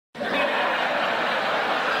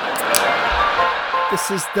This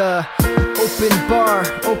is the opening bar.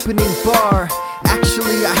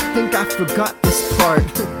 Actually, I think I forgot this part.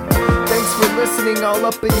 Thanks for listening all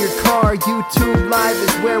up in your car. YouTube Live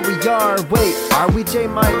is where we are. Wait, are we J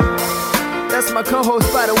Mike? That's my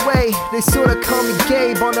co-host, by the way. They sorta call me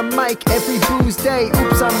Gabe on the mic every booze day.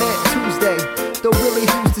 Oops, I meant Tuesday. Though really,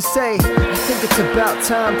 who's to say? I think it's about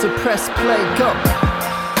time to press play. Go.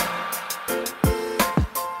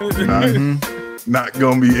 Not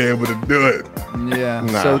gonna be able to do it. Yeah.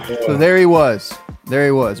 Nah. So there he was.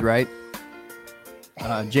 Right.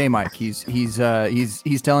 J Mike. He's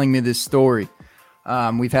telling me this story.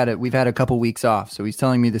 We've had a couple weeks off, so he's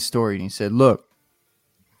telling me this story, and he said, "Look,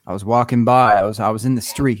 I was walking by. I was in the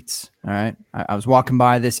streets. All right. I was walking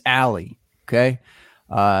by this alley. Okay.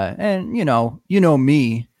 And you know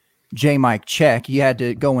me, J Mike check. He had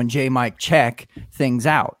to go and J Mike check things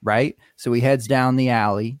out, right? So he heads down the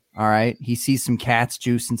alley. All right. He sees some cats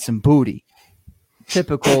juicing some booty.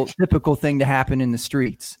 Typical thing to happen in the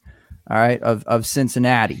streets. All right. Of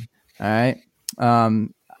Cincinnati. All right. I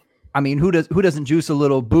mean, who doesn't juice a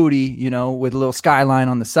little booty, with a little skyline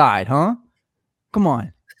on the side, huh? Come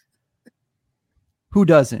on. Who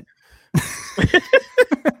doesn't?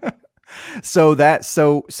 So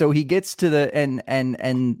he gets to the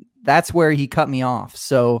and that's where he cut me off.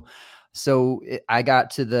 So I got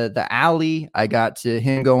to the alley. I got to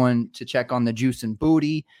him going to check on the juice and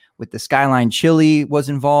booty with the Skyline Chili was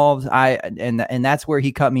involved. And that's where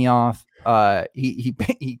he cut me off. He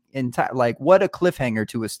like, what a cliffhanger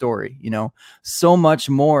to a story, so much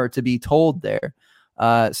more to be told there.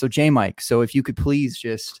 So J Mike, so if you could please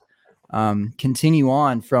just continue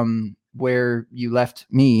on from where you left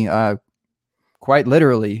me, quite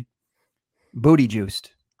literally booty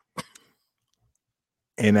juiced.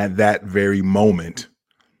 And at that very moment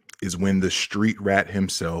is when the street rat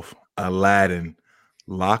himself, Aladdin,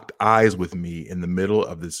 locked eyes with me in the middle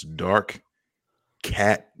of this dark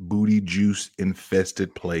cat booty juice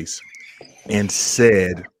infested place and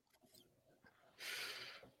said,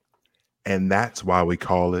 and that's why we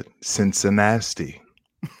call it Cincinnati.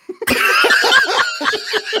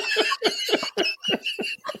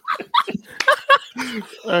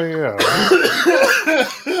 Oh, yeah.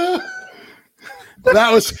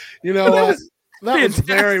 That was, what? That was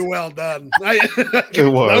very well done.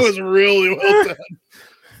 It was. That was really well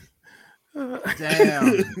done.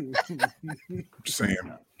 Damn. Just saying.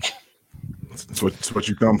 It's what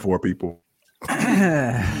you come for, people.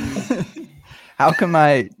 How come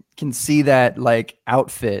I can see that like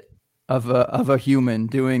outfit of a human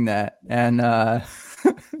doing that and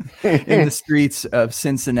in the streets of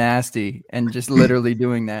Cincinnati and just literally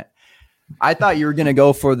doing that? I thought you were gonna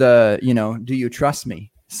go for the, do you trust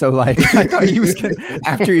me? So like, I thought he was gonna,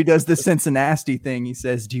 after he does the Cincinnati thing, he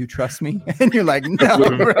says, "Do you trust me?" And you're like, "No,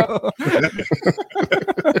 bro."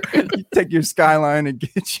 You take your Skyline and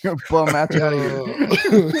get your bum out of here.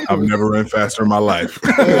 I've never run faster in my life.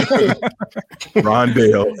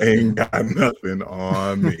 Rondale ain't got nothing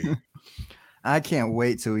on me. I can't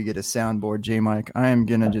wait till we get a soundboard, J Mike. I am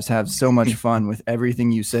gonna just have so much fun with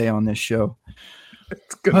everything you say on this show.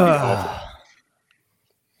 It's gonna be awful.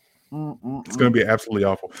 It's gonna be absolutely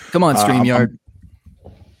awful. Come on, StreamYard.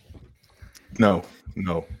 No.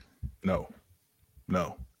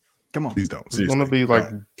 Come on. Please don't. It's gonna be like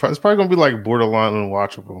it's probably gonna be like borderline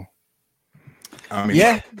unwatchable. I mean,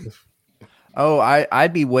 yeah. Oh,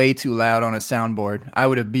 I'd be way too loud on a soundboard. I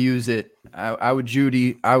would abuse it. I would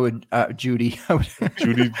Judy. I would Judy. I would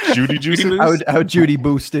Judy juice it. I would Judy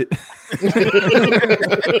boost it.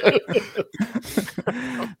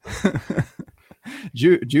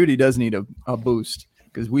 Judy does need a boost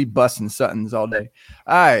because we busting Suttons all day.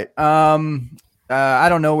 All right. I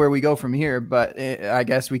don't know where we go from here, but I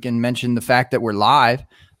guess we can mention the fact that we're live,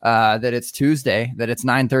 that it's Tuesday, that it's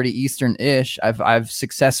 9:30 Eastern ish. I've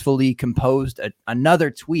successfully composed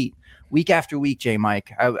another tweet week after week, J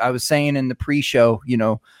Mike. I was saying in the pre-show,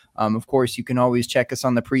 of course you can always check us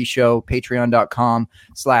on the pre-show,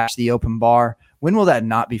 patreon.com/theopenbar. When will that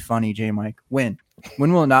not be funny, J Mike? When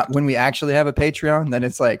will it not? When we actually have a Patreon, then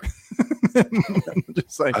it's like,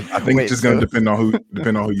 just like I think it's just going to depend on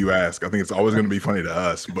who you ask. I think it's always going to be funny to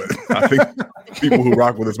us, but I think people who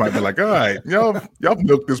rock with us might be like, all right, y'all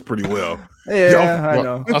milked this pretty well. Yeah, I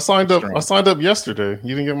know. I signed up yesterday.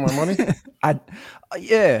 You didn't get my money?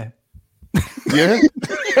 Yeah.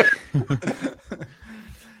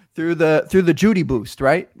 through the Judy boost,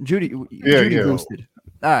 right? Judy boosted.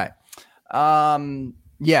 All right.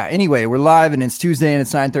 Yeah, anyway, we're live and it's Tuesday and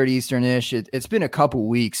it's 9:30 Eastern-ish. It's been a couple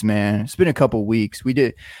weeks, man. It's been a couple weeks.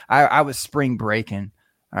 I was spring breaking.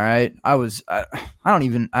 All right. I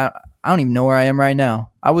I don't even know where I am right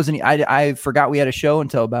now. I forgot we had a show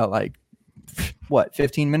until about like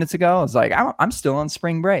 15 minutes ago. I was like, I'm still on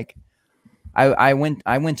spring break. I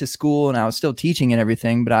went to school and I was still teaching and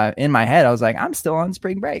everything, but in my head I was like, I'm still on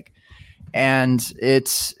spring break, and it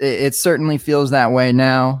certainly feels that way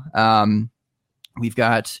now. We've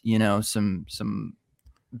got some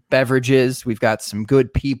beverages, we've got some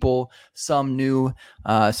good people, some new,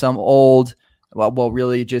 some old. Well,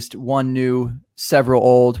 really just one new, several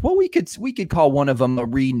old. Well, we could call one of them a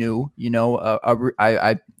renew.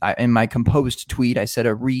 I in my composed tweet I said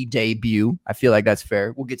a re-debut. I feel like that's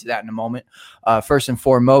fair. We'll get to that in a moment. First and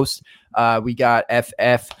foremost, we got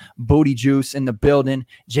FF Booty Juice in the building.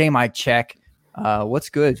 J Mike Check. What's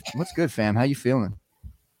good? What's good, fam? How you feeling?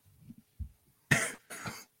 I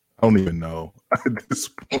don't even know at this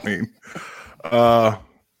point. Yeah,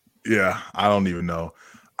 I don't even know.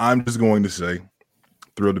 I'm just going to say,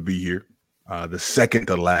 thrilled to be here. The second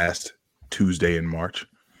to last Tuesday in March.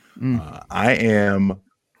 I am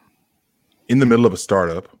in the middle of a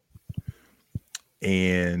startup,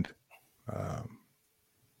 and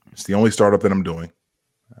it's the only startup that I'm doing.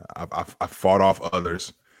 I've fought off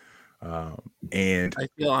others, and I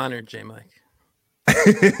feel honored, J Mike.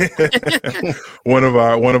 one of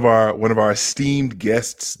our esteemed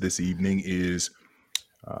guests this evening is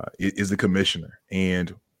the commissioner,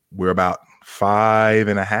 and we're about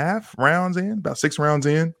 5.5 rounds in, about 6 rounds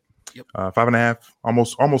in. Yep. 5.5,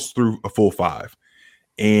 almost through a full 5.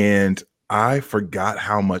 And I forgot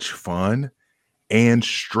how much fun and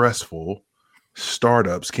stressful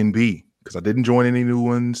startups can be, because I didn't join any new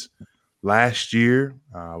ones last year.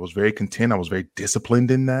 I was very content. I was very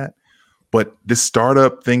disciplined in that. But this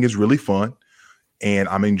startup thing is really fun, and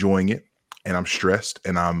I'm enjoying it, and I'm stressed,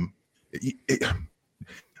 and let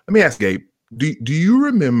me ask Gabe, do you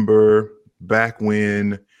remember back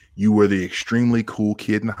when you were the extremely cool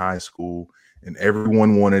kid in high school and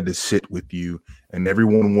everyone wanted to sit with you and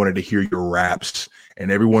everyone wanted to hear your raps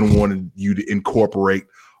and everyone wanted you to incorporate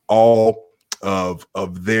all of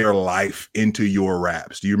their life into your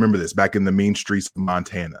raps? Do you remember this back in the mean streets of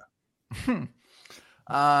Montana?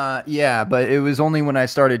 Yeah, but it was only when I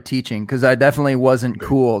started teaching, because I definitely wasn't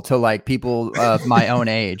cool to like people of my own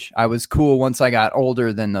age. I was cool once I got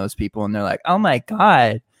older than those people, and they're like, "Oh my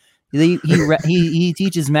god, he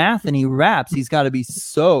teaches math and he raps. He's got to be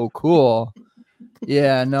so cool."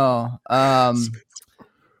 Yeah, no.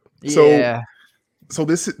 Yeah. So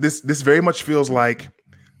this very much feels like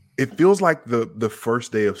the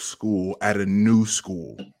first day of school at a new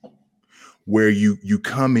school, where you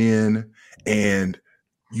come in and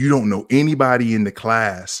you don't know anybody in the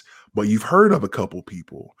class, but you've heard of a couple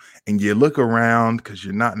people, and you look around because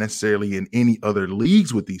you're not necessarily in any other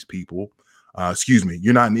leagues with these people.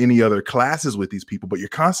 You're not in any other classes with these people, but you're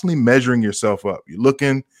constantly measuring yourself up. You're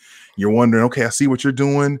looking, you're wondering, okay, I see what you're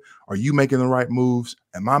doing. Are you making the right moves?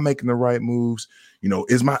 Am I making the right moves?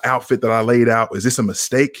 Is my outfit that I laid out, is this a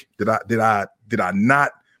mistake? Did I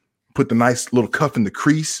not put the nice little cuff in the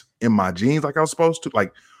crease in my jeans like I was supposed to?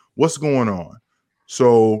 Like, what's going on?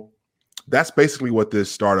 So that's basically what this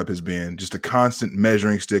startup has been, just a constant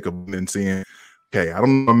measuring stick of and seeing, okay, I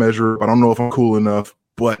don't know how to measure up. I don't know if I'm cool enough,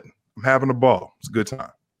 but I'm having a ball. It's a good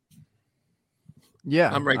time. Yeah.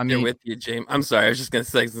 I'm right there with you, Jay. I'm sorry. I was just going to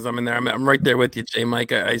say, since I'm in there, I'm right there with you, J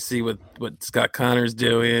Mike. I see what Scott Connor's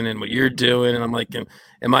doing and what you're doing. And I'm like,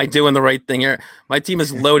 am I doing the right thing here? My team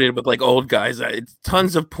is loaded with like old guys. It's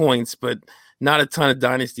tons of points, but not a ton of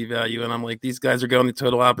dynasty value. And I'm like, these guys are going the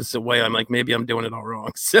total opposite way. I'm like, maybe I'm doing it all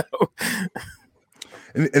wrong. So,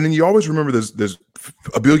 and then you always remember there's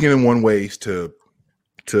a billion and one ways to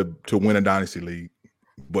win a dynasty league,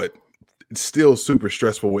 but it's still super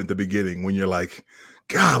stressful at the beginning when you're like,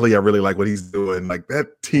 golly, I really like what he's doing. Like,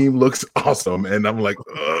 that team looks awesome. And I'm like,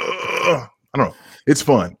 I don't know. It's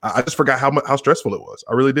fun. I just forgot how stressful it was.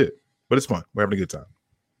 I really did, but it's fun. We're having a good time.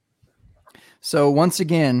 So once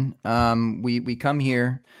again, we come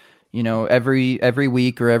here, every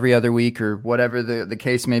week or every other week or whatever the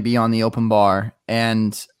case may be on the open bar.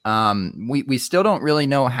 And we still don't really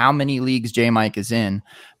know how many leagues J Mike is in,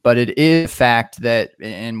 but it is a fact that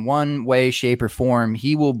in one way, shape, or form,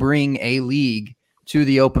 he will bring a league to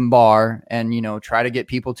the open bar and, try to get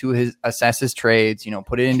people to assess his trades,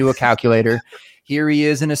 put it into a calculator. Here he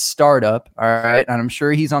is in a startup. All right. And I'm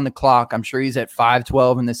sure he's on the clock. I'm sure he's at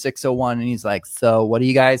 5:12 in the 6:01. And he's like, so what do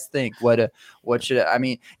you guys think? What should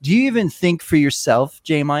do you even think for yourself,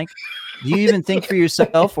 J Mike? Do you even think for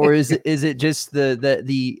yourself, or is it just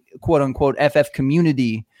the quote unquote FF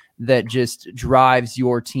community that just drives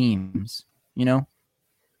your teams?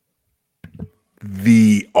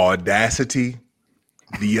 The audacity,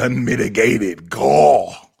 the unmitigated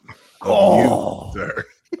gall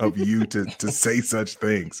of you to say such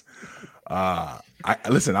things. I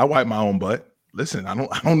wipe my own butt. Listen, I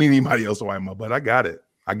don't need anybody else to wipe my butt. I got it.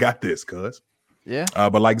 I got this, cuz. Yeah.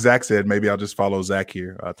 But like Zach said, maybe I'll just follow Zach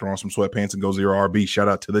here. Throw on some sweatpants and go 0 RB. Shout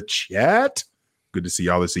out to the chat. Good to see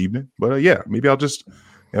y'all this evening. But yeah, maybe I'll just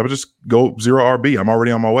go 0 RB. I'm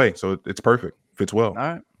already on my way, so it's perfect. Fits well. All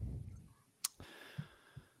right.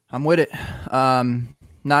 I'm with it.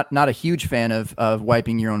 Not a huge fan of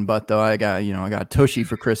wiping your own butt though. I got Tushy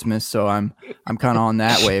for Christmas, so I'm kind of on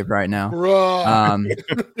that wave right now.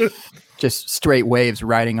 Just straight waves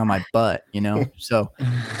riding on my butt, So,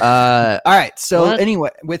 all right. So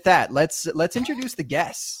anyway, with that, let's introduce the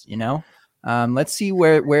guests. Let's see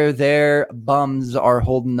where their bums are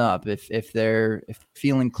holding up. If they're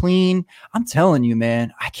feeling clean, I'm telling you,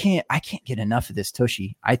 man, I can't get enough of this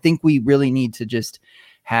Tushy. I think we really need to just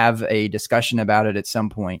have a discussion about it at some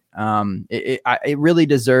point. It really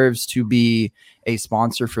deserves to be a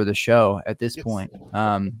sponsor for the show at this point.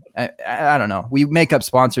 I don't know. We make up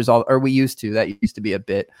sponsors we used to. That used to be a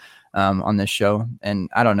bit on this show, and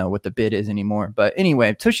I don't know what the bid is anymore. But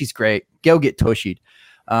anyway, Tushy's great. Go get Tushied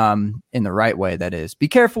in the right way. That is. Be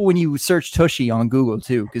careful when you search Tushy on Google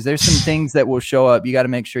too, because there's some things that will show up. You got to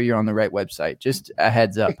make sure you're on the right website. Just a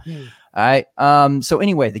heads up. All right. So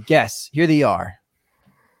anyway, the guests, here they are.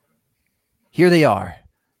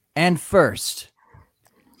 And first,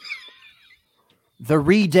 the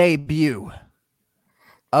re-debut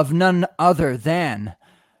of none other than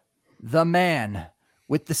the man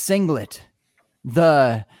with the singlet,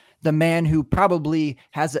 the man who probably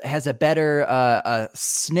has a better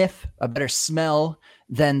sniff, a better smell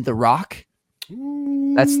than The Rock.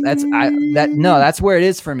 That's where it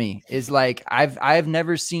is for me. Is like I've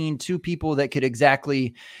never seen two people that could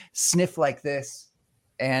exactly sniff like this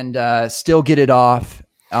and still get it off,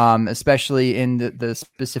 especially in the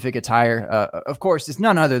specific attire. Of course, it's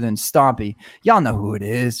none other than Stompy. Y'all know who it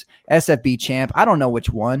is. SFB champ. I don't know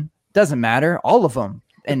which one. Doesn't matter. All of them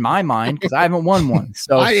in my mind, because I haven't won one.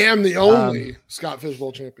 So I am the only Scott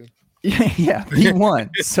Fishbowl champion. Yeah, he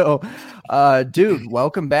won. So, dude,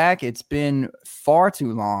 welcome back. It's been far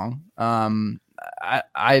too long. I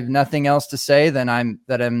have nothing else to say than I'm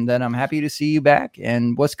happy to see you back.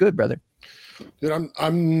 And what's good, brother? Dude,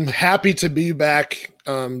 I'm happy to be back.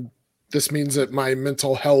 This means that my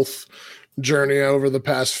mental health journey over the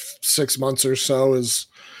past 6 months or so has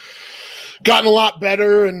gotten a lot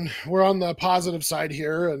better, and we're on the positive side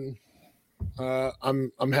here. And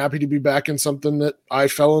I'm happy to be back in something that I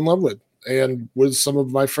fell in love with, and with some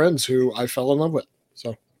of my friends who I fell in love with.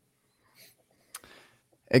 So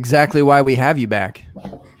exactly why we have you back.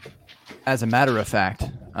 As a matter of fact,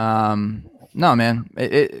 no, man,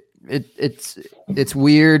 it's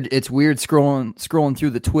weird. It's weird scrolling through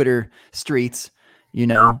the Twitter streets,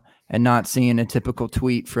 and not seeing a typical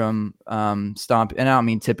tweet from Stomp. And I don't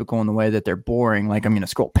mean typical in the way that they're boring, like I'm going to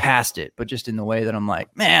scroll past it, but just in the way that I'm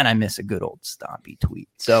like, man, I miss a good old Stompy tweet.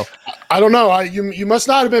 So I don't know. You must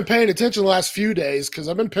not have been paying attention the last few days, because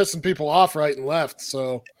I've been pissing people off right and left.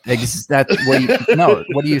 So what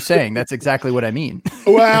are you saying? That's exactly what I mean.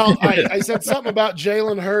 Well, I said something about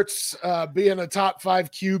Jalen Hurts being a top 5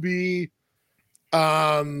 QB.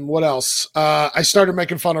 What else? I started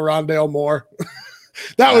making fun of Rondale Moore.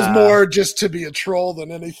 That was more just to be a troll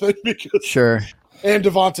than anything. Because sure. And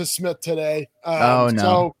Devonta Smith today. Oh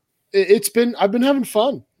no! So I've been having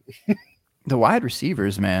fun. The wide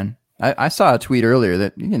receivers, man. I saw a tweet earlier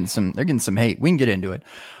that they're getting some hate. We can get into it.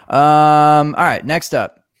 All right, next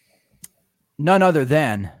up, none other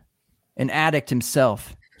than an addict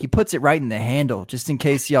himself. He puts it right in the handle, just in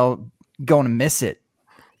case y'all going to miss it.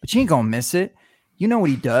 But you ain't gonna miss it. You know what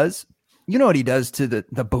he does. You know what he does to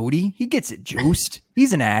the booty? He gets it juiced.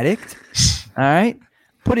 He's an addict. All right.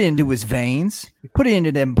 Put it into his veins. Put it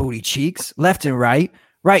into them booty cheeks, left and right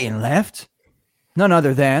and left. None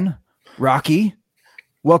other than Rocky.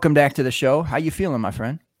 Welcome back to the show. How you feeling, my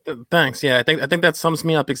friend? Thanks. Yeah, I think that sums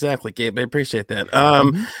me up exactly, Gabe. I appreciate that.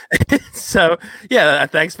 So yeah,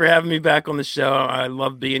 thanks for having me back on the show. I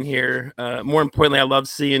love being here. More importantly, I love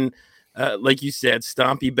seeing, like you said,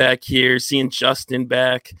 Stompy back here, seeing Justin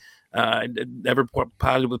back. I never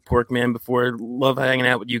potted with Porkman before. Love hanging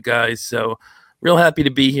out with you guys. So real happy to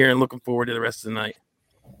be here and looking forward to the rest of the night.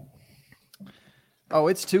 Oh,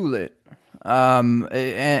 it's too lit.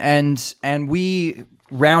 And we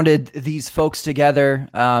rounded these folks together.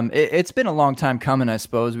 It's been a long time coming, I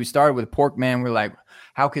suppose. We started with Porkman. We're like,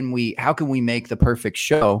 how can we make the perfect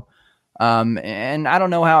show? And I don't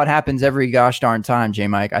know how it happens every gosh darn time, J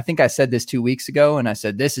Mike. I think I said this 2 weeks ago, and I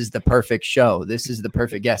said, this is the perfect show. This is the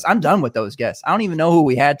perfect guest. I'm done with those guests. I don't even know who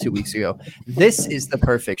we had 2 weeks ago. This is the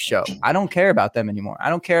perfect show. I don't care about them anymore. I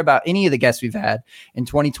don't care about any of the guests we've had in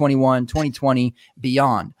 2021, 2020,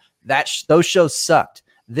 beyond. Those shows sucked.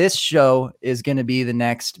 This show is going to be the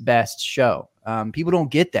next best show. People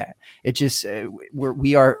don't get that. It just,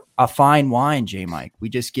 we are a fine wine, J Mike. We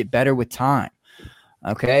just get better with time.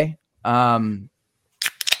 Okay.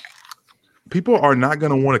 People are not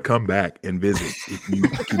going to want to come back and visit if you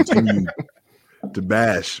continue to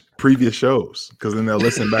bash previous shows, because then they'll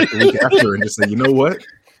listen back the week after and just say, you know what?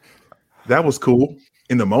 That was cool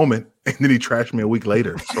in the moment. And then he trashed me a week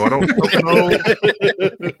later. So I don't know.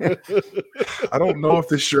 I don't know if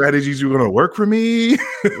this strategy is going to work for me.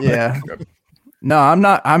 Yeah. No, I'm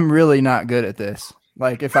not. I'm really not good at this.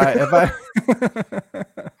 Like if I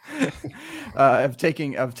of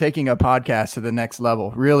taking a podcast to the next level,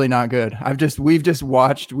 really not good. We've been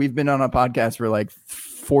on a podcast for like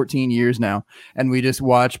 14 years now, and we just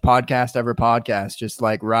watch podcast ever podcast just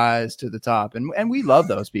like rise to the top, and we love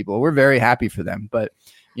those people. We're very happy for them, but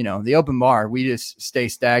you know, the open bar, we just stay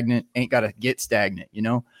stagnant. Ain't got to get stagnant, you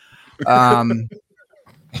know. All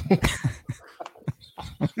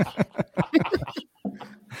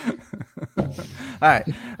right.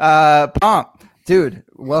 Pomp, dude,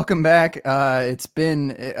 welcome back. It's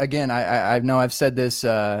been, again, I know I've said this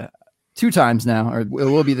 2 times now, or it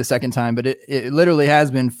will be the second time, but it literally has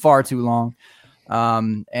been far too long.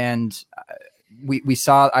 And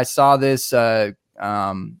I saw this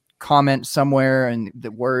comment somewhere, and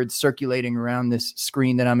the words circulating around this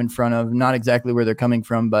screen that I'm in front of, not exactly where they're coming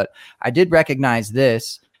from, but I did recognize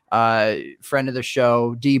this. Friend of the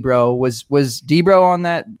show, Debro, was Debro on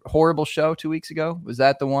that horrible show 2 weeks ago? Was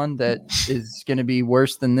that the one that is going to be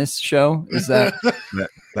worse than this show? Is that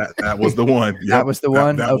that was the one? Yep. That was the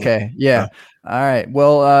one. That okay, one. Yeah. All right.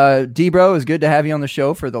 Well, Debro, is good to have you on the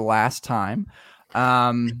show for the last time,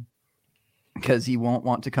 because he won't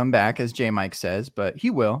want to come back, as J Mike says, but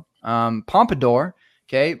he will. Pompadour.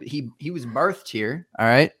 Okay, he was birthed here. All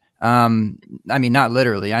right. I mean, not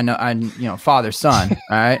literally. I know, father, son.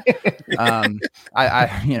 All right.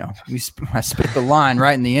 I spit the line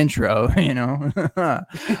right in the intro,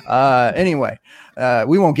 anyway,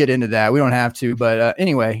 we won't get into that. We don't have to, but,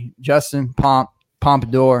 anyway, Justin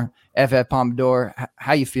Pompadour, FF Pompadour,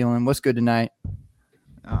 how you feeling? What's good tonight?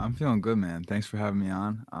 I'm feeling good, man. Thanks for having me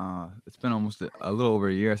on. It's been almost a little over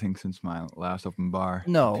a year, I think, since my last open bar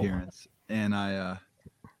appearance. And I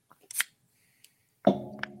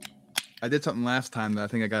did something last time that I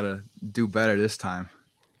think I got to do better this time.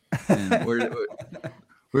 And we're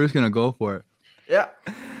just going to go for it. Yeah.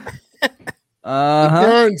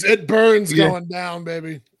 It burns going down,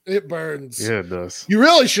 baby. It burns. Yeah, it does. You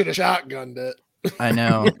really should have shotgunned it. I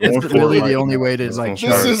know. It's really the only way to like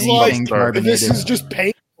this is just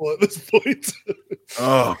painful at this point.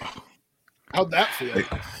 Oh. How'd that feel?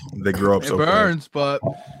 They grow up so fast. It burns, but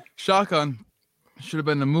shotgun should have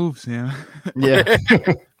been the move, Sam. Yeah.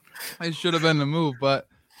 It should have been the move, but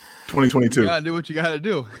 2022. You gotta do what you gotta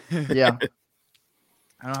do. Yeah.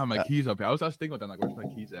 I don't have my keys up here. I was thinking with them, like, where's my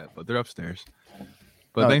keys at? But they're upstairs.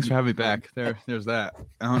 But thanks for having me back. There's that.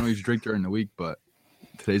 I don't always drink during the week, but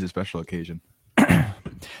today's a special occasion.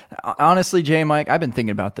 Honestly, J Mike, I've been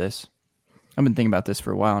thinking about this. I've been thinking about this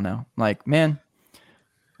for a while now. Like, man,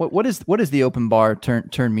 what is the open bar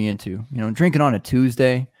turn me into? Drinking on a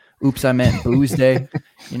Tuesday. Oops, I meant booze day.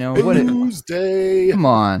 Booze day. Come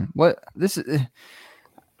on, what this is?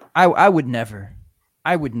 I would never.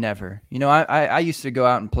 I used to go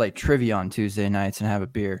out and play trivia on Tuesday nights and have a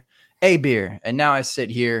beer, and now I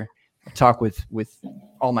sit here, talk with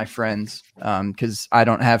all my friends, because I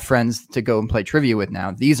don't have friends to go and play trivia with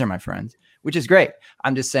now. These are my friends, which is great.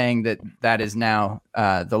 I'm just saying that is now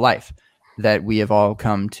the life that we have all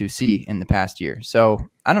come to see in the past year. So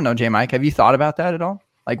I don't know, J Mike, have you thought about that at all?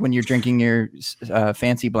 Like when you're drinking your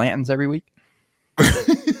fancy Blantons every week?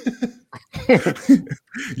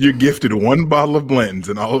 You're gifted one bottle of Blantons,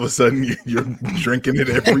 and all of a sudden you're drinking it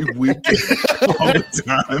every week, all the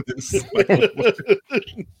time. It's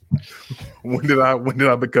like, when did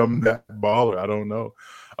I become that baller? I don't know.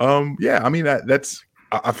 Yeah, I mean I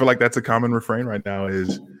feel like that's a common refrain right now.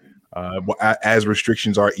 Is as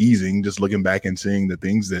restrictions are easing, just looking back and seeing the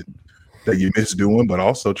things that you miss doing, but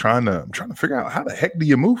also trying to figure out how the heck do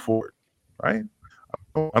you move forward, right?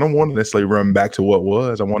 I don't want to necessarily run back to what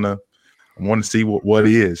was. I want to see what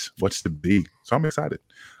is, what's to be. So I'm excited.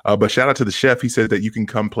 But shout out to the chef. He said that you can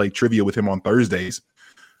come play trivia with him on Thursdays,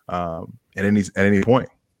 at any point.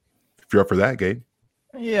 If you're up for that, Gabe.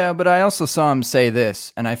 Yeah, but I also saw him say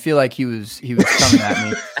this, and I feel like he was coming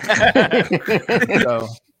at me. So,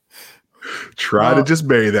 try to just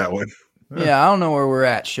bury that one. Yeah, I don't know where we're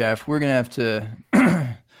at, Chef. We're gonna have to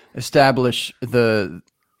establish the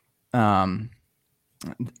bun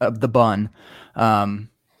a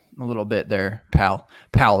little bit there,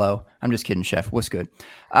 Paolo. I'm just kidding, Chef. What's good?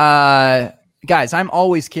 Guys, I'm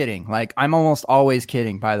always kidding. Like, I'm almost always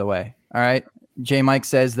kidding, by the way. All right. J Mike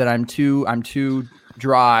says that I'm too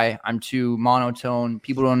dry, I'm too monotone.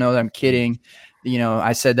 People don't know that I'm kidding. You know,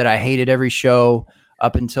 I said that I hated every show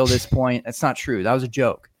up until this point. That's not true. That was a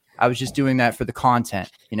joke. I was just doing that for the content,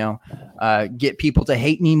 you know, get people to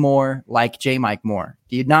hate me more, like J Mike more.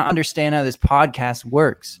 Do you not understand how this podcast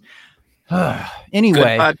works?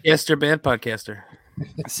 Anyway. Good podcaster, bad podcaster.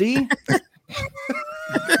 See?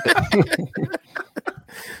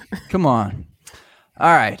 Come on.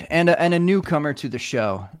 All right. And a newcomer to the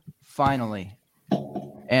show, finally.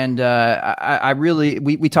 And I really,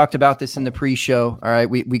 we talked about this in the pre-show. All right.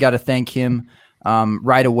 We got to thank him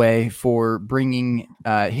right away for bringing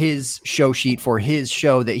his show sheet for his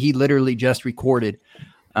show that he literally just recorded.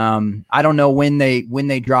 I don't know when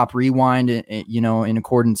they drop Rewind, you know, in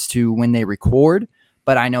accordance to when they record,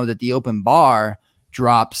 but I know that the Open Bar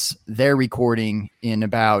drops their recording in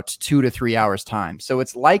about 2 to 3 hours time. So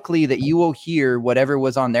it's likely that you will hear whatever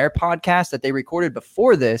was on their podcast that they recorded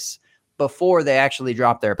before this, before they actually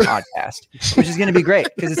drop their podcast, which is going to be great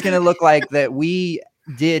because it's going to look like that we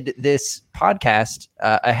did this podcast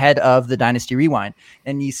ahead of the Dynasty Rewind.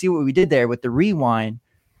 And you see what we did there with the Rewind.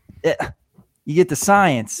 You get the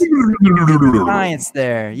science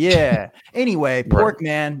there. Yeah. Anyway, Pork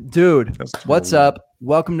Man, dude, what's up?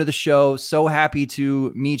 Welcome to the show. So happy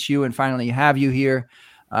to meet you and finally have you here.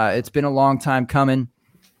 It's been a long time coming.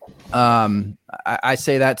 I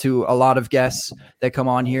say that to a lot of guests that come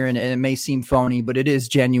on here, and it may seem phony, but it is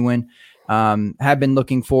genuine. Have been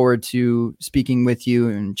looking forward to speaking with you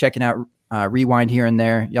and checking out Rewind here and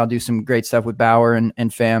there. Y'all do some great stuff with Bauer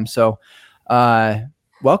and fam. So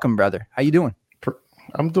welcome, brother. How you doing?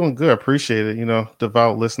 I'm doing good. I appreciate it. You know,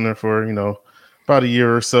 devout listener for, you know, about a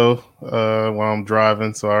year or so while I'm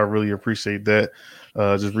driving. So I really appreciate that.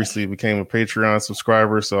 Just recently became a Patreon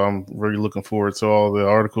subscriber. So I'm really looking forward to all the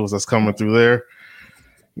articles that's coming through there.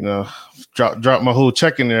 You know, drop my whole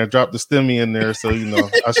check in there, drop the STEMI in there. So, you know,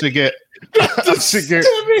 I should get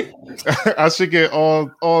all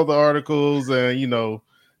the articles and, you know,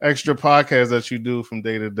 extra podcasts that you do from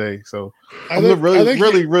day to day. So I'm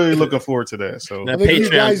really looking forward to that. So that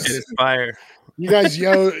Patreon is fire. You guys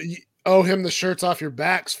owe him the shirts off your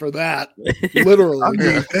backs for that. Literally. I mean,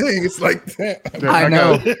 dang, it's like that. I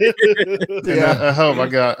know. Yeah, I hope I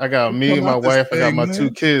got me and my wife. I got my 2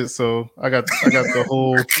 kids, so I got the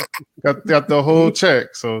whole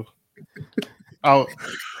check. So I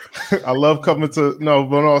love coming to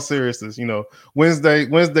but in all seriousness, you know, Wednesday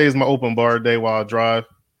is my open bar day while I drive.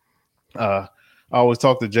 I always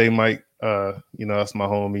talk to J Mike. You know, that's my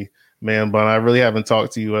homie, man. But I really haven't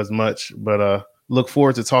talked to you as much. But look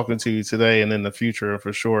forward to talking to you today and in the future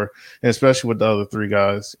for sure, and especially with the other 3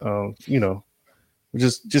 guys. You know, we're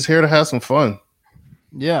just here to have some fun.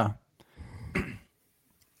 Yeah.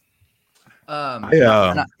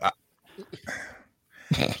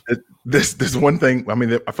 This one thing. I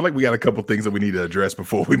mean, I feel like we got a couple things that we need to address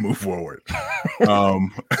before we move forward.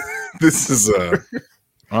 This is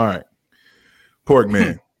all right. Pork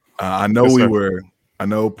Man. I know I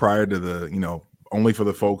know prior to the, you know, only for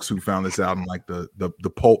the folks who found this out and like the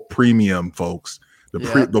Pulp Premium folks,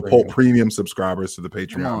 the Pulp Premium subscribers to the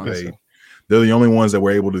Patreon page. They're the only ones that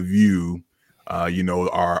were able to view, you know,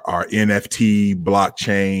 our NFT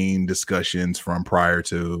blockchain discussions from prior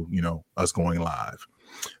to, you know, us going live.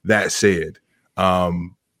 That said, I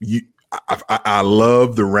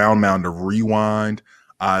love the Round Mound of Rewind.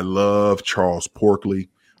 I love Charles Porkley.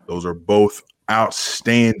 Those are both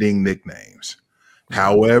outstanding nicknames.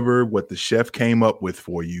 However, what the chef came up with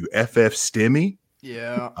for you, FF Stimmy,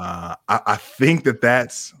 I think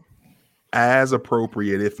that's as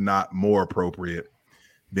appropriate, if not more appropriate,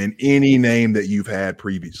 than any name that you've had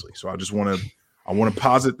previously. So I want to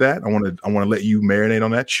posit that. I want to let you marinate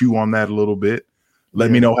on that, chew on that a little bit.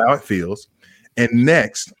 Let me know how it feels. And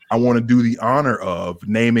next, I want to do the honor of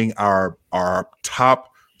naming our top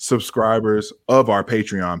subscribers of our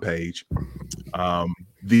Patreon page.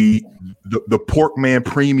 The Pork Man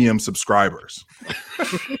Premium subscribers.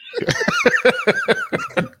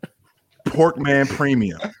 Pork Man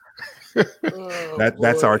Premium.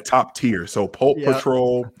 That's our top tier. So Pulp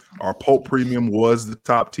Patrol, our Pulp Premium was the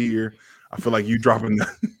top tier. I feel like you dropping the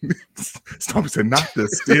Stompy said, not the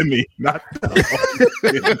stimmy, not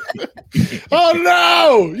the oh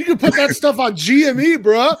no! You can put that stuff on GME,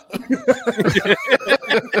 bro.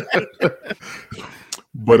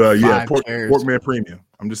 But yeah, Porkman Premium.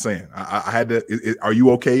 I'm just saying. I had to. Are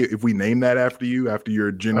you okay if we name that after you, after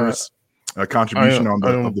your generous contribution of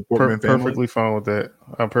the Porkman family? Perfectly fine with that.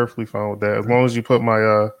 I'm perfectly fine with that. As long as you put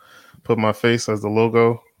my face as the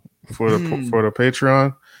logo for the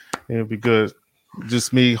Patreon, it'll be good.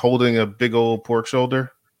 Just me holding a big old pork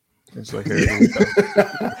shoulder. It's like,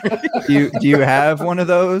 here do you have one of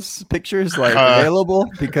those pictures available?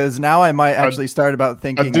 Because now I might actually start about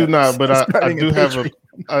thinking. I do not, but I do have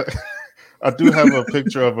I do have a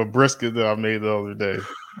picture of a brisket that I made the other day,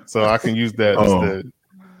 so I can use that instead.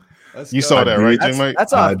 You saw that, right, Jim Mike?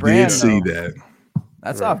 That's off brand. I did see that.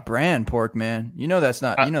 That's off brand pork, man. You know that's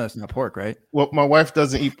not. That's not pork, right? Well, my wife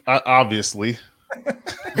doesn't eat. Obviously,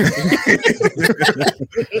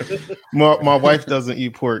 my wife doesn't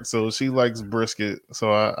eat pork, so she likes brisket.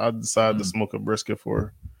 So I decided to smoke a brisket for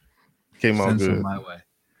her. Came out good. My way.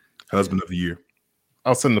 Husband of the year.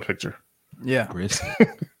 I'll send the picture. Yeah,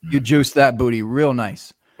 you juiced that booty real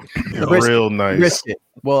nice. Real nice. Brisket.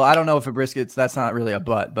 Well, I don't know if a brisket's that's not really a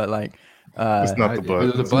butt, but like it's not the butt.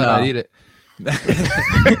 If it was a butt, I'd eat it.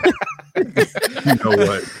 You know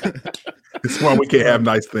what? This is why we can't have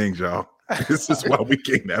nice things, y'all. This is why we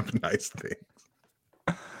can't have nice things.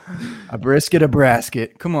 A brisket, a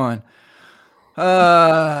brasket. Come on.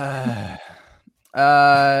 I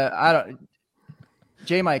don't.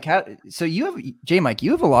 J Mike,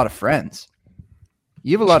 you have a lot of friends.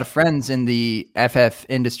 You have a lot of friends in the FF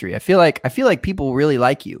industry. I feel like people really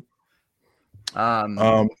like you.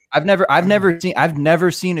 I've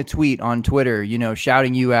never seen a tweet on Twitter,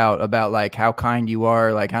 shouting you out about like how kind you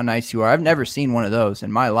are, like how nice you are. I've never seen one of those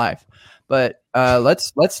in my life. But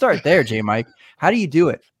let's start there, J Mike. How do you do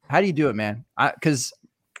it? How do you do it, man? Because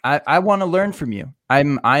I want to learn from you.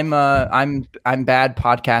 I'm bad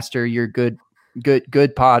podcaster. You're good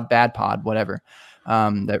pod, bad pod, whatever.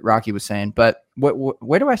 That Rocky was saying. But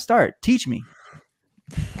where do I start? Teach me.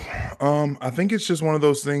 I think it's just one of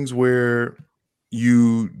those things where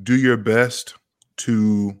you do your best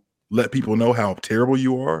to let people know how terrible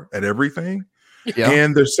you are at everything. Yeah.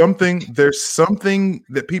 And there's something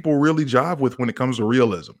that people really jive with when it comes to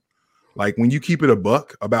realism. Like when you keep it a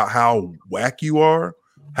buck about how whack you are,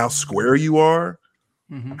 how square you are,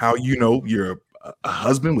 how you're a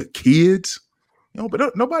husband with kids.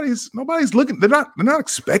 But nobody's looking. They're not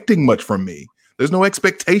expecting much from me. There's no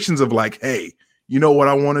expectations of like, hey, you know what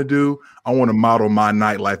I want to do? I want to model my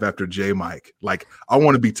nightlife after J Mike. Like I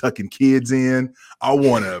want to be tucking kids in. I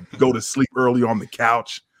want to go to sleep early on the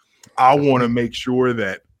couch. I want to make sure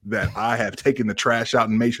that I have taken the trash out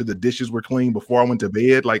and made sure the dishes were clean before I went to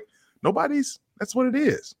bed. Like that's what it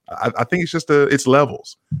is. I think it's just it's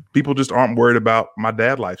levels. People just aren't worried about my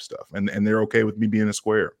dad life stuff, and they're okay with me being a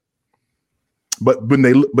square. But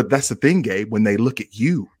that's the thing, Gabe. When they look at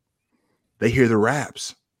you, they hear the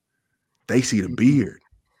raps. They see the beard.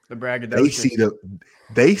 The braggadocious.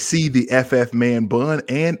 They see the FF man bun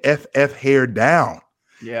and FF hair down.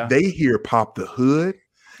 Yeah. They hear Pop the Hood.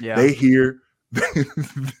 Yeah. They hear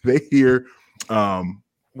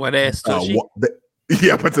what ass Tushy? But they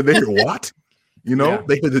hear what? They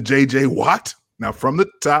hear the JJ Watt. Now from the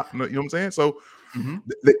top, you know what I'm saying? So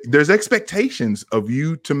there's expectations of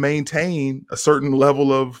you to maintain a certain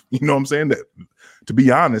level of, you know what I'm saying, that to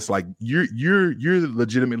be honest, like you're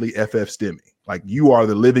legitimately FF Stimmy. Like you are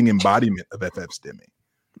the living embodiment of FF Stimmy.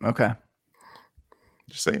 Okay.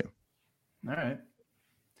 Just saying. All right.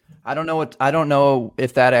 I don't know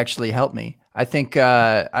if that actually helped me. I think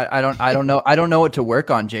I don't know what to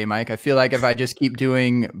work on, J Mike. I feel like if I just keep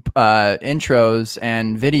doing intros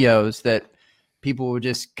and videos that people will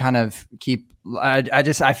just kind of keep.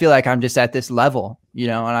 I feel like I'm just at this level,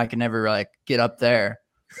 and I can never like get up there.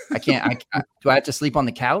 I can't. Do I have to sleep on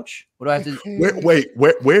the couch? What do I have to?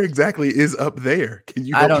 Where exactly is up there? Can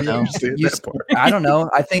you? I don't know. Understand that part? I don't know.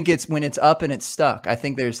 I think it's when it's up and it's stuck. I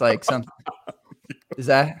think there's like something. Is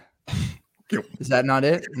that not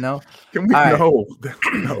it? No. Can we know?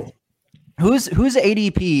 No. Whose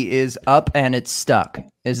ADP is up and it's stuck?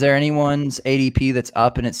 Is there anyone's ADP that's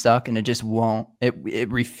up and it's stuck and it just won't? It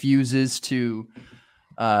refuses to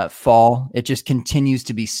fall. It just continues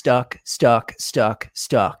to be stuck.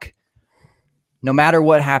 No matter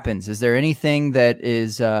what happens, is there anything that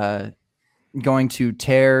is going to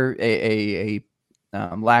tear a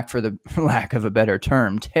lack of a better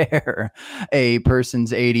term, tear a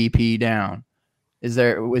person's ADP down? Is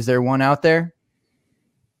there one out there?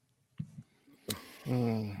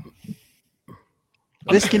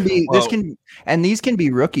 These can be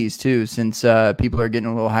rookies too, since people are getting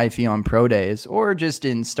a little hyphy on pro days or just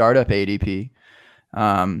in startup ADP.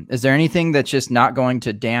 Is there anything that's just not going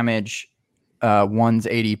to damage one's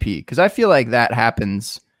ADP? Because I feel like that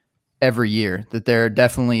happens every year, that there are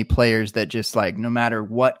definitely players that just like, no matter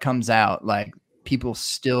what comes out, like people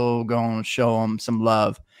still going to show them some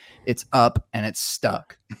love. It's up and it's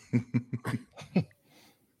stuck.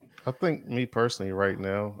 I think me personally right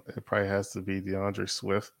now, it probably has to be DeAndre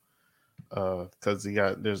Swift because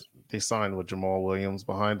they signed with Jamal Williams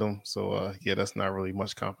behind them. So that's not really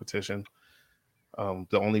much competition.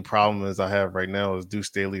 The only problem is I have right now is Deuce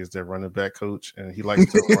Staley is their running back coach, and he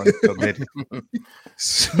likes to run committee.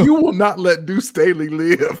 So, you will not let Deuce Staley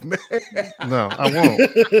live, man. No, I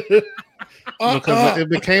won't. Because it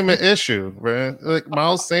became an issue, man. Like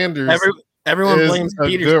Miles Sanders, everyone blames a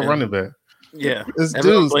Peterson. Good running back. Yeah, it's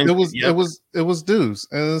Deuce. It was Deuce,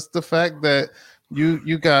 and it's the fact that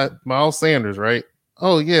you got Miles Sanders, right?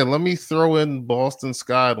 Oh yeah, let me throw in Boston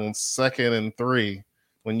Scott on 2nd and 3.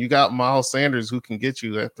 When you got Miles Sanders who can get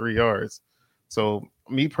you that 3 yards. So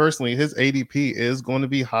me personally, his ADP is going to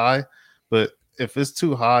be high, but if it's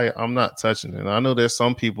too high, I'm not touching it. And I know there's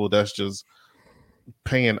some people that's just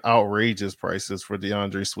paying outrageous prices for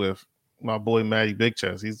DeAndre Swift. My boy Matty Big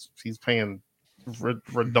Chest, he's paying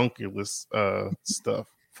redunculous stuff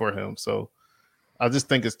for him. So I just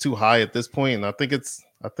think it's too high at this point, and I think it's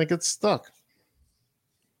stuck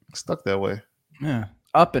that way. Yeah,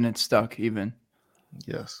 up and it's stuck even.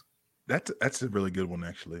 Yes, that's a really good one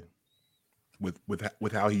actually.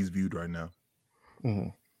 With how he's viewed right now,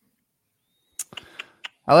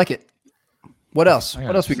 I like it. What else?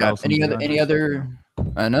 What else we got? Any other?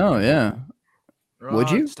 I know. Yeah. Would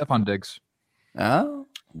you? Stephon Diggs. Oh,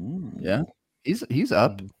 yeah. He's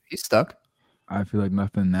up. He's stuck. I feel like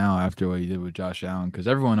nothing now after what he did with Josh Allen, because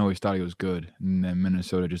everyone always thought he was good, and then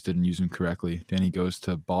Minnesota just didn't use him correctly. Then he goes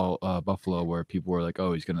to Buffalo, where people were like,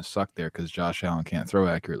 "Oh, he's gonna suck there because Josh Allen can't throw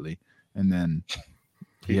accurately," and then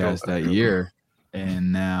he has that year,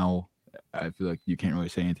 and now I feel like you can't really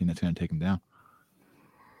say anything that's gonna take him down.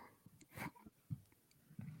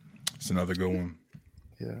 It's another good one.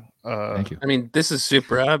 Yeah. Thank you. I mean, this is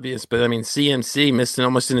super obvious, but I mean, CMC missed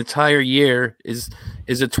almost an entire year. Is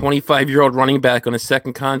a 25-year-old running back on a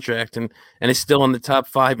second contract, and is still in the top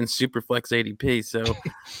 5 in Superflex ADP. So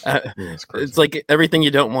it's like everything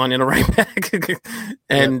you don't want in a right back.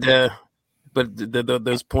 And but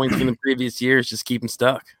those points from the previous years just keep him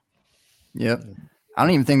stuck. Yep. I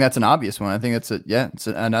don't even think that's an obvious one. I think it's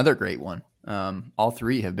another great one. All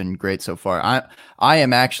three have been great so far. I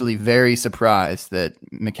am actually very surprised that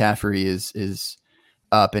McCaffrey is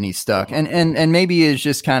up and he's stuck, and maybe is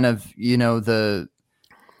just kind of, you know, the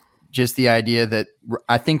idea that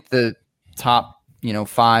I think the top, you know,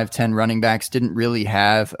 5-10 running backs didn't really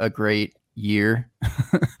have a great year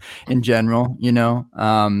in general. You know,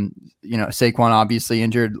 Saquon obviously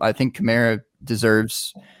injured. I think Kamara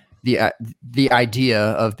deserves the idea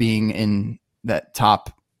of being in that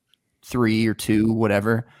top 3 or 2,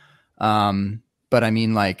 whatever. But I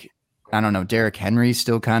mean, like, I don't know, Derrick Henry's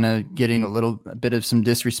still kind of getting a bit of some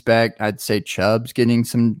disrespect. I'd say Chubb's getting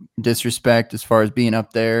some disrespect as far as being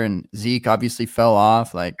up there, and Zeke obviously fell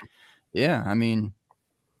off. Like, yeah, I mean,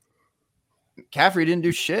 McCaffrey didn't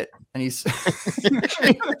do shit, and he's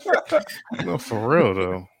no, for real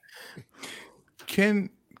though. Can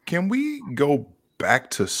we go back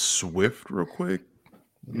to Swift real quick?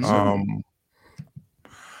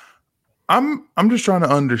 I'm just trying to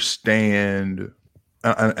understand,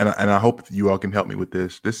 and I hope you all can help me with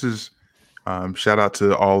this. This is shout out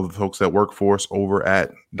to all the folks that work for us over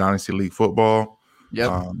at Dynasty League Football.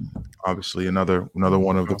 Yep. Obviously another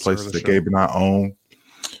one of the places that Gabe and I own.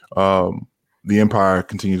 The empire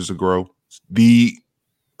continues to grow. Let me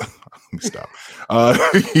stop.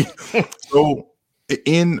 So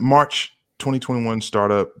in March 2021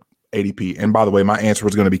 startup ADP, and by the way, my answer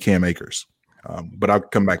was going to be Cam Akers, but I'll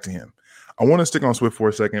come back to him. I want to stick on Swift for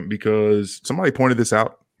a second because somebody pointed this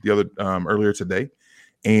out earlier today,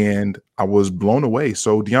 and I was blown away.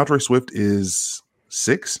 So DeAndre Swift is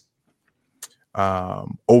 6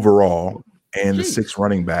 overall, and the 6th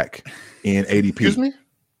running back in ADP. Excuse me?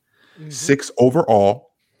 6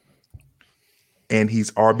 overall, and he's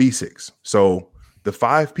RB6. So the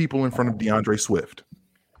 5 people in front of DeAndre Swift,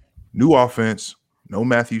 new offense, no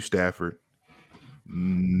Matthew Stafford,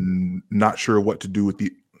 not sure what to do with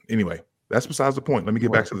anyway. That's besides the point. Let me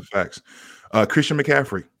get back to the facts. Christian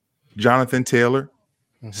McCaffrey, Jonathan Taylor,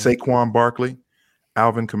 Saquon Barkley,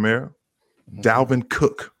 Alvin Kamara, Dalvin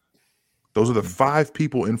Cook. Those are the 5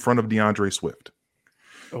 people in front of DeAndre Swift.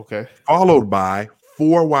 Okay. Followed by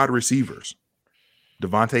 4 wide receivers.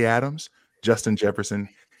 Devontae Adams, Justin Jefferson,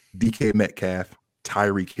 DK Metcalf,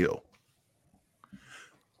 Tyreek Hill.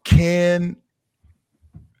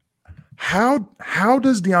 How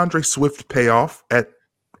does DeAndre Swift pay off at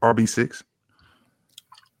RB6?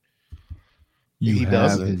 He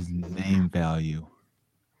have his name value.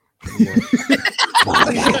 Yeah.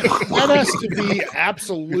 That has to be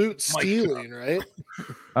absolute stealing, right?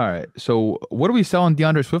 All right. So what are we selling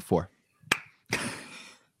DeAndre Swift for?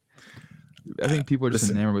 I think people are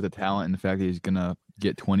just enamored with the talent and the fact that he's going to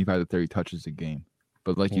get 25 to 30 touches a game.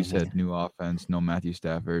 But like you said, new offense, no Matthew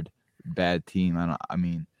Stafford, bad team. I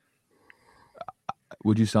mean,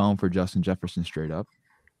 would you sell him for Justin Jefferson straight up?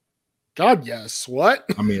 God, yes. What?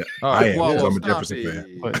 I mean, I am. I'm a Jefferson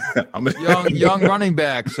fan. I'm young running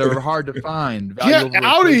backs are hard to find. Get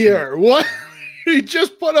out of here. What? He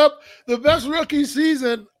just put up the best rookie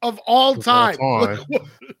season of all time.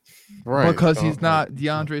 Right. Because he's not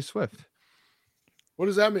DeAndre Swift. What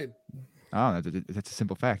does that mean? Oh, that's a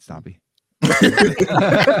simple fact, Stompy. You're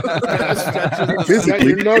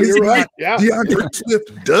right. Yeah. DeAndre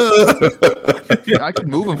Swift, duh. I could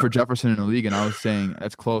move him for Jefferson in the league, and I was saying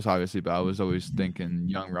that's close, obviously, but I was always thinking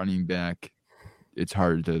young running back. It's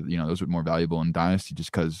hard to, those are more valuable in Dynasty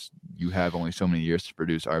just because you have only so many years to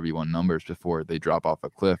produce RB1 numbers before they drop off a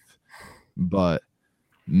cliff. But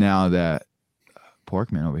now that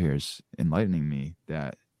Porkman over here is enlightening me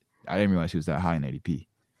that I didn't realize he was that high in ADP.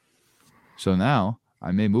 So now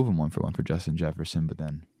I may move him 1-for-1 for Justin Jefferson, but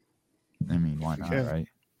then, I mean, why not, right?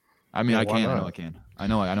 I mean, I know I can. I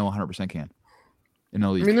know 100% can. In the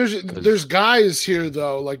league. I mean, there's guys here,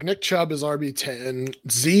 though, like Nick Chubb is RB10.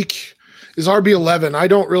 Zeke is RB11. I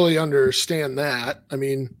don't really understand that. I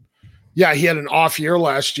mean, yeah, he had an off year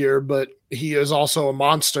last year, but he is also a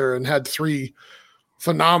monster and had 3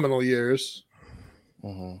 phenomenal years.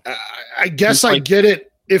 I guess I get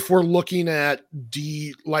it if we're looking at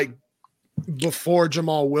before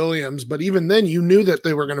Jamal Williams, but even then you knew that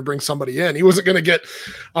they were going to bring somebody in. He wasn't going to get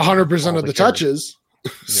 100% of the touches.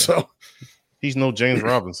 Yeah. So he's no James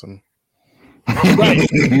Robinson. Right.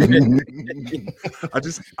 I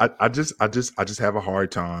just have a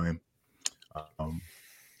hard time.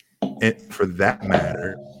 And for that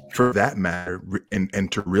matter,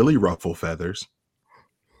 and to really ruffle feathers,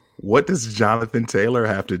 what does Jonathan Taylor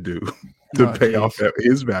have to do to pay off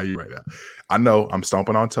his value right now? I know I'm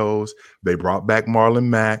stomping on toes. They brought back Marlon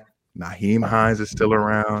Mack. Nyheim Hines is still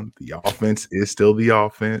around. The offense is still the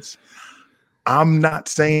offense. I'm not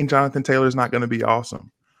saying Jonathan Taylor is not going to be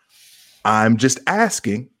awesome. I'm just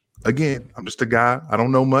asking. Again, I'm just a guy. I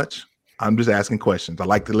don't know much. I'm just asking questions. I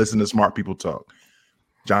like to listen to smart people talk.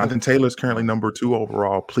 Jonathan Taylor is currently number 2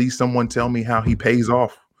 overall. Please, someone tell me how he pays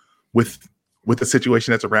off with the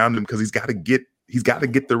situation that's around him, because he's got to get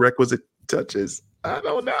the requisite touches. I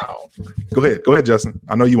don't know. Go ahead, Justin.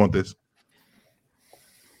 I know you want this.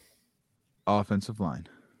 Offensive line,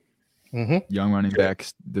 young running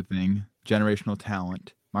backs, the thing, generational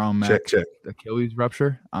talent. Marlon Mack, check. Achilles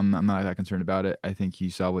rupture. I'm not that concerned about it. I think he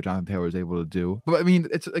saw what Jonathan Taylor was able to do. But I mean,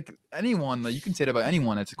 it's like anyone. Like you can say it about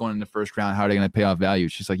anyone that's going in the first round. How are they going to pay off value?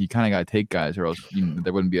 It's just like you kind of got to take guys, or else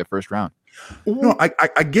there wouldn't be a first round. No,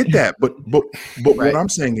 I get that, but right. What I'm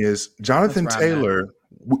saying is Jonathan Taylor.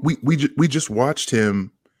 We just watched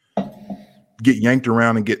him get yanked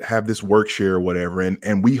around and have this work share or whatever,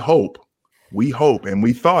 and we hope, and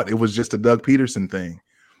we thought it was just a Doug Peterson thing,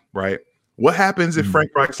 right? What happens if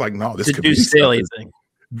Frank Reich's like, no, this committee Staley thing.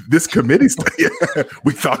 This committee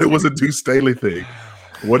we thought it was a Deuce Staley thing.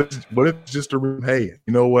 What if it's just hey,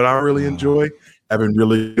 you know what I really enjoy? Having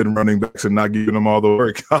really good running backs and not giving them all the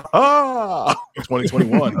work.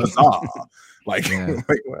 2021. Like,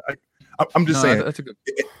 I'm just saying. That's a good.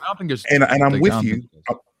 I don't think there's. And I'm with you.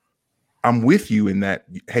 I'm with you in that.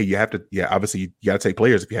 Hey, you have to. Yeah, obviously you got to take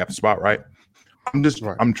players if you have a spot, right?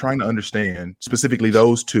 I'm trying to understand specifically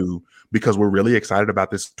those two, because we're really excited about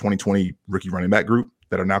this 2020 rookie running back group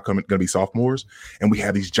that are now going to be sophomores, and we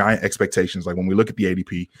have these giant expectations. Like when we look at the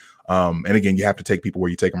ADP, and again, you have to take people where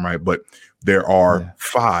you take them, right? But there are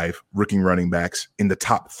 5 rookie running backs in the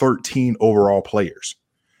top 13 overall players: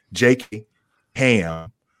 J.K.,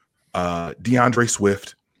 Ham, DeAndre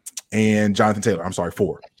Swift, and Jonathan Taylor. I'm sorry,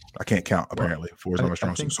 4. I can't count. Apparently, 4 is not my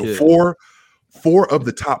strong suit. So 4 of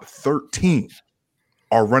the top 13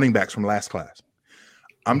 are running backs from last class.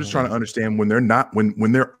 I'm just trying to understand when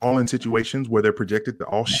they're all in situations where they're projected to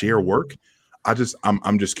all share work.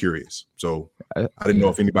 I'm just curious. So I didn't know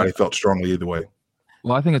if anybody felt strongly either way.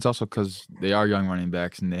 Well, I think it's also because they are young running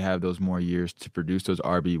backs and they have those more years to produce those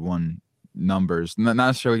RB1 numbers. Not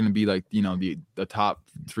necessarily going to be like, the top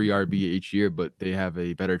 3 RB each year, but they have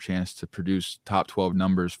a better chance to produce top 12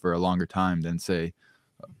 numbers for a longer time than say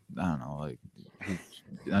I don't know, like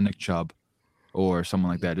Nick Chubb or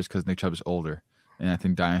someone like that, just because Nick Chubb is older. And I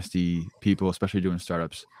think dynasty people, especially doing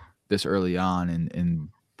startups this early on in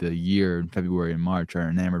the year, in February and March, are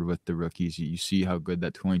enamored with the rookies. You see how good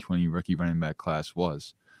that 2020 rookie running back class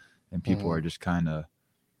was. And people are just kind of,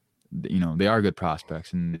 they are good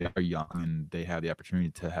prospects and they are young and they have the opportunity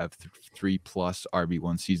to have 3+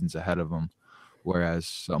 RB1 seasons ahead of them. Whereas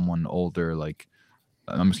someone older, like,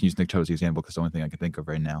 I'm just going to use Nick Chubb as the example because the only thing I can think of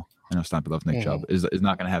right now, I know Stompy loves Nick Chubb, is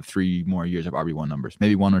not going to have 3 more years of RB1 numbers,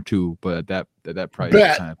 maybe 1 or 2, but at that price,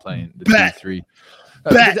 kind of playing the 2-3.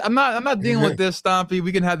 I'm not dealing with this, Stompy.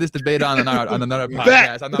 We can have this debate on another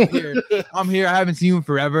podcast. I'm here. I haven't seen you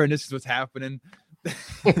forever, and this is what's happening.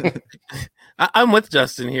 I'm with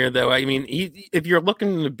Justin here, though. I mean, if you're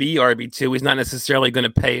looking to be RB2, he's not necessarily going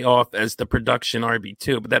to pay off as the production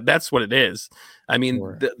RB2, but that's what it is. I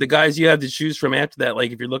mean, the guys you have to choose from after that,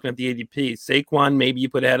 like if you're looking at the ADP, Saquon, maybe you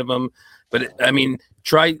put ahead of him, but I mean,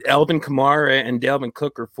 try Alvin Kamara and Dalvin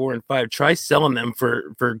Cook are 4 and 5. Try selling them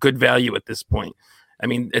for good value at this point. I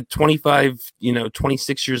mean, at 25,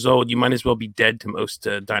 26 years old, you might as well be dead to most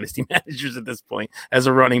dynasty managers at this point as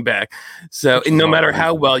a running back. So no matter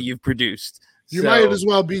how well you've produced. You might as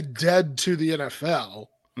well be dead to the NFL.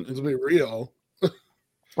 Let's be real.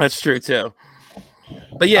 That's true, too.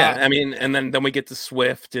 But yeah, I mean, and then we get to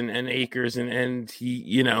Swift and Akers, and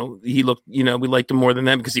he looked, we liked him more than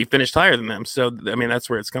them because he finished higher than them. So, I mean, that's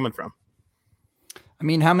where it's coming from. I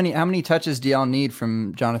mean, how many touches do y'all need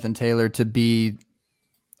from Jonathan Taylor to be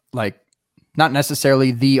like not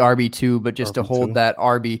necessarily the RB2, but just RB2. To hold that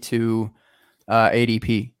RB2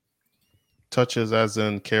 ADP? Touches as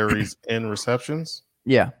in carries and receptions?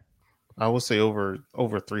 Yeah. I would say over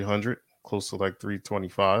 300, close to like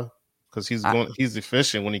 325, because he's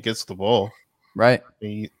efficient when he gets the ball. Right.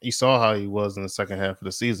 You saw how he was in the second half of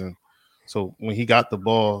the season. So when he got the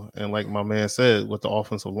ball, and like my man said, with the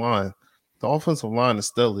offensive line is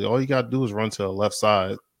steadily. All you got to do is run to the left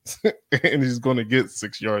side, and he's going to get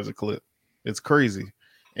 6 yards a clip. It's crazy.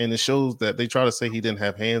 And it shows that they try to say he didn't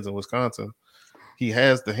have hands in Wisconsin. He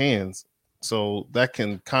has the hands. So that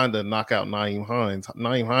can kind of knock out Nyheim Hines.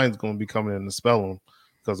 Nyheim Hines is going to be coming in to spell him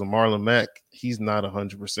because of Marlon Mack. He's not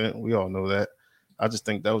 100%. We all know that. I just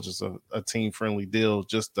think that was just a team-friendly deal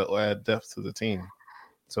just to add depth to the team.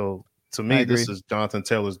 So to me, this is Jonathan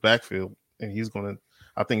Taylor's backfield, and I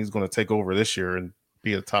think he's going to take over this year and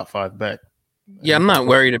be a top 5 back. Yeah, I'm not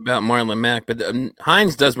worried about Marlon Mack, but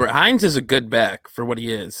Hines does work. Hines is a good back for what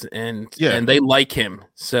he is, and they like him.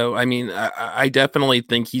 So, I mean, I definitely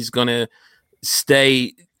think he's going to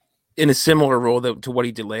stay in a similar role to what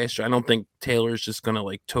he did last year. I don't think Taylor's just going to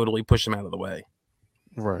like totally push him out of the way.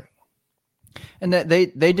 Right. And that they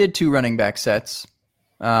did 2 running back sets.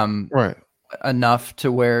 Right. Enough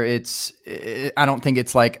to where I don't think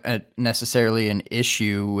it's like necessarily an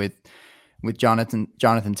issue with Jonathan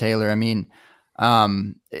Taylor. I mean,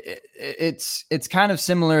 it's kind of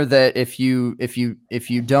similar that if you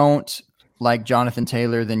don't like Jonathan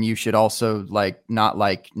Taylor, then you should also not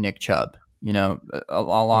like Nick Chubb,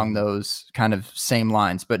 along those kind of same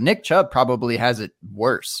lines. But Nick Chubb probably has it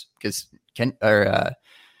worse because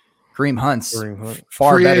Kareem Hunt's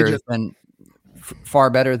far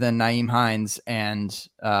better than Nyheim Hines and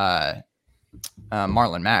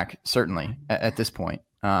Marlon Mack, certainly at this point.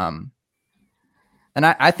 And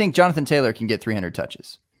I think Jonathan Taylor can get 300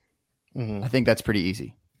 touches. I think that's pretty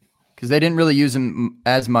easy because they didn't really use him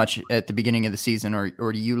as much at the beginning of the season or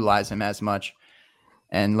to utilize him as much.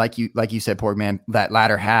 And like you said, Porg Man, that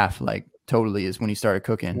latter half, totally is when he started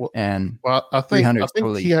cooking. I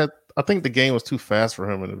think the game was too fast for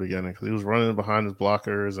him in the beginning because he was running behind his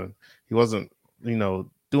blockers and he wasn't,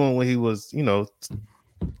 doing what he was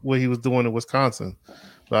doing in Wisconsin.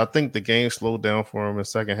 But I think the game slowed down for him in the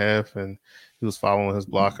second half and he was following his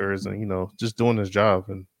blockers and, just doing his job.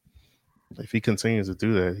 And if he continues to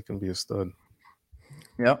do that, he can be a stud.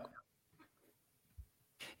 Yep.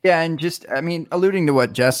 Yeah, and alluding to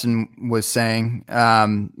what Justin was saying, who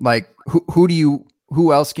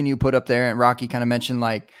else can you put up there? And Rocky kind of mentioned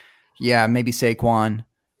maybe Saquon,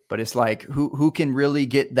 but it's who can really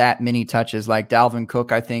get that many touches? Like Dalvin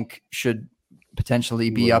Cook, I think should potentially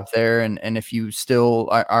be up there. And if you still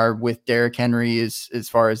are with Derrick Henry as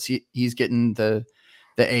far as he's getting the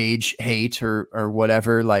age hate or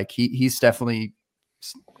whatever, he's definitely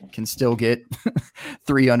can still get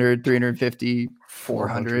 300, 350,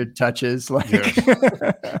 400 touches. So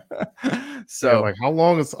how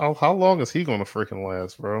long is he going to freaking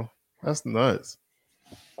last, bro? That's nuts.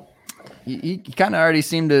 He kind of already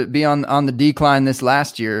seemed to be on the decline this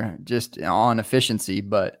last year, just on efficiency,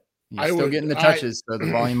 but he's still getting the touches, so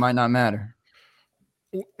the volume might not matter.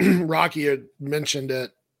 Rocky had mentioned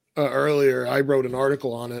it earlier. I wrote an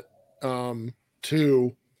article on it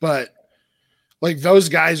too, but like those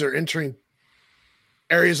guys are entering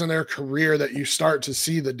areas in their career that you start to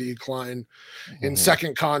see the decline in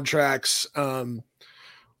second contracts.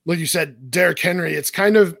 Like you said, Derrick Henry,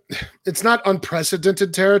 it's not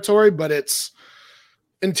unprecedented territory, but it's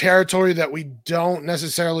in territory that we don't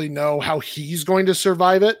necessarily know how he's going to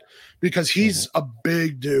survive it because he's a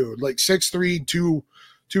big dude, like 6'3",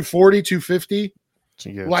 240, 250.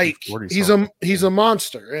 Yeah, like he's a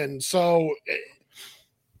monster. And so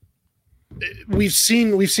we've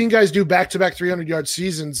seen guys do back-to-back 300-yard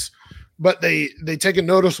seasons, but they take a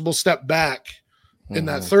noticeable step back in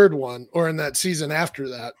that third one or in that season after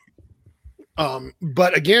that.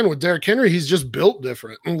 But again, with Derrick Henry, he's just built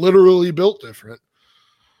different and literally built different.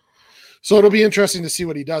 So it'll be interesting to see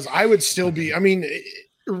what he does. I would still be, I mean,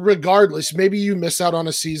 regardless, maybe you miss out on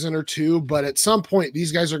a season or two, but at some point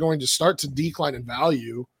these guys are going to start to decline in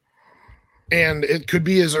value. And it could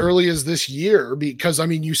be as early as this year because, I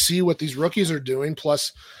mean, you see what these rookies are doing.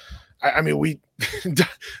 Plus, I mean,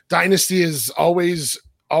 Dynasty is always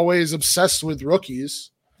obsessed with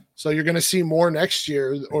rookies. So you're going to see more next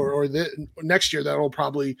year or next year that will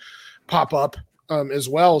probably pop up as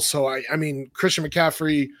well. So, I mean, Christian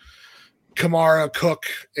McCaffrey, Kamara, Cook,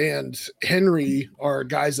 and Henry are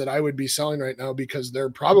guys that I would be selling right now because they're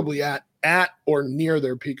probably at or near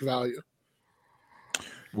their peak value.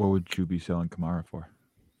 What would you be selling Kamara for?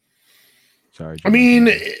 Sorry. I mean,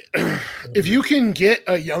 if you can get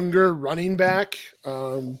a younger running back,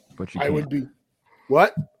 but I would be –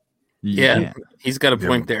 what? Yeah, he's got a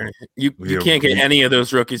point there. You can't get any of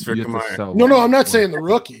those rookies for Kamara. No, I'm not saying the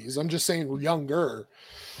rookies. I'm just saying younger.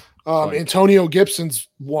 Antonio Gibson's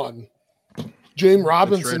one. James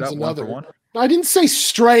Robinson's another one. I didn't say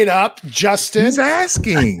straight up, Justin. He's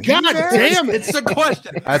asking. God damn it. It's a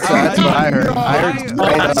question. That's what I heard. I heard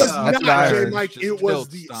straight up. That's what I heard. Like, it was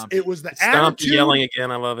the Stomp attitude. Yelling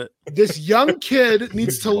again. I love it. This young kid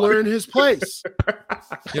needs to learn his place.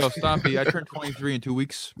 Yo, Stompy, I turned 23 in 2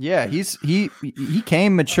 weeks. Yeah, he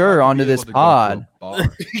came mature onto this pod.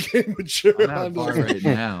 He came mature onto this right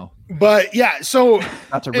now. But yeah, so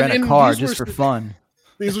not to rent a car just for fun.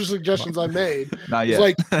 These are suggestions I made. Not yet.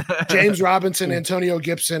 It's like James Robinson, Antonio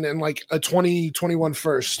Gibson, and like a 2021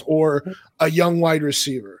 first or a young wide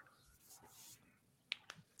receiver.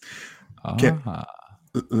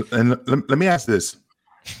 And let me ask this.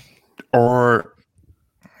 The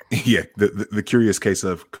curious case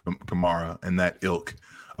of Kamara and that ilk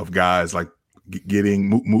of guys like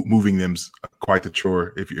moving them's quite the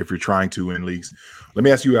chore if you're trying to in leagues. Let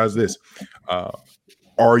me ask you guys this.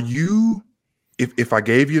 Are you If I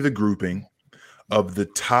gave you the grouping of the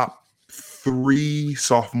top 3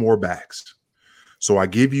 sophomore backs, so I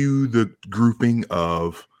give you the grouping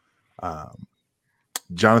of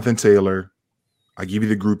Jonathan Taylor, I give you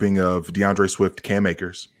the grouping of DeAndre Swift, Cam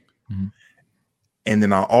Akers, and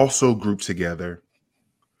then I also group together,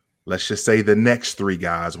 let's just say the next 3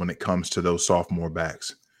 guys when it comes to those sophomore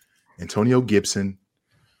backs: Antonio Gibson,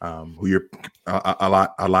 who you're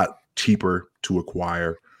a lot cheaper to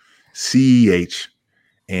acquire, CEH,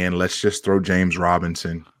 and let's just throw James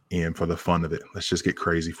Robinson in for the fun of it. Let's just get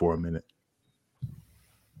crazy for a minute.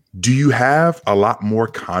 Do you have a lot more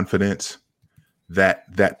confidence that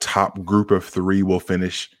that top group of 3 will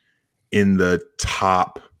finish in the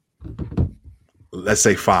top, let's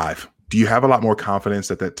say 5? Do you have a lot more confidence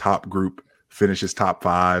that that top group finishes top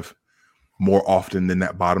 5 more often than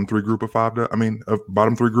that bottom 3 group of 5 does?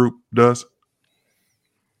 Bottom 3 group does?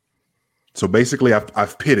 So basically,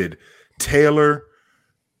 I've pitted Taylor,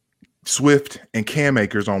 Swift, and Cam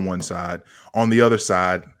Akers on one side. On the other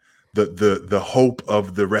side, the hope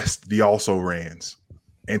of the rest, the also-rans: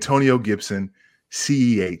 Antonio Gibson,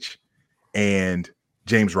 CEH, and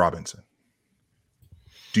James Robinson.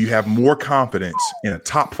 Do you have more confidence in a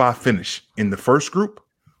top 5 finish in the first group?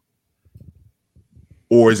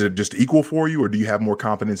 Or is it just equal for you? Or do you have more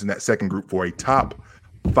confidence in that second group for a top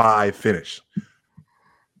 5 finish?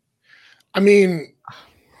 I mean,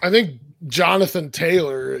 I think Jonathan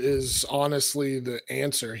Taylor is honestly the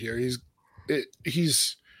answer here.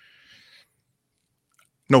 He's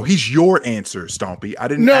your answer, Stompy. I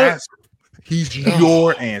didn't ask. He's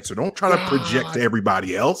your answer. Don't try to project to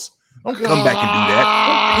everybody else. Don't come back and do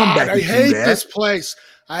that. Don't come back and do that. I hate this place.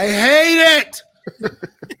 I hate it.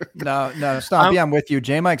 No, Stompy, I'm with you.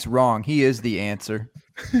 J Mike's wrong. He is the answer.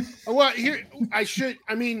 Well, I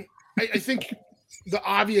think the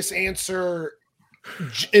obvious answer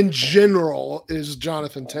in general is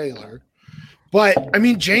Jonathan Taylor. But, I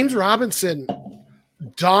mean, James Robinson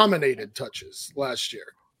dominated touches last year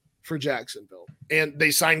for Jacksonville. and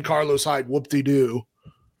they signed Carlos Hyde. Whoop-de-doo.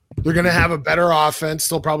 They're going to have a better offense.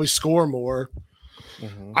 They'll probably score more.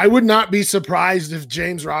 Mm-hmm. I would not be surprised if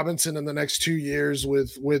James Robinson in the next 2 years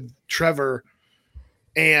with Trevor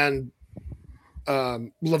and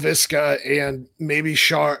Laviska and maybe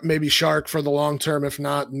Shark for the long term. If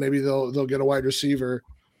not, maybe they'll get a wide receiver.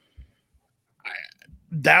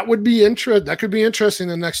 That would be that could be interesting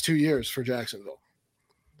in the next 2 years for Jacksonville.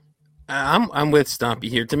 I'm with Stompy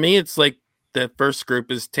here. To me, it's like the first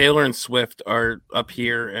group is Taylor and Swift are up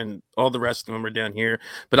here, and all the rest of them are down here.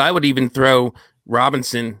 But I would even throw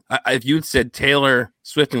Robinson. If you'd said Taylor,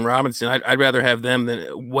 Swift, and Robinson, I'd rather have them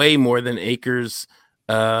than way more than Akers,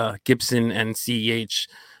 Gibson, and CEH.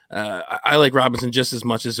 I like Robinson just as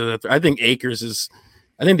much as I think Akers is.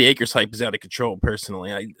 I think the Akers hype is out of control.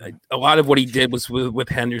 Personally, a lot of what he did was with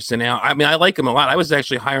Henderson out. I mean, I like him a lot. I was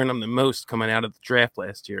actually higher on him the most coming out of the draft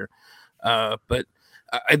last year, but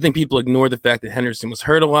I think people ignore the fact that Henderson was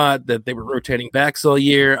hurt a lot, that they were rotating backs all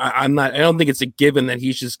year. I don't think it's a given that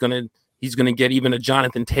he's gonna get even a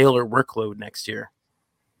Jonathan Taylor workload next year.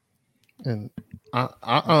 And I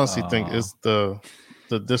honestly think it's the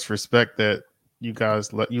disrespect that you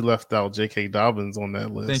guys left out J.K. Dobbins on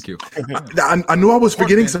that list. Thank you. I knew I was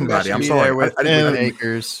forgetting somebody. I'm sorry. I didn't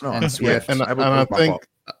Akers and Swift. And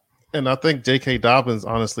I think J.K. Dobbins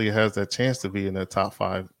honestly has that chance to be in that top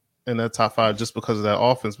five. In that top five, just because of that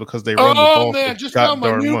offense, because they run the ball. Oh man, just found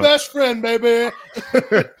my new best friend, baby.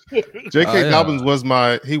 J.K. Dobbins was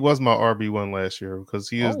my RB1 last year because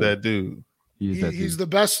he is that dude. He's the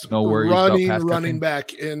best running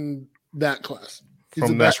back in that class. He's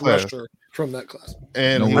the best rusher from that class.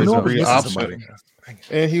 And he was a read option.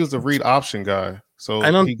 And he was a read option guy. So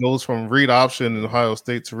he goes from read option in Ohio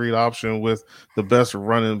State to read option with the best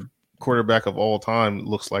running quarterback of all time, it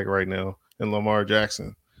looks like right now, in Lamar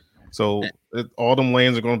Jackson. So all them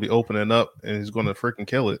lanes are going to be opening up, and he's going to freaking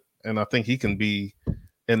kill it. And I think he can be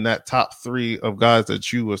in that top 3 of guys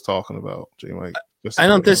that you was talking about, J. Mike. I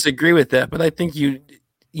don't disagree with that, but I think you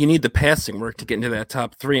need the passing work to get into that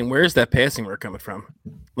top 3. And where is that passing work coming from?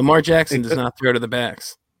 Lamar Jackson does not throw to the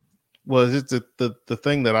backs. Well, it's the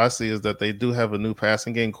thing that I see is that they do have a new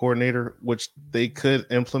passing game coordinator, which they could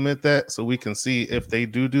implement that, so we can see if they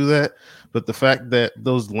do that. But the fact that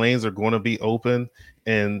those lanes are going to be open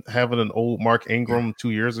and having an old Mark Ingram 2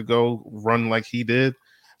 years ago run like he did,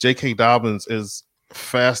 J.K. Dobbins is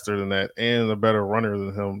faster than that and a better runner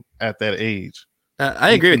than him at that age.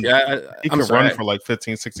 I agree with you. He can run for like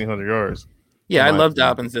 1,500-1,600 yards. Yeah, I love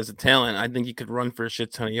Dobbins as a talent. I think he could run for a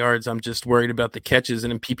shit ton of yards. I'm just worried about the catches.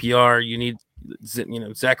 And in PPR, you need,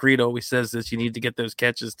 Zach Reed always says this, you need to get those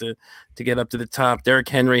catches to get up to the top. Derrick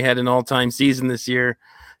Henry had an all-time season this year.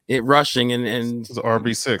 Rushing and it was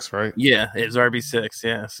RB6, right? Yeah, it was RB6.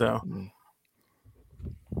 Yeah, so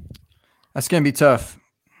that's gonna be tough.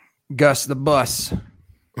 Gus the Bus,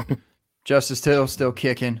 Justice Hill still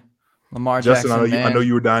kicking. Lamar Justin, Jackson. I know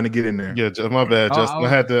you were dying to get in there. Yeah, my bad, Justin.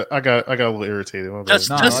 I got a little irritated. My bad.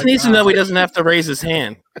 Justin needs to know he doesn't have to raise his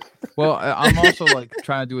hand. Well, I'm also like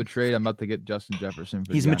trying to do a trade. I'm about to get Justin Jefferson.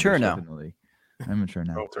 He's mature now. I'm mature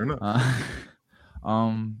now. Oh, turn up.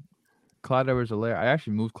 Clyde Edwards-Helaire. I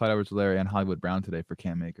actually moved Clyde Edwards-Helaire and Hollywood Brown today for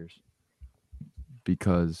Cam Akers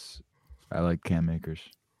because I like Cam Akers.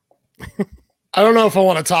 I don't know if I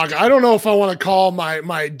want to talk. I don't know if I want to call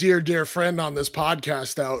my dear friend on this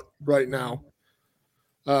podcast out right now.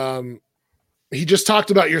 He just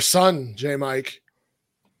talked about your son, J. Mike.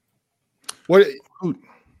 What?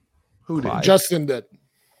 Who did? Justin did.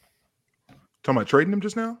 Talking about trading him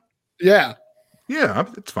just now? Yeah. Yeah,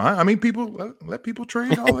 it's fine. I mean, let people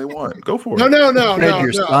trade all they want. Go for it. No.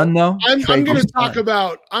 Your son, though. I'm going to talk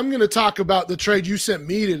about. I'm going to talk about the trade you sent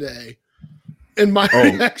me today, and my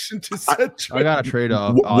reaction to said trade. I got a trade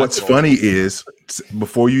off. What's funny is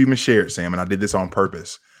before you even share it, Sam, and I did this on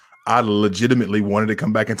purpose. I legitimately wanted to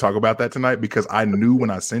come back and talk about that tonight because I knew when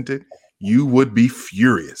I sent it, you would be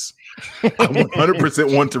furious. I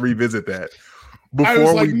 100% want to revisit that. I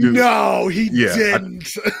was like, no, he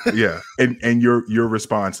didn't. And your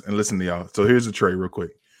response, and listen to y'all. So here's the trade real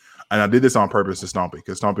quick. And I did this on purpose to Stompy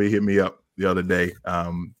because Stompy hit me up the other day.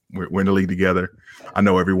 We're in the league together. I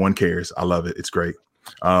know everyone cares. I love it. It's great.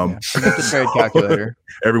 The trade calculator.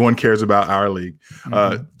 Everyone cares about our league.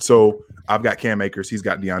 So I've got Cam Akers. He's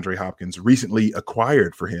got DeAndre Hopkins. Recently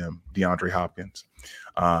acquired for him DeAndre Hopkins.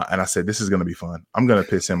 And I said, this is going to be fun. I'm going to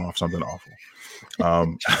piss him off something awful.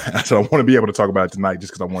 So I want to be able to talk about it tonight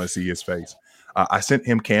just because I want to see his face. I sent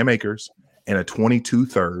him Cam Akers and a 22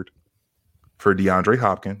 third for DeAndre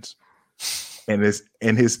Hopkins and his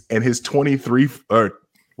 23 or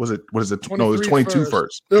Was it? What is it? No, it was 22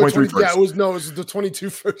 first. No, 23 first. Yeah, it was the 22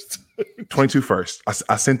 first. 22 first.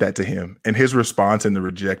 I sent that to him, and his response in the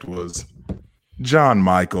reject was, John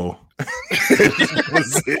Michael. That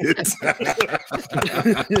was it.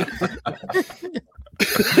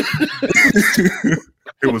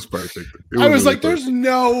 It was perfect. I was really like, "There's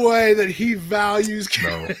no way that he values."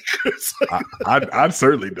 No, I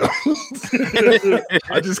certainly don't.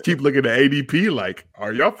 I just keep looking at ADP like,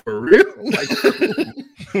 "Are y'all for real?" Like,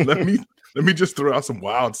 let me just throw out some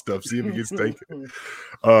wild stuff, see if it gets taken.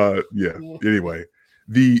 Yeah. Anyway,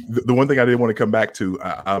 the one thing I didn't want to come back to,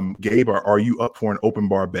 Gabe, are you up for an open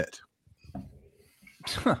bar bet?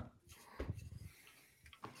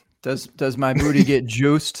 Does my booty get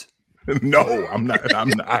juiced? No, I'm not.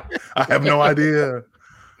 I have no idea.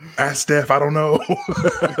 Ask Steph. I don't know.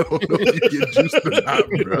 I don't know if you get juiced or not,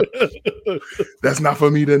 bro. That's not for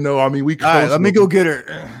me to know. I mean, we. All right, let me go get her.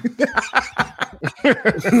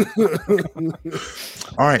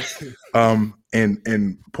 All right.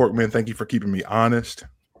 And Porkman, thank you for keeping me honest,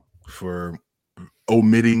 for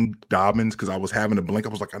omitting Dobbins, because I was having a blink. I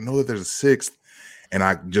was like, I know that there's a sixth, and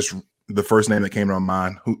the first name that came to my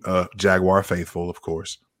mind, Jaguar faithful, of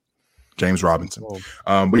course, James Robinson.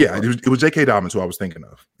 But yeah, it was J.K. Dobbins who I was thinking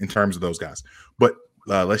of in terms of those guys. But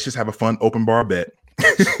let's just have a fun open bar bet.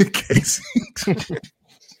 Casey.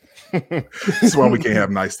 That's why we can't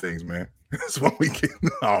have nice things, man. That's why we can't.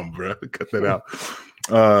 Oh, bro, cut that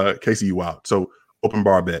out. Casey, you out. So open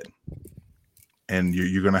bar bet, and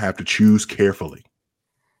you're gonna have to choose carefully.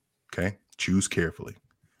 Okay, choose carefully.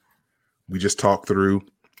 We just talked through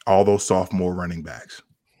all those sophomore running backs.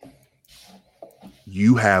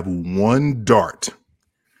 You have one dart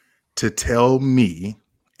to tell me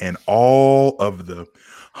and all of the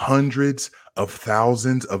hundreds of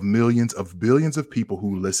thousands of millions of billions of people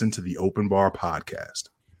who listen to the Open Bar podcast.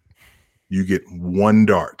 You get one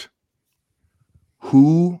dart.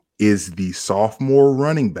 Who is the sophomore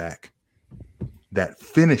running back that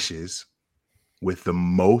finishes with the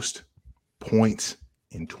most points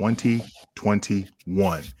in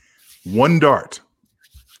 2021? One dart.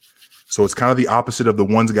 So it's kind of the opposite of the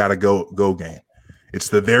one's got to go game. It's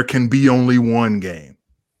the there can be only one game.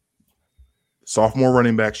 Sophomore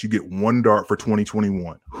running backs, you get one dart for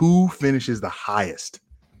 2021. Who finishes the highest?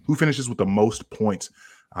 Who finishes with the most points?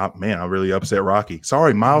 Man, I really upset Rocky.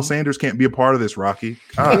 Sorry, Miles Sanders can't be a part of this, Rocky.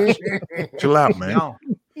 Gosh, chill out, man.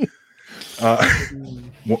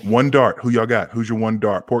 One dart. Who y'all got? Who's your one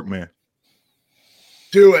dart? Porkman.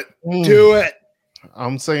 Do it. Do it.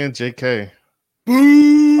 I'm saying JK.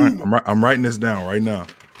 Boom. Right, I'm writing this down right now.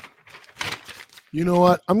 You know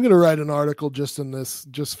what? I'm gonna write an article just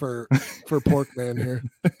for Porkman here.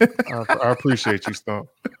 I appreciate you, Stump.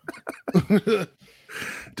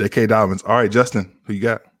 J.K. Dobbins. All right, Justin, who you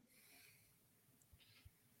got?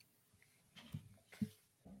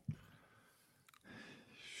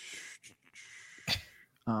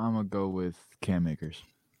 I'm gonna go with Cam Akers.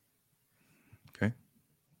 Okay.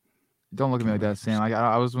 Don't look at me like that, Sam.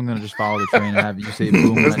 I was gonna just follow the train and have you say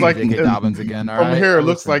boom. It's like J.K. Dobbins again. All from right? here, it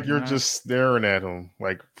looks like you're just staring at him,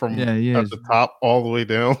 like from at the top all the way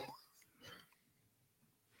down.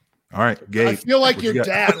 All right, Gabe. I feel like your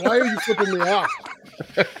dad. Why are you flipping me off?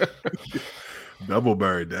 Double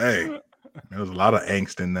bird. Dang. There was a lot of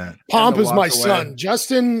angst in that. Pomp is my son.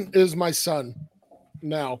 Justin is my son.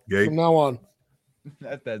 Now, Gabe. From now on.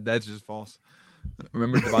 That's just false.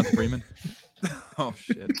 Remember Devonta Freeman? Oh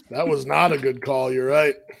shit. That was not a good call. You're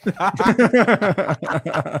right.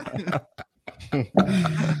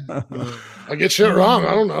 I get shit wrong.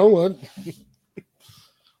 I don't know what.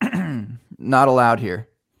 Not allowed here.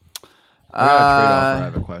 I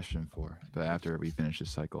have a question for, but after we finish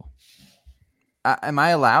this cycle. Am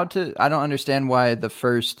I allowed to? I don't understand why the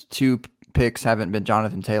first two picks haven't been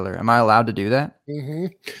Jonathan Taylor. Am I allowed to do that? Mm-hmm.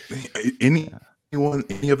 Any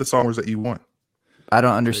of the songs that you want. I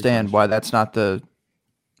don't understand why that's not the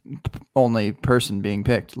only person being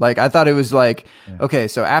picked. Like, I thought it was like, okay,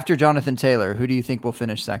 so after Jonathan Taylor, who do you think will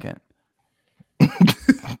finish second? Yeah,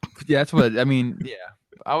 that's what I mean. Yeah,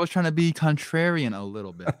 I was trying to be contrarian a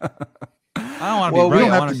little bit. I don't want to be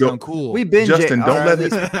right. I want to sound cool. We've been Justin. Don't let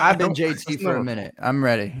this. I've been JT for a minute. I'm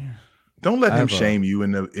ready. Don't let him shame you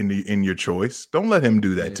in your choice. Don't let him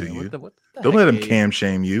do that to you. Don't let him Cam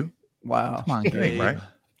shame you. Wow. Come on, Gabe. Right?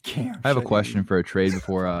 I have a question for a trade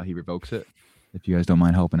before he revokes it. If you guys don't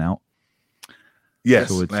mind helping out. Yes,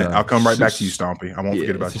 so I'll come right back to you, Stompy. I won't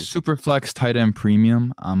forget about you. Super flex tight end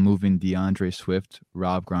premium. I'm moving DeAndre Swift,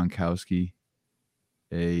 Rob Gronkowski,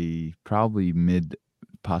 a probably mid,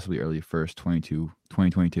 possibly early first,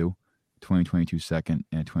 2022 second,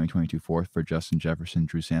 and 2022 fourth for Justin Jefferson,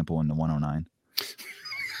 Drew Sample, and the 109.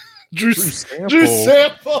 Drew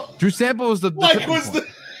Sample. Drew Sample was the like was the.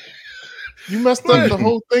 You messed up the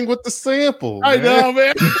whole thing with the sample. I know,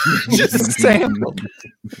 man. Just sample.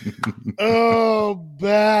 Oh,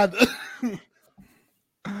 bad.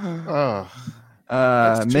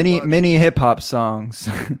 Many hip hop songs.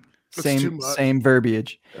 Same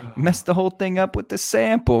verbiage. Messed the whole thing up with the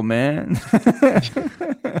sample, man.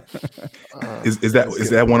 Is that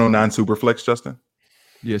 109 Superflex, Justin?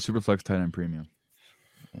 Yeah, Superflex tight end premium.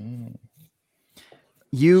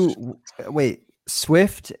 You wait,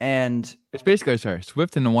 Swift and it's basically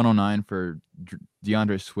Swift and the 109 for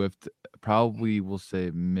DeAndre Swift. Probably we'll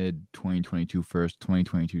say mid 2022 first,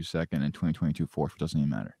 2022 second, and 2022 fourth. It doesn't even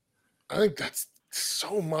matter. I think that's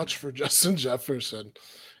so much for Justin Jefferson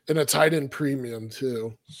and a tight end premium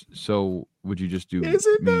too. So would you just do? Is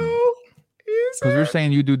it though? Because we're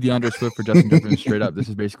saying you do DeAndre Swift for Justin Jefferson straight up. This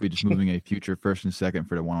is basically just moving a future first and second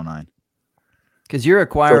for the 109. Because you're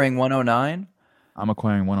acquiring 109. I'm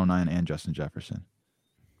acquiring 109 and Justin Jefferson.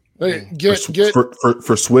 Hey,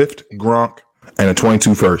 for Swift, Gronk, and a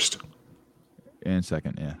 22 first. And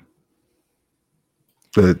second, yeah.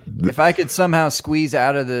 If I could somehow squeeze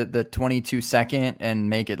out of the 22 second and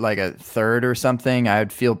make it like a third or something, I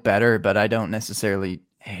would feel better, but I don't necessarily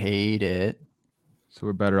hate it. So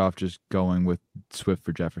we're better off just going with Swift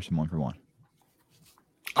for Jefferson 1-for-1.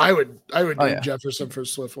 I would do Jefferson for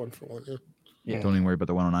Swift 1-for-1. Yeah. Don't even worry about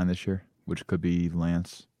the 109 this year, which could be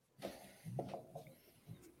Lance.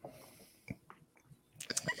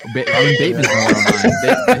 Bateman's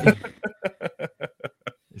 109.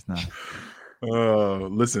 It's not.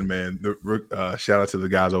 Listen, man. Shout out to the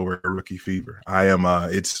guys over at Rookie Fever. I am.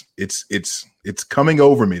 It's coming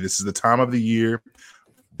over me. This is the time of the year.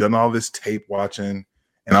 Done all this tape watching,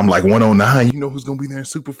 and I'm like 109. You know who's gonna be there in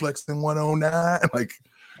Superflex in 109? Like,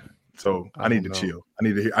 so I need to chill. I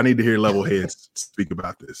need to hear level heads speak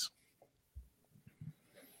about this.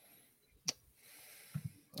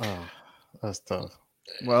 Oh, that's tough.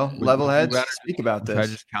 Well, level heads speak about this. Can I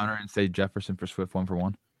just counter and say Jefferson for Swift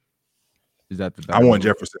 1-for-1? Is that the? I want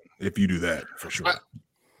Jefferson if you do that for sure. I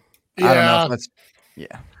don't know if that's.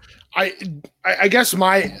 Yeah. I guess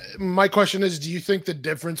my question is, do you think the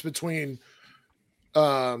difference between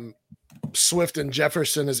Swift and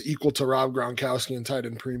Jefferson is equal to Rob Gronkowski and tight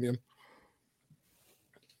end premium?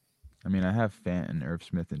 I mean, I have Fant, Irv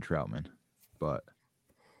Smith, and Troutman, but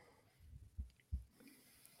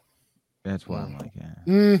that's why I'm like,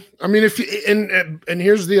 yeah. I mean, if and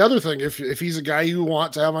here's the other thing: if he's a guy you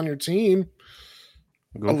want to have on your team,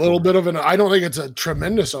 a little bit of an. I don't think it's a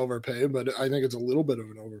tremendous overpay, but I think it's a little bit of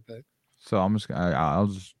an overpay. So I'll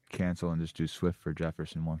just cancel and just do Swift for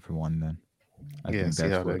Jefferson 1-for-1 then. I think see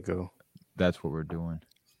how that go. That's what we're doing.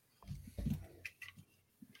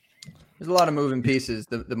 There's a lot of moving pieces.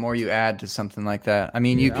 The more you add to something like that, I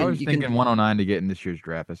mean, I was thinking 109 to get in this year's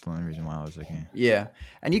draft. That's the only reason why I was like, yeah,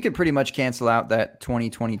 and you could pretty much cancel out that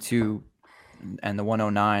 2022 and the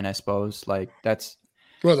 109, I suppose. Like that's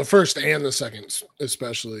well, the first and the second,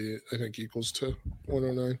 especially, I think equals to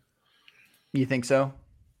 109. You think so?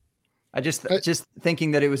 I just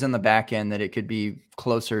thinking that it was in the back end that it could be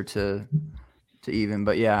closer to even,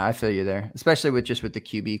 but yeah, I feel you there, especially with the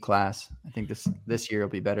QB class. I think this year will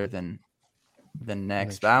be better than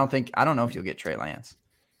next, but I don't know if you'll get Trey Lance.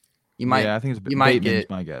 You might. Yeah, I think you might get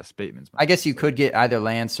my guess. I guess you could get either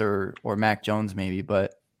Lance or Mac Jones maybe,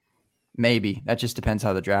 but maybe that just depends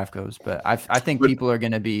how the draft goes. But I think people are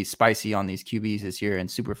going to be spicy on these QBs this year in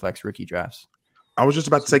Superflex rookie drafts. I was just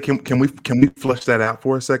about to say, can we flesh that out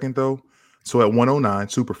for a second though? So at 109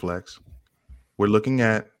 Superflex, we're looking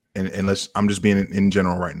at and I'm just being in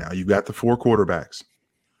general right now. You've got the 4 quarterbacks.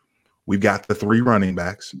 We've got the 3 running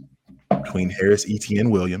backs between Harris, Etienne,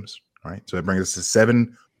 Williams. Right, so that brings us to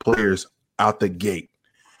 7 players out the gate.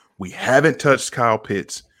 We haven't touched Kyle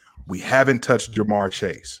Pitts. We haven't touched Jamar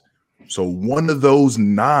Chase. So one of those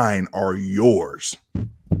 9 are yours.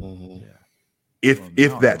 Yeah.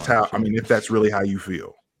 If that's how, I mean, if that's really how you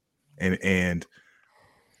feel, and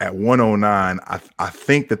at 109, I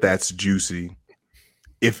think that's juicy.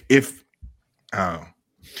 You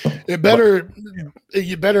better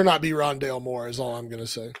not be Rondale Moore is all I'm gonna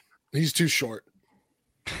say. He's too short.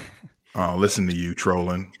 Oh, listen to you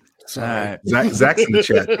trolling. Right. Zach's in the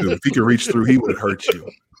chat too. If he could reach through, he would hurt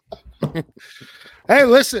you. Hey,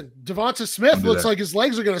 listen, Devonta Smith looks like his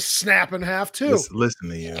legs are going to snap in half too. Listen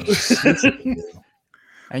to you.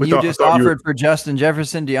 And you just offered for Justin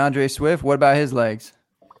Jefferson, DeAndre Swift. What about his legs?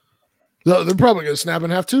 No, they're probably going to snap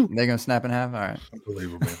in half too. They're going to snap in half. All right.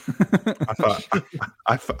 Unbelievable.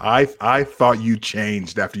 I thought you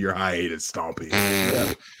changed after your hiatus, Stompy.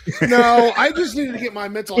 Yeah. No, I just needed to get my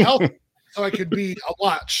mental health so I could be a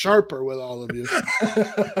lot sharper with all of you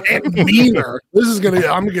and meaner. I'm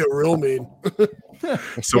gonna get real mean.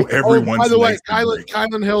 So everyone. By the way,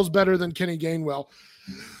 Kylan Hill's better than Kenny Gainwell.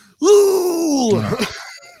 Ooh.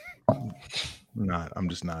 I'm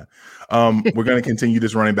just not. We're going to continue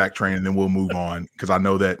this running back train, and then we'll move on because I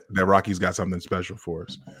know that Rocky's got something special for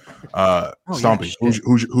us. Stompy,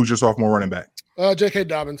 who's your sophomore running back? J.K.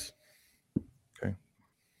 Dobbins. Okay.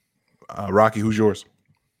 Rocky, who's yours?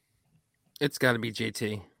 It's got to be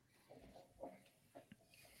JT.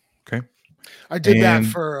 Okay. I did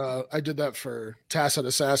that for Tacit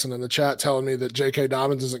Assassin in the chat, telling me that J.K.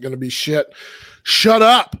 Dobbins isn't going to be shit. Shut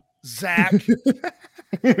up, Zach.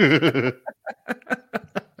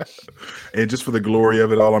 And just for the glory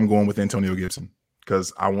of it all, I'm going with Antonio Gibson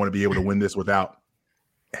because I want to be able to win this without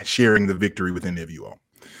sharing the victory with any of you all.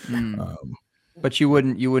 But you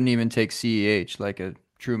wouldn't even take CEH like a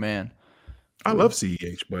true man. I love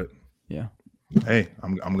CEH, but yeah. Hey,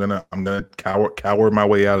 I'm gonna cower my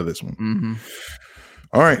way out of this one. Mm-hmm.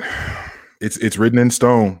 All right, it's written in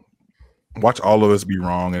stone. Watch all of us be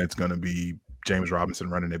wrong, and it's gonna be James Robinson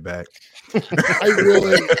running it back. He's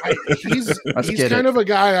kind of a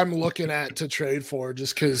guy I'm looking at to trade for,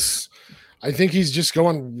 just because I think he's just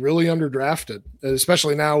going really underdrafted,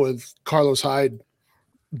 especially now with Carlos Hyde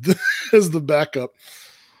as the backup.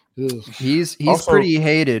 Ugh. He's also pretty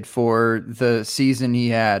hated for the season he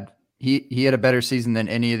had. He had a better season than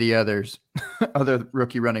any of the other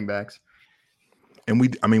rookie running backs. And we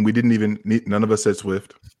didn't even none of us said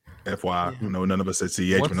Swift. FYI, no, none of us said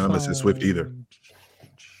CH, but none of us said Swift either.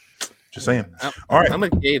 Just saying. All right, I'm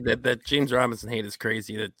like Gabe. That James Robinson hate is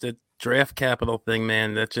crazy. That draft capital thing,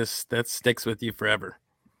 man. That sticks with you forever.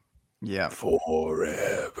 Yeah,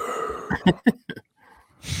 forever.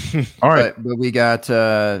 All right, but we got.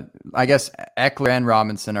 I guess Eckler and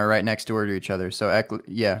Robinson are right next door to each other. So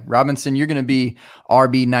Eckler, Robinson, you're going to be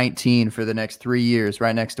RB19 for the next 3 years,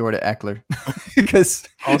 right next door to Eckler, because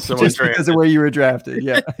of where you were drafted.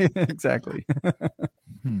 Yeah, exactly.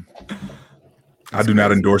 I do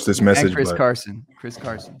not endorse this message. And Chris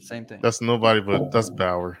Carson, same thing. That's nobody, but that's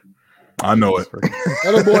Bauer. I know it.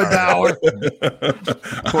 That boy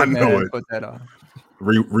Bauer. I know it. Put that on.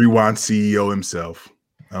 Rewind CEO himself.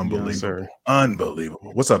 Unbelievable. Yes,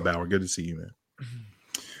 unbelievable. What's up, Bauer? Good to see you, man.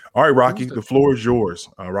 All right, Rocky, the floor is yours.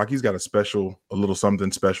 Rocky's got a little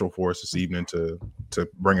something special for us this evening to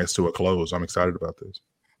bring us to a close. I'm excited about this.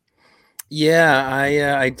 Yeah,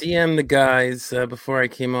 I DM'd the guys before I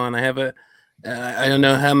came on. I have I don't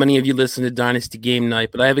know how many of you listen to Dynasty Game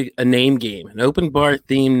Night, but I have a name game, an open bar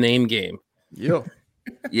themed name game. Yo.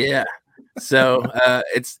 Yeah. So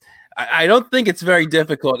I don't think it's very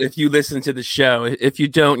difficult if you listen to the show. If you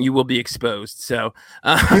don't, you will be exposed. So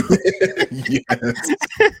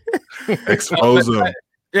expose them.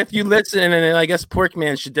 If you listen, and I guess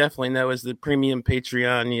Porkman should definitely know as the premium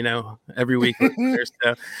Patreon, every week.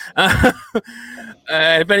 So,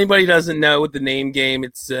 if anybody doesn't know what the name game,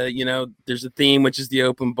 it's, there's a theme, which is the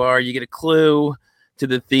open bar. You get a clue to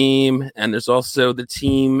the theme, and there's also the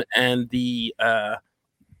team and the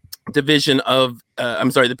division of,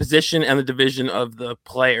 the position and the division of the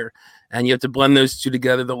player. And you have to blend those two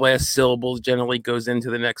together. The last syllable generally goes into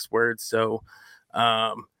the next word. So,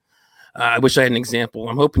 I wish I had an example.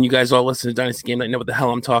 I'm hoping you guys all listen to Dynasty Game Night know what the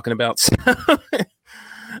hell I'm talking about.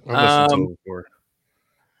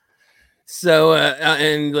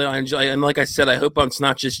 And like I said, I hope it's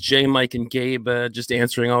not just Jay, Mike, and Gabe just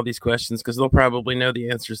answering all these questions, because they'll probably know the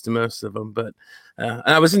answers to most of them. But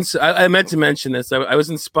I meant to mention this. I was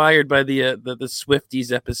inspired by the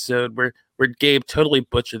Swifties episode where Gabe totally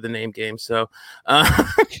butchered the name game. So, and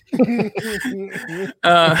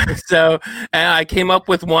I came up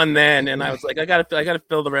with one then, and I was like, I gotta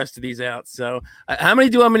fill the rest of these out. So, how many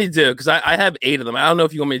do you want me to do? Because I have 8 of them. I don't know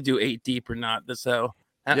if you want me to do 8 deep or not. So,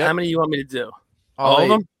 how many do you want me to do? All of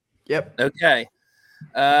them? Yep. Okay.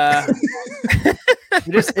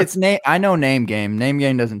 It's name. I know name game. Name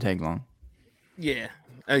game doesn't take long. Yeah.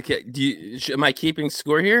 Okay. Am I keeping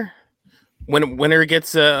score here? When winner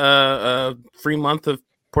gets a free month of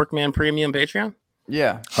Porkman Premium Patreon?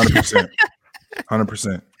 Yeah, 100%,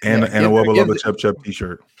 100%, and a Wubba Lubba Chub Chub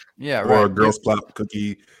T-shirt. Yeah, or a Girl Scout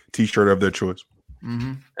cookie T-shirt of their choice.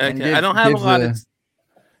 Mm-hmm. Okay, I don't have a lot of.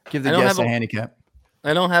 Give the guests a handicap.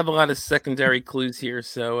 I don't have a lot of secondary clues here,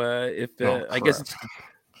 so I guess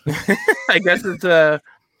it's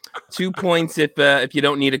 2 points if you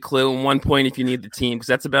don't need a clue, and 1 point if you need the team, because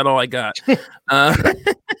that's about all I got.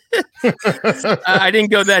 I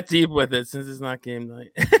didn't go that deep with it since it's not game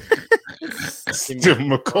night. Steve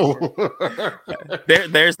McCall.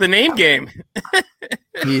 There's the name game.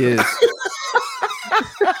 He is.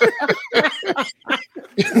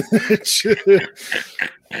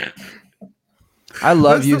 I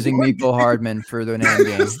love using Mecole Hardman for the name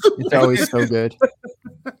game. It's always so good.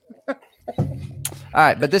 All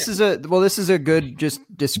right, but this is a good just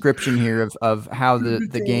description here of how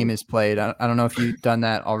the game is played. I don't know if you've done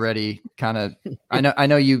that already. Kind of, I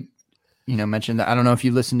know you mentioned that. I don't know if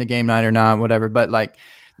you listened to Game Night or not, whatever. But like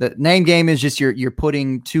the name game is just you're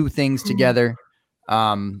putting two things together.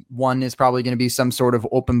 One is probably going to be some sort of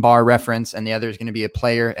open bar reference, and the other is going to be a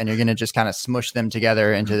player, and you're going to just kind of smush them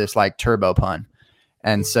together into this like turbo pun.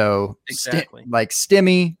 And so exactly. like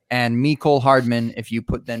Stimmy and Mecole Hardman, if you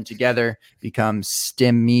put them together, becomes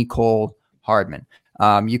Mecole Hardman.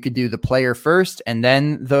 You could do the player first and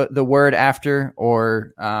then the word after,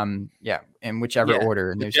 or in whichever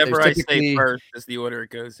order. And whichever I say first is the order it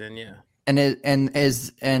goes in. Yeah. And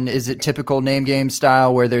is it typical name game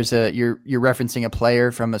style where there's you're referencing a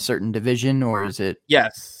player from a certain division, or is it?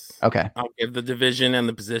 Yes. Okay. I'll give the division and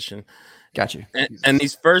the position. Got you. And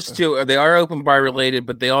these first two, they are open bar related,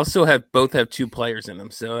 but they also both have two players in them.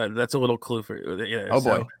 So that's a little clue for you. Yeah, oh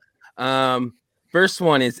boy. First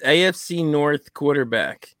one is AFC North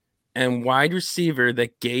quarterback and wide receiver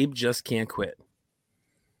that Gabe just can't quit.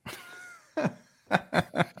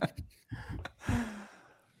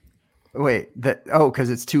 Wait, because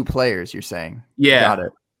it's two players, you're saying. Yeah. Got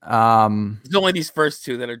it. It's only these first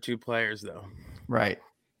two that are two players, though. Right.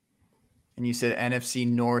 And you said NFC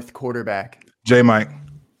North quarterback. J Mike.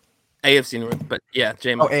 AFC North, but yeah,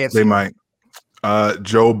 J Mike. Oh, AFC. J Mike.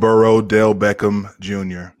 Joe Burrow, Dale Beckham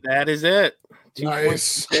Jr. That is it.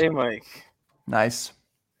 Nice. J Mike. Nice.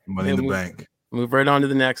 Money in the bank. Move right on to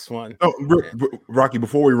the next one. Oh, Rocky,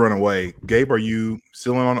 before we run away, Gabe, are you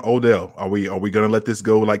still in on Odell? Are we gonna let this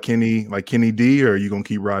go like Kenny D, or are you gonna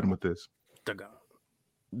keep riding with this? To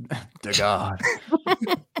God.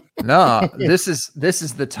 No, this is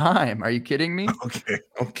the time. Are you kidding me?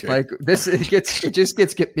 Okay. Like this, it gets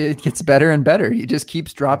better and better. He just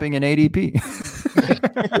keeps dropping an ADP.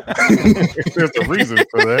 There's a reason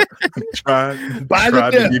for that. Try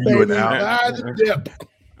to give you an out. Buy the dip.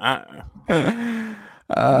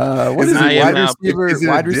 What is it?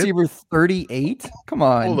 Wide receiver 38? Come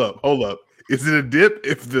on. Hold up. Is it a dip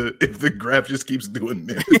if the graph just keeps doing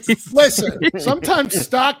this? Listen, sometimes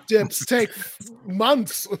stock dips take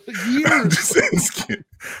months, years. I'm just asking.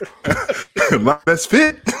 Best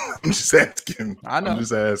fit. I'm just asking. I know. I'm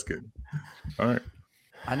just asking. All right.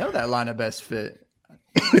 I know that line of best fit.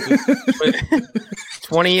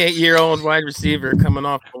 28-year-old wide receiver coming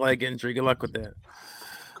off a leg injury. Good luck with that.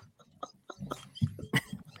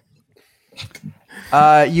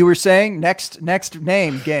 You were saying next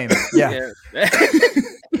name game. Yeah.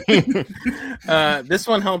 This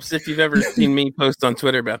one helps if you've ever seen me post on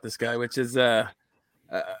Twitter about this guy, which is shitty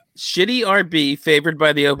RB favored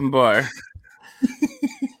by the open bar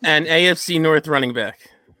and AFC North running back.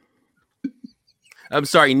 I'm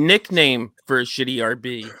sorry, nickname for a shitty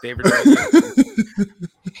RB favored by the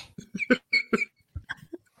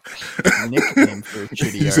nickname for a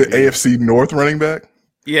shitty RB. You said AFC North running back?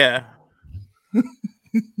 Yeah.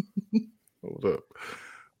 Hold up.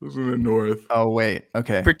 Who's in the North? Oh, wait.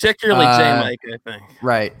 Okay. Particularly J Mike, I think.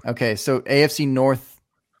 Right. Okay. So AFC North.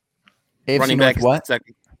 AFC running North back what?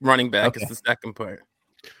 Running back is the second part.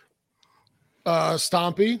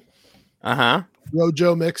 Stompy. Uh-huh.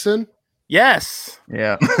 Rojo Mixon. Yes.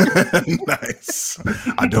 Yeah. Nice.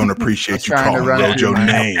 I don't appreciate you calling Rojo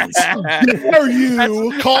names. Dare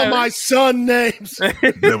you call my son names?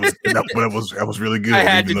 That was really good. I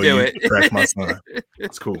had to do it. Cracked my son.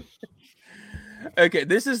 It's cool. Okay,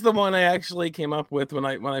 this is the one I actually came up with when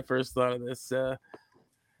I first thought of this.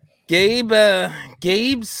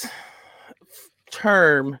 Gabe's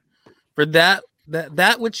term for that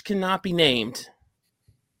which cannot be named,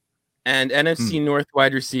 and NFC North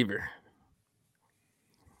wide receiver.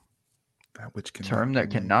 That which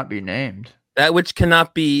cannot be named. That which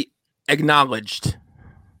cannot be acknowledged.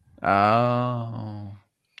 Oh,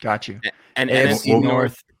 got you. And NFC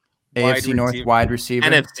North. AFC North wide receiver.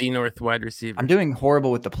 NFC North wide receiver. I'm doing horrible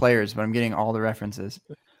with the players, but I'm getting all the references.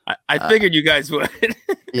 I figured you guys would.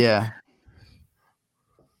 Yeah.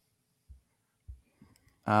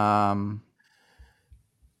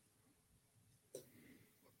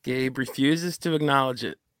 Gabe refuses to acknowledge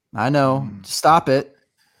it. I know. Stop it.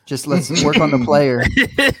 Just let's work on the player.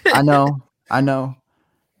 I know.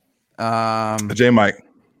 J Mike.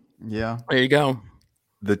 Yeah. There you go.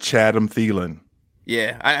 The Chatham Thielen.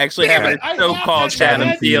 Yeah, I actually have a so-called Adam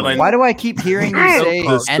Thielen. Why do I keep hearing you say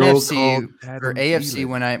NFC or AFC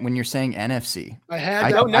when you're saying NFC? I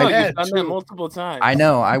had that. No, you've done that multiple times. I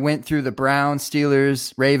know. I went through the Browns,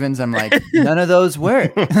 Steelers, Ravens. I'm like, none of those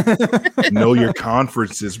work. Know your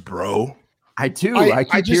conferences, bro. I do. I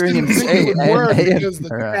keep hearing him say it because the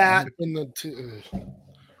cat and the two.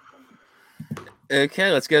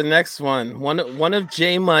 Okay, let's go to the next one. One of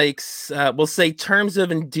J. Mike's, we'll say terms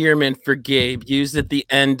of endearment for Gabe used at the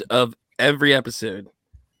end of every episode.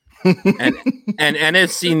 and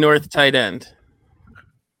NFC North tight end.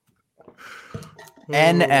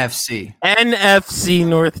 NFC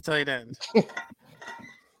North tight end.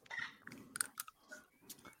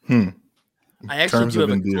 I actually do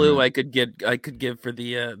have a clue I could give for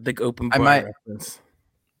the open bar reference.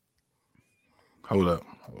 Hold up.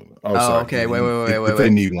 Oh, sorry. Okay. Wait. If they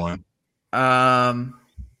need one. I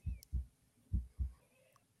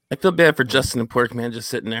feel bad for Justin and Porkman just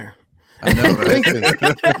sitting there. I know, right? I'm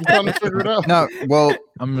trying to figure it out. No, well,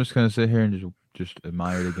 I'm just gonna sit here and just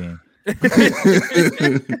admire the game.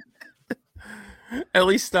 At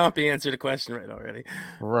least Stompy answered the question right already.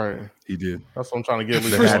 Right. He did. That's what I'm trying to get.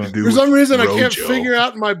 For some reason, I can't figure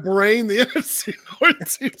out in my brain the NFC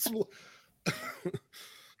North teams.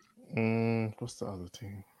 What's the other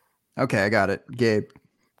team? Okay, I got it. Gabe.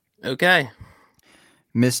 Okay.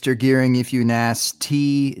 Mr. Gearing, if you nas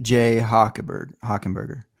T.J.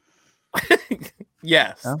 Hockenberger.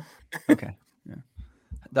 Yes. Oh? Okay. Yeah.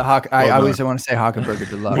 I always want to say Hockenberger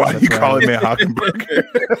Deluxe. Why you calling me Hockenberger?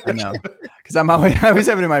 I know. Because I always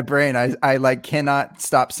have it in my brain. I like cannot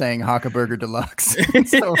stop saying Hockenberger Deluxe.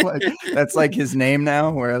 So like that's like his name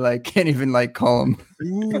now, where I like can't even like call him.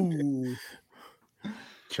 Ooh.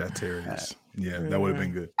 Chaterius. Yeah, that would have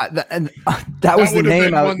been good. That was the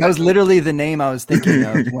name. That was literally the name I was thinking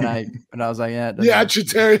of when I was like,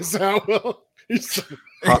 Chaterius Howell. It's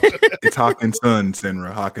Hawkinson,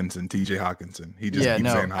 Senra Hawkinson, TJ Hawkinson. He just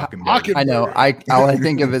keeps saying Hockenberger. I know. All I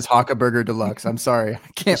think of is Hockenberger Deluxe. I'm sorry, I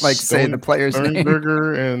can't say the player's name.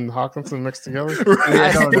 Burger and Hawkinson mixed together.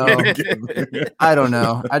 I don't know. I don't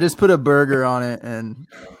know. I just put a burger on it and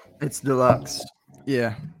it's deluxe.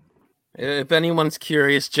 Yeah. If anyone's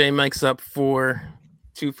curious, J Mike's up 2 for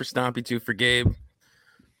Stompy, 2 for Gabe.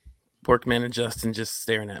 Porkman and Justin just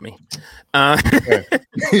staring at me. Boy,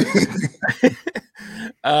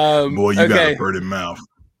 you got a burning mouth.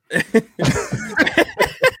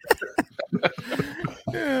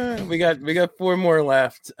 We got 4 more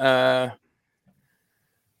left.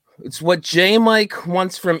 It's what J Mike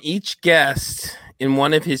wants from each guest in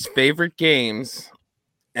one of his favorite games,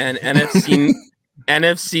 and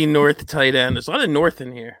NFC North tight end. There's a lot of North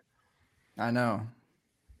in here. I know.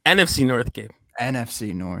 NFC North, Gabe.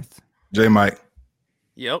 NFC North. J Mike.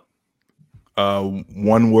 Yep.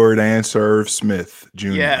 One word answer, Smith Jr.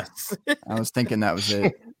 Yes. I was thinking that was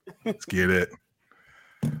it. Let's get it.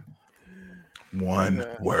 One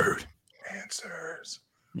word answers.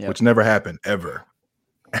 Yep. Which never happened ever.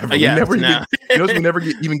 Ever. Yeah, we never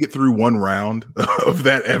even get through one round of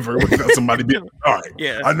that ever without somebody being all right.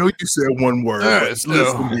 Yeah. I know you said one word. Listen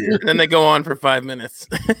here. And then they go on for 5 minutes.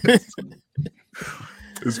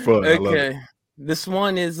 It's fun. Okay. I love it. This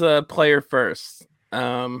one is player first.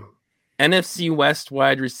 NFC West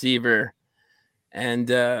wide receiver. And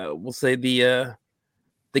we'll say the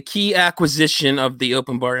key acquisition of the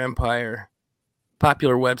Open Bar Empire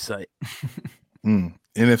popular website.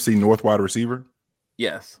 NFC North wide receiver?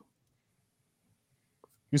 Yes.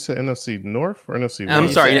 You said NFC North or NFC West?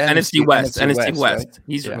 I'm sorry, NFC West. NFC West. Right?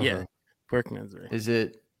 He's Porkman's right. Is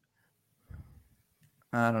it?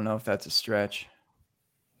 I don't know if that's a stretch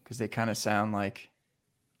because they kind of sound like.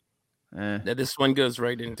 This one goes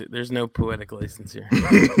right into. There's no poetic license here.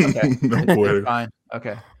 Okay, No poetic. Fine.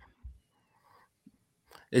 Okay.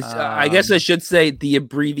 I guess I should say the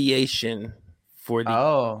abbreviation for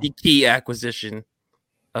the key acquisition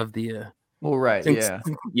of the. Well, right.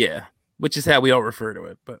 Yeah, which is how we all refer to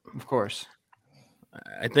it. But of course,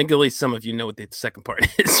 I think at least some of you know what the second part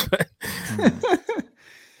is. But.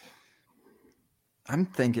 I'm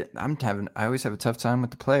thinking. I always have a tough time with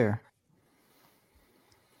the player.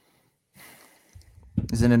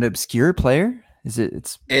 Is it an obscure player? Is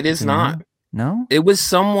it? It is not. No. It was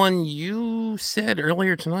someone you said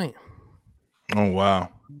earlier tonight. Oh wow.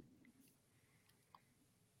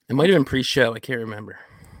 It might have been pre-show. I can't remember.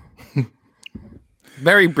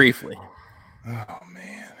 Very briefly. Oh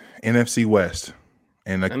man. NFC West.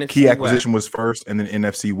 And the NFC key acquisition was first, and then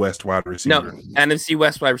NFC West wide receiver. No, NFC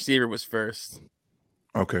West wide receiver was first.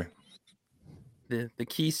 Okay. The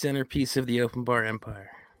key centerpiece of the Open Bar Empire.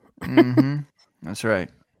 Mm-hmm. That's right.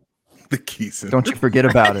 The key center. Don't you forget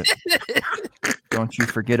about it. Don't you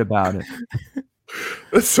forget about it.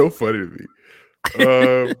 That's so funny to me.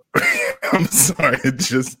 I'm sorry, it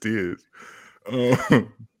just is.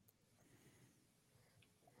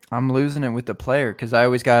 I'm losing it with the player because I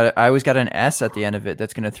always got an S at the end of it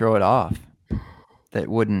that's going to throw it off. That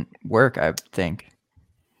wouldn't work, I think.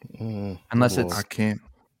 Unless it's I can't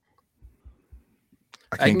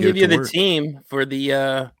can give you the team for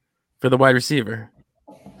the wide receiver.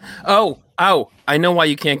 Oh, I know why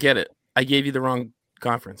you can't get it. I gave you the wrong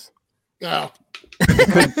conference. Oh.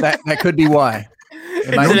 that could be why. It's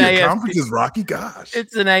an AFC conference is Rocky. Gosh,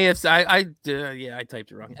 it's an AFC. I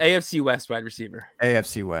typed it wrong. AFC West wide receiver.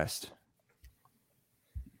 AFC West.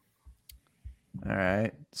 All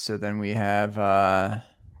right. So then we have.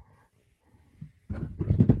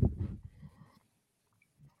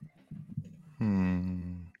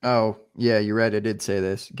 Oh yeah, you're right. I did say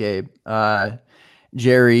this, Gabe.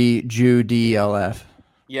 Jerry Jew DLF.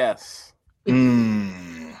 Yes. I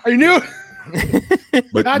knew.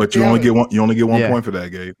 but you only get one. You only get 1 point for that,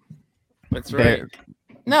 Gabe. That's right.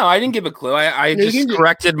 No, I didn't give a clue. I just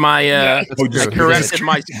corrected my corrected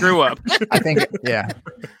my screw up. I think yeah.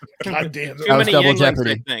 God damn it. That was double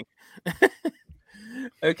jeopardy. I think.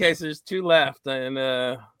 Okay, so there's 2 left, and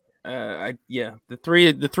the three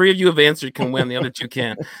of you have answered can win. The other 2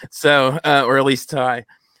 can't. So or at least tie.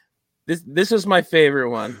 This was my favorite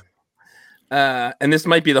one, and this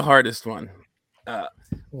might be the hardest one.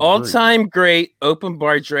 All-time great open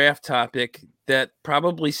bar draft topic that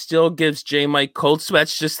probably still gives J Mike cold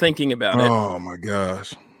sweats just thinking about it. Oh my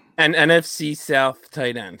gosh! And NFC South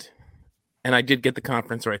tight end, and I did get the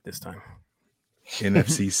conference right this time.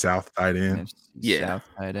 NFC South tight end. South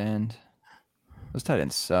tight end. Those tight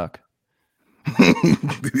ends suck.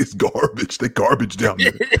 It's garbage. They garbage down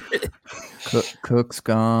there. Cook's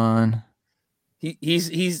gone.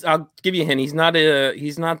 He's. I'll give you a hint. He's not the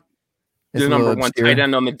number one tight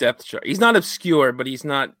end on the depth chart. He's not obscure, but he's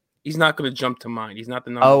not going to jump to mind. He's not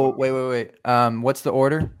the number. Oh, one. wait. What's the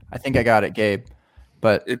order? I think I got it, Gabe.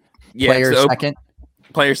 But player second.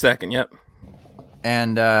 Player second. Yep.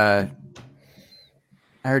 And I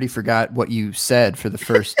already forgot what you said for the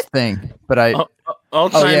first thing, but I.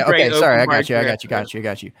 Okay. Sorry, I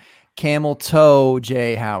got you. Camel toe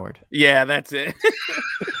Jay Howard. Yeah, that's it.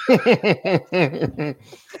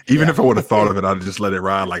 Even if I would have thought of it, I'd just let it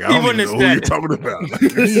ride. Like I don't even know who you're talking about.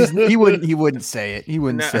 He wouldn't say it. He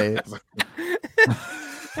wouldn't say it.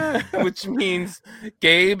 Which means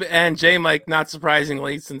Gabe and J Mike, not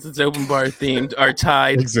surprisingly, since it's open bar themed, are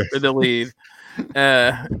tied for the lead.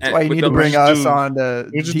 That's why you need to bring us on to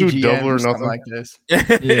just do double or nothing like this.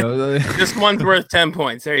 Just one's worth 10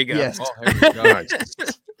 points. There you go. Yes.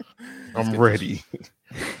 I'm ready.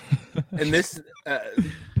 And this,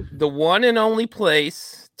 the one and only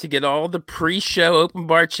place to get all the pre-show open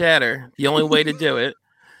bar chatter, the only way to do it,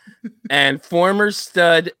 and former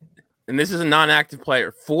stud, and this is a non-active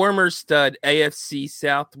player, former stud AFC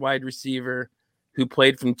South wide receiver who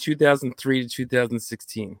played from 2003 to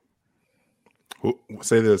 2016.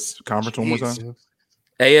 Say this conference one more time.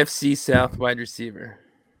 AFC South wide receiver.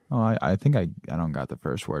 Oh, I think I don't got the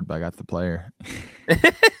first word, but I got the player.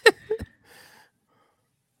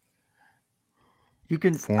 You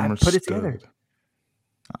can put it together.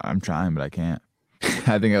 I'm trying, but I can't.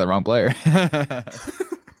 I think I got the wrong player.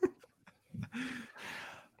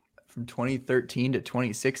 From 2013 to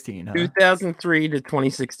 2016, huh? 2003 to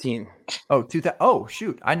 2016. Oh,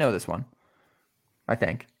 shoot. I know this one. I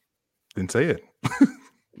think. Didn't say it.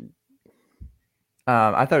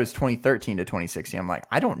 I thought it was 2013 to 2016. I'm like,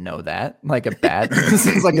 I don't know that. Like this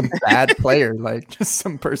is like a bad player, like just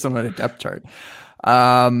some person on a depth chart.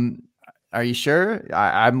 Are you sure?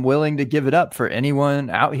 I'm willing to give it up for anyone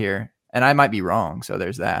out here, and I might be wrong. So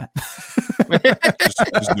there's that.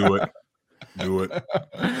 just do it. Do it.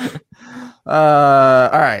 All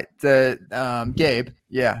right. Gabe.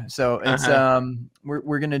 Yeah. So it's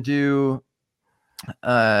we're gonna do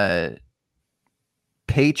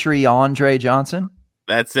Andre Johnson.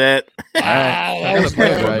 That's it. All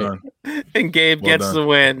right. And Gabe gets the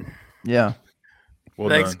win. Yeah. Well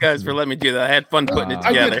Thanks, done. guys, for letting me do that. I had fun putting it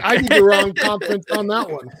together. I did the wrong conference on that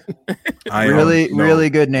one. Really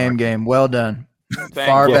good name game. Well done.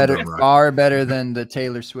 Far better than the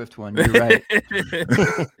Taylor Swift one. You're right.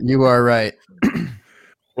 You are right.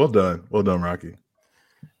 Well done, Rocky.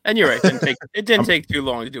 And you're right. It didn't take too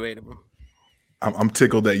long to do 8 of them. I'm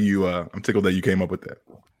tickled that you came up with that.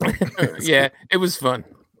 Yeah, it was fun.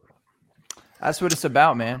 That's what it's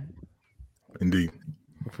about, man. Indeed.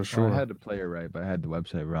 For sure. I had the player right, but I had the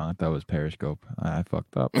website wrong. I thought it was Periscope. I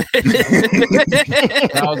fucked up. I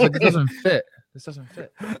was like, this doesn't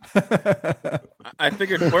fit. I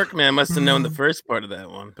figured Porkman must have known the first part of that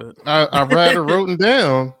one, but I rather wrote it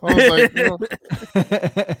down. I was like,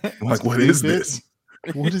 like, what is this?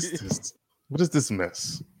 What is this? What is this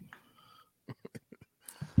mess?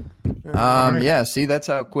 Yeah, see, that's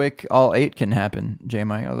how quick all 8 can happen, J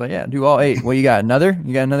Mike. I was like, yeah, do all 8. Well, you got another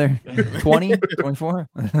 20, 24?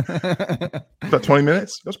 About 20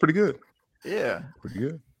 minutes? That's pretty good. Yeah. Pretty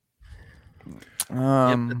good.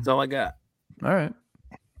 Yep, that's all I got. All right.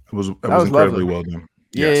 That was incredibly well done.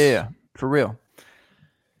 Yeah, for real.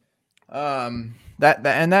 That's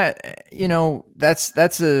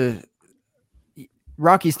a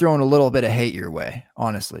Rocky's throwing a little bit of hate your way,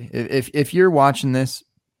 honestly. If you're watching this,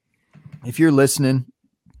 if you're listening,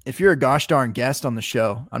 if you're a gosh darn guest on the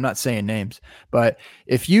show, I'm not saying names, but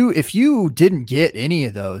if you didn't get any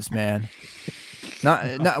of those, man,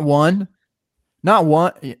 not one.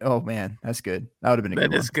 Oh man, that's good. That would have been a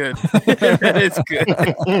good one. Good. That is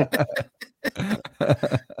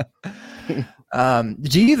good.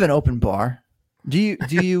 Do you even open bar? Do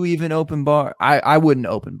you even open bar? I wouldn't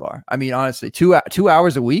open bar. I mean, honestly, 2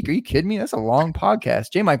 hours a week. Are you kidding me? That's a long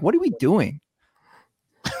podcast. J Mike, what are we doing?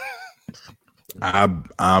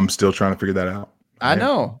 I'm still trying to figure that out. I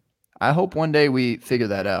know. I hope one day we figure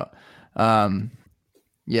that out.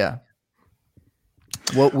 Yeah.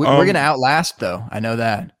 Well, we're gonna outlast, though. I know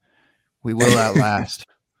that we will outlast.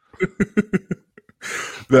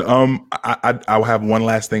 I'll have one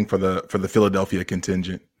last thing for the Philadelphia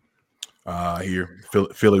contingent here,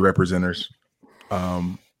 Philly representers.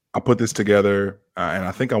 I put this together, and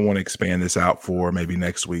I think I want to expand this out for maybe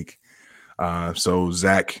next week. So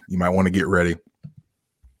Zach, you might want to get ready.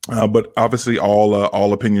 But obviously,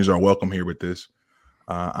 all opinions are welcome here with this.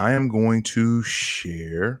 I am going to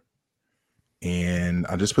share. And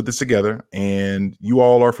I just put this together, and you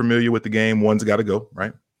all are familiar with the game. One's got to go,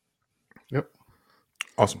 right? Yep.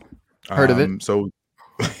 Awesome. Heard of it? So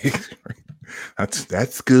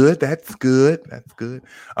that's good. That's good.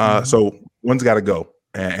 So one's got to go,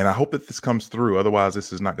 and I hope that this comes through. Otherwise,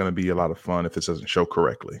 this is not going to be a lot of fun if this doesn't show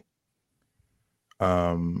correctly.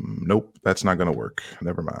 Nope, that's not going to work.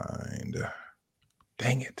 Never mind.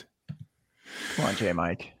 Dang it. Come on, J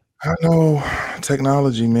Mike. I know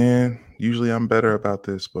technology, man. Usually I'm better about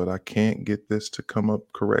this, but I can't get this to come up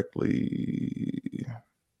correctly.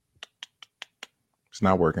 It's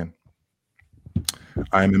not working.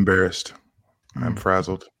 I am embarrassed. I'm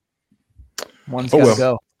frazzled. One's gotta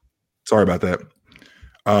go. Sorry about that.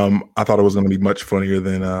 I thought it was going to be much funnier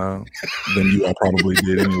than you all probably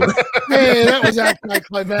did anyway. Hey, that was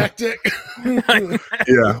anticlimactic.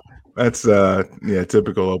 Yeah, that's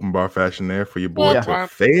typical open bar fashion there for your boy to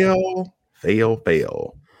fail.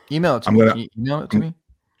 Email it to me. Email it to me. Or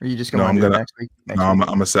are you just going to do it next week? I'm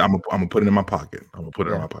gonna put it in my pocket. I'm gonna put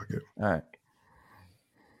it in my pocket. All right.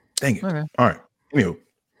 Dang it. Okay. All right. Anywho.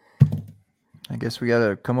 I guess we got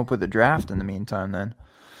to come up with a draft in the meantime then.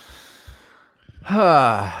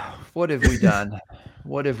 What have we done?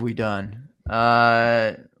 What have we done?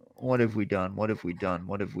 I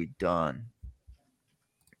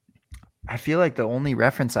feel like the only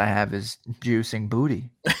reference I have is juicing booty.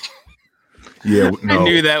 Yeah, no, I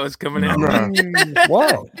knew that was coming out.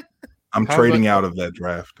 Whoa. I'm trading out of that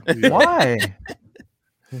draft. Why?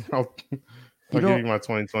 I'll give you my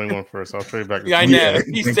 2021 first. I'll trade back. Yeah, I know.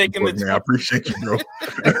 He's taking the. I appreciate you, bro.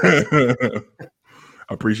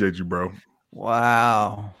 I appreciate you, bro.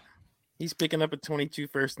 Wow. He's picking up a 22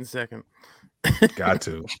 first and second. Got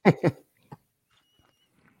to.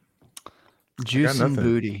 Juicing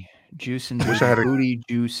booty. Juicing booty. Booty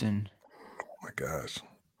juicing. Oh my gosh.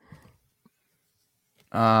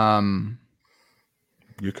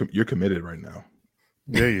 You're committed right now.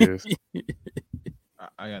 Yeah, he is.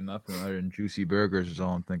 I got nothing other than juicy burgers is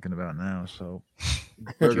all I'm thinking about now. So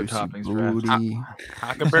burger toppings, booty,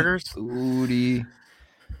 Haka burgers, booty,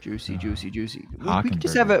 juicy. We could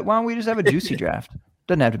just have why don't we just have a juicy draft?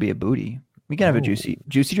 Doesn't have to be a booty. We can have a juicy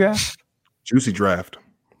draft. Juicy draft.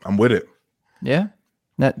 I'm with it. Yeah.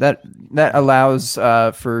 That allows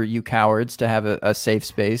for you cowards to have a safe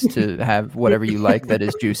space to have whatever you like that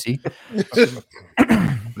is juicy.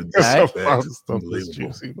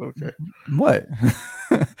 Juicy. Okay. What?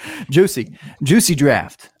 Juicy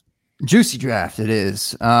draft. Juicy draft it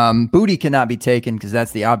is. Booty cannot be taken because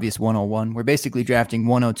that's the obvious 101. We're basically drafting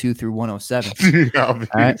 102 through 107. All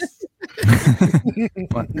right?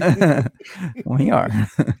 We are.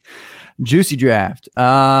 Juicy draft.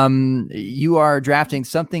 You are drafting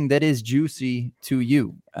something that is juicy to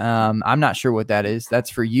you. I'm not sure what that is. That's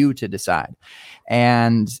for you to decide.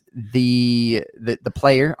 And the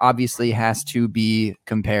player obviously has to be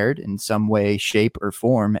compared in some way, shape, or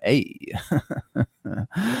form.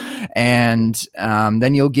 And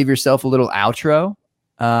then you'll give yourself a little outro.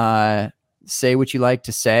 Say what you like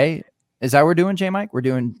to say. Is that what we're doing, J Mike? We're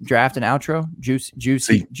doing draft and outro,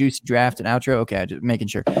 juicy draft and outro. Okay, just making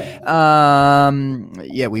sure.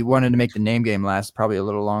 Yeah, we wanted to make the name game last probably a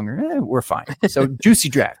little longer. We're fine. So juicy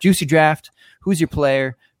draft. Who's your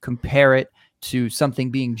player? Compare it to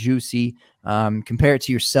something being juicy. Compare it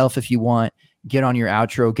to yourself if you want. Get on your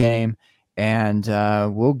outro game, and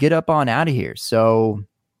we'll get up on out of here. So,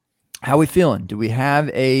 how we feeling? Do we have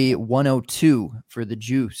a 102 for the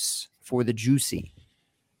juice? For the juicy?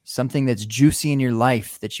 Something that's juicy in your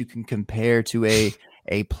life that you can compare to a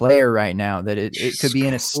player right now, that it could be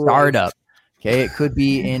in a startup. Okay. It could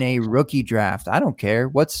be in a rookie draft. I don't care.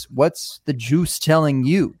 What's the juice telling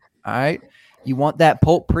you? All right. You want that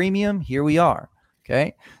pulp premium? Here we are.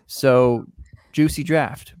 Okay. So juicy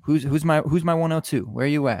draft. Who's my 102? Where are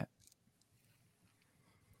you at?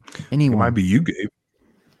 Anyone? It might be you, Gabe.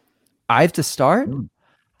 I have to start?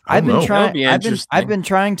 I've been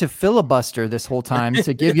trying to filibuster this whole time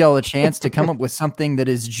to give y'all a chance to come up with something that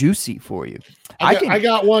is juicy for you. I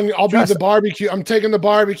got one. I'll be the barbecue. I'm taking the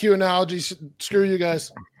barbecue analogy. Screw you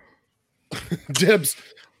guys. Dibs.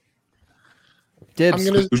 I'm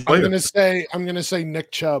gonna say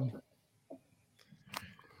Nick Chubb.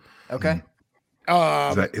 Okay.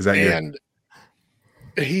 Is that and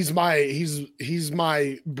he's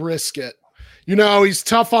my brisket. You know, he's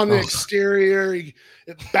tough on the exterior.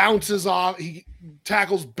 It bounces off.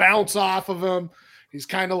 Tackles bounce off of him. He's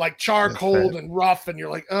kind of like charcoal and rough, and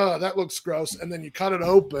you're like, oh, that looks gross. And then you cut it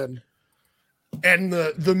open, and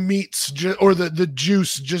the meats the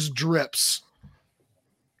juice just drips.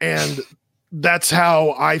 And that's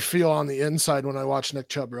how I feel on the inside when I watch Nick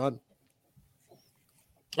Chubb run.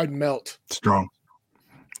 I'd melt. Strong.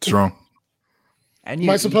 And am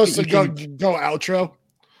I supposed to go outro?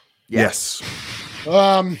 Yes.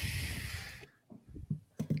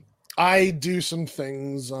 I do some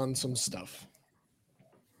things on some stuff.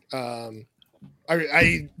 So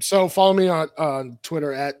follow me on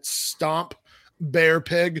Twitter at Stomp Bear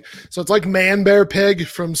Pig. So it's like Man Bear Pig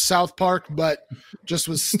from South Park, but just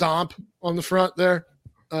with Stomp on the front there.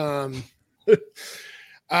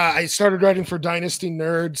 I started writing for Dynasty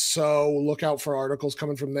Nerds, so look out for articles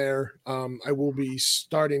coming from there. I will be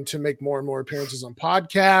starting to make more and more appearances on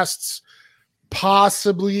podcasts,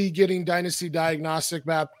 possibly getting Dynasty Diagnostic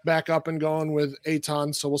back up and going with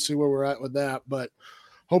Aton, so we'll see where we're at with that, but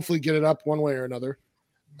hopefully get it up one way or another.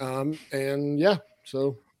 And yeah,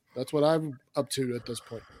 so that's what I'm up to at this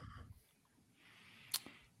point.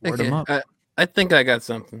 Okay. I think I got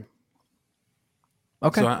something.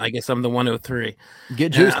 Okay. So I guess I'm the 103.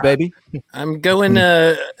 Get juice, baby. I'm going.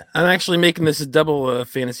 I'm actually making this a double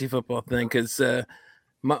fantasy football thing because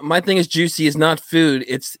my thing is juicy is not food.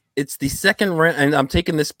 It's the second round, and I'm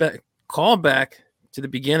taking this call back to the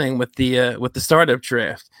beginning with the startup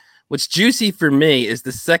draft. What's juicy for me is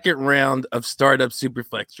the second round of startup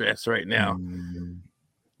superflex drafts right now.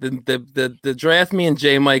 The draft me and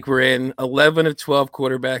J Mike were in 11 of 12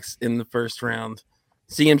 quarterbacks in the first round.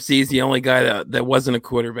 CMC is the only guy that wasn't a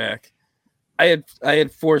quarterback. I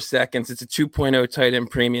had 4 seconds. It's a 2.0 tight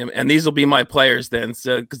end premium, and these will be my players then.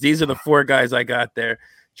 So because these are the 4 guys I got there: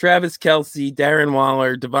 Travis Kelce, Darren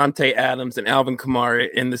Waller, Devontae Adams, and Alvin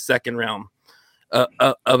Kamara in the second round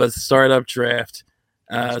of a startup draft.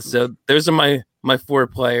 So those are my 4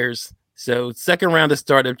 players. So second round of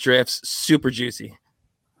startup drafts, super juicy.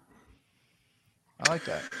 I like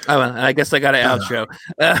that. Oh, I guess I got an outro.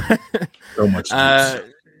 So much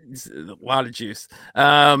juice. A lot of juice.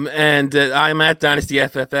 And I'm at Dynasty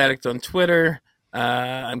FF Addict on Twitter.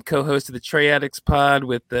 I'm co-host of the Trey Addicts Pod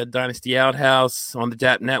with the Dynasty Outhouse on the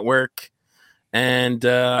DAP Network. And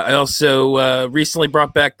I also recently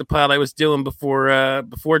brought back the pod I was doing before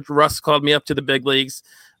Russ called me up to the big leagues,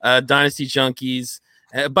 Dynasty Junkies.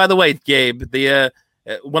 By the way, Gabe,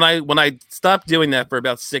 when I stopped doing that for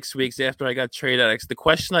about 6 weeks after I got Trade Addicts,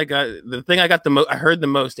 the thing I got I heard the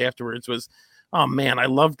most afterwards was, oh man, I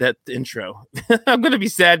love that intro. I'm going to be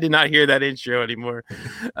sad to not hear that intro anymore.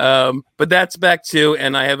 But that's back too.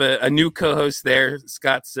 And I have a new co-host there,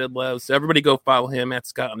 Scott Sidlow. So everybody go follow him at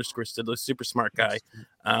Scott_Sidlow. Super smart guy.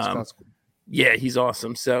 Yeah, he's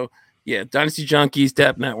awesome. So yeah, Dynasty Junkies,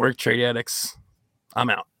 DAP Network, Trade Addicts. I'm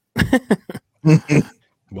out.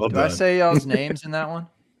 Well done. done. I say y'all's names in that one?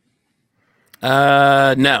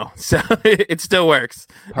 No. So it still works.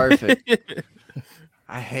 Perfect.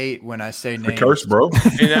 I hate when I say names. Curse, bro.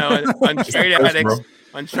 You know, on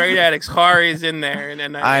Trade Addicts, Hari's in there,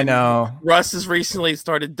 and I know Russ has recently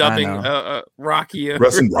started dubbing Rocky.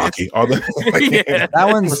 Russ and Rocky. That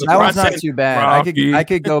one's not too bad. Rocky. I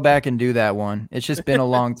could go back and do that one. It's just been a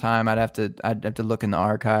long time. I'd have to look in the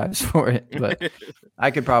archives for it, but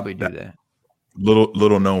I could probably do that.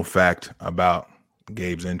 Little known fact about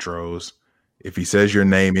Gabe's intros: if he says your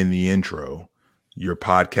name in the intro, your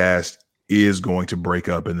podcast is going to break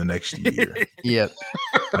up in the next year. Yep.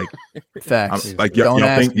 Like facts. Like y'all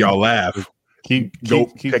think y'all laugh. Keep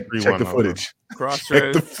check the footage.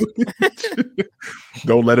 Crossroads.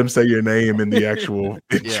 Don't let him say your name in the actual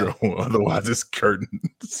intro. Otherwise, it's curtains.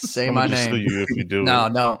 Say my name. You if you do.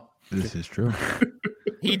 No. This is true.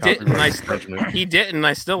 He didn't.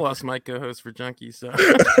 I still lost my co-host for Junkie. So,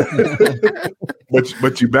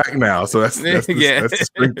 but you back now. So that's the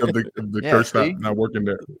strength of the curse not working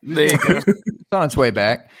there. There you go. It's on its way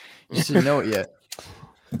back. You just didn't know it yet.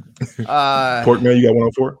 Porkman, you got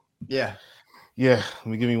 104? Yeah. Let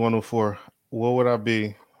me give me 104. What would I be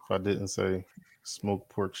if I didn't say smoked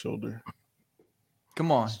pork shoulder?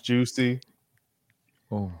 Come on. It's juicy.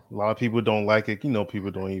 Oh, a lot of people don't like it. You know,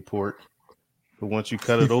 people don't eat pork. But once you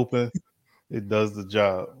cut it open, it does the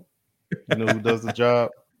job. You know who does the job?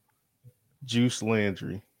 Juice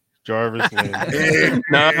Landry. Jarvis Landry.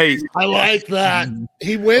 Nice. I like that.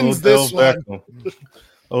 He wins this one.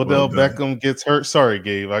 Odell Beckham gets hurt. Sorry,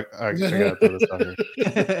 Gabe. I got to throw this out here.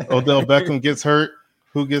 Odell Beckham gets hurt.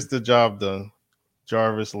 Who gets the job done?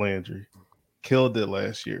 Jarvis Landry. Killed it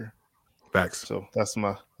last year. Facts. So that's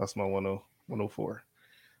my 104.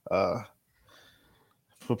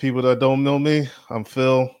 For people that don't know me, I'm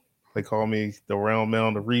Phil. They call me the round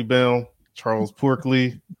mound, the rebound, Charles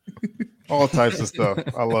Porkley, all types of stuff.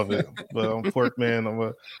 I love it. But I'm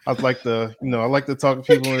Porkman. I like to talk to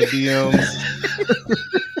people in the DMs.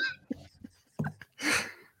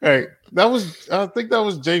 Hey, I think that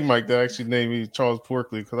was J Mike that actually named me Charles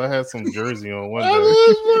Porkley because I had some jersey on one day. I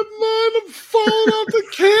was falling off the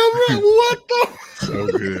camera. What the? So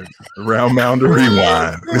good. Round mound to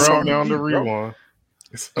rewind. Round mound to rewind.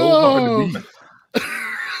 It's so hard to beat.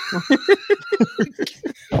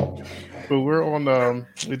 But we're on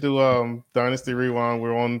we do Dynasty Rewind.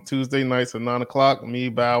 We're on Tuesday nights at 9:00. Me,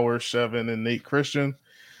 Bauer, Shevin, and Nate Christian.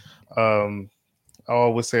 I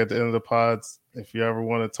always say at the end of the pods, if you ever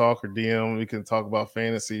want to talk or DM, we can talk about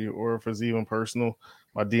fantasy, or if it's even personal,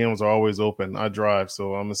 my DMs are always open. I drive,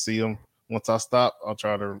 so I'm gonna see them. Once I stop, I'll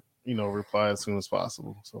try to reply as soon as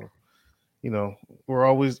possible. So we're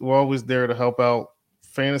always there to help out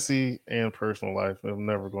fantasy and personal life. I'm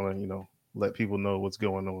never gonna let people know what's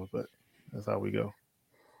going on, but that's how we go.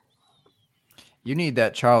 You need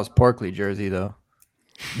that Charles Porkley jersey though.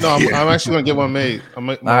 No, I'm actually gonna get one made.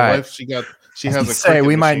 My wife, she has a say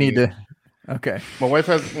we machine. Might need to. Okay. My wife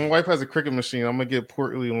has a cricket machine. I'm gonna get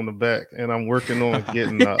Porkley on the back, and I'm working on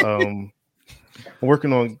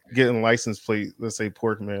getting license plate. Let's say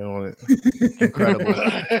Porkman on it.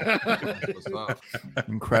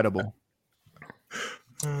 Incredible.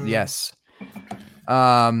 Yes.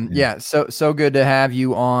 Yeah. So good to have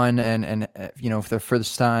you on, and for the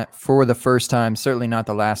first time, certainly not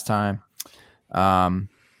the last time.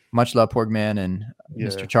 Much love, Porkman, and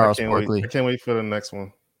Mr. Charles Porkley. I can't wait for the next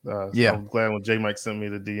one. I'm glad when J Mike sent me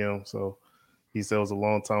the DM. So he said it was a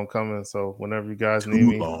long time coming. So whenever you guys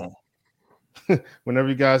need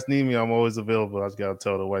me, I'm always available. I just gotta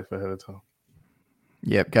tell the wife ahead of time.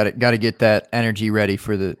 Yep, got to get that energy ready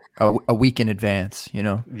for a week in advance.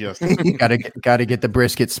 Yes, got to get the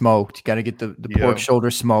brisket smoked. Got to get the pork shoulder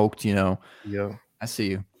smoked. Yeah, I see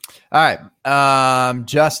you. All right,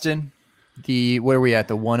 Justin. Where are we at?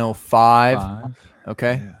 The 105.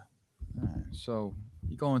 Okay. Yeah. All right. So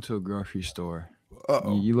you go into a grocery store.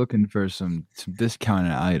 You're looking for some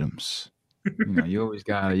discounted items. You always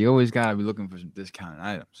gotta be looking for some discounted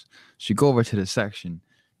items. So you go over to the section.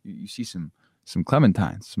 You see some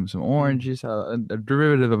clementines, some oranges, a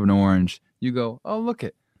derivative of an orange. You go, oh look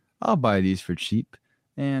it, I'll buy these for cheap.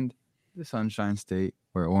 And the Sunshine State,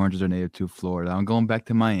 where oranges are native to Florida. I'm going back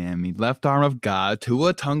to Miami. Left arm of God,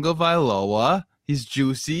 Tua Tagovailoa. He's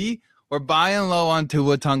juicy. We're buying low on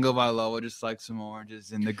Tua Tagovailoa, just like some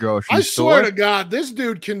oranges in the grocery store. I swear to God, this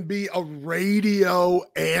dude can be a radio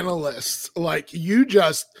analyst. Like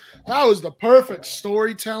that was the perfect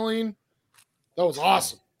storytelling. That was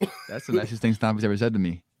awesome. That's the nicest thing Stompy's ever said to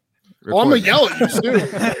me. Oh, I'm going to yell at you, too.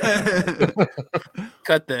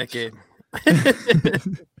 Cut that, kid.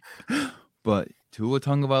 But Tua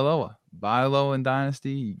Tagovailoa, buy low in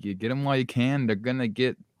Dynasty. You get them while you can. They're going to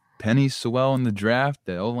get Penny Sewell in the draft.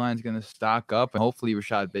 The O-line's going to stock up, and hopefully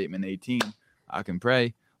Rashad Bateman, 18. I can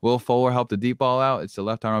pray. Will Fuller help the deep ball out. It's the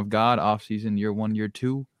left arm of God, offseason, year 1, year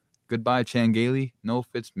 2. Goodbye, Changeli. No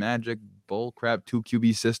Fitz magic, bull crap, 2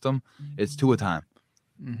 QB system. It's Tua time.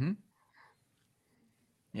 Mm-hmm.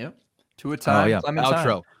 Yep. Tua time. Oh, yeah.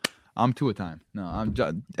 Outro. I'm Tua time. No, I'm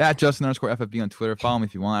at Justin_FFB on Twitter. Follow me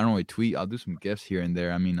if you want. I don't really tweet. I'll do some gifts here and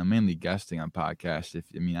there. I mean, I'm mainly guesting on podcasts.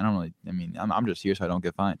 I'm just here so I don't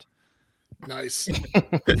get fined. Nice.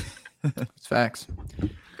 It's facts.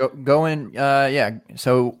 Go in. Yeah.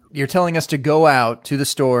 So you're telling us to go out to the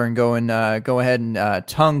store and go ahead and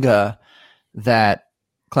Tunga that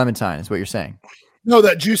Clementine is what you're saying. No,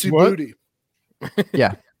 that juicy booty.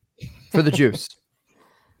 Yeah. For the juice.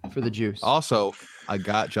 For the juice. Also, I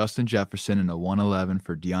got Justin Jefferson in a 111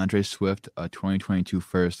 for DeAndre Swift, a 2022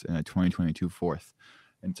 first and a 2022 fourth.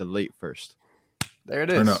 And it's a late first. There it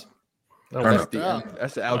is. Turn up.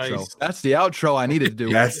 That's the outro. Nice. That's the outro I needed to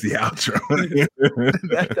do. That's the outro.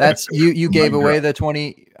 That's you gave away the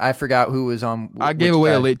 20. I forgot who was on. I gave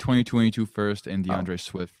away a late 2022 first and DeAndre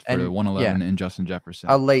Swift for the 111 and Justin Jefferson.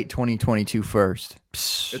 A late 2022 first.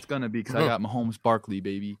 Psst. It's gonna be because I got Mahomes Barkley,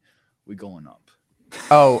 baby. We going up.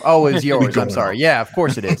 Oh, it's yours. I'm sorry. Yeah, of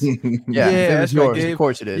course it is. Yeah, it's yours. Of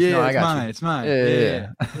course it is. Yeah, no, I got mine. you. It's mine.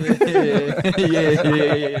 Yeah.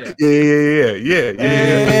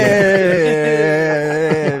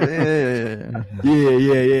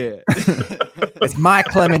 It's my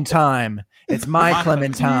Clementine. It's my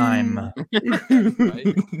Clementine.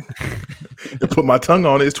 Right? Put my tongue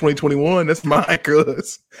on it. It's 2021. That's mine,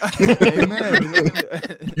 cuz. Amen.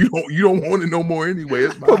 You don't want it no more anyway.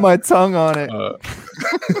 It's mine. Put my tongue on it.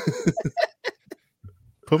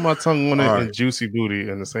 Put my tongue on it and Juicy Booty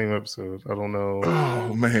in the same episode. I don't know.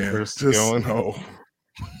 Oh man,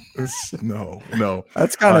 no.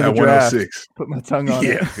 That's kind of the draft. 106. Put my tongue on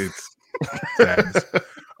it. It's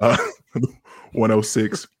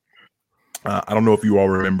 106. I don't know if you all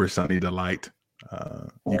remember Sunny Delight.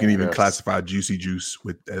 You can even classify Juicy Juice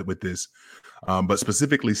with this, but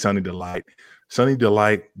specifically Sunny Delight. Sunny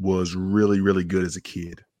Delight was really, really good as a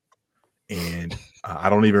kid, and I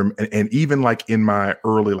don't even and even like in my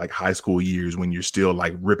early like high school years when you're still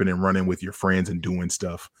like ripping and running with your friends and doing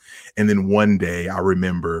stuff, and then one day I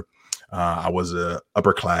remember I was a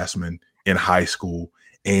upperclassman in high school,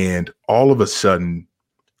 and all of a sudden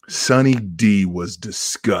Sunny D was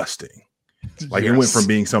disgusting. Like it went from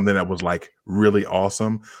being something that was like really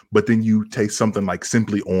awesome, but then you taste something like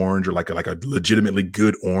Simply Orange or like a legitimately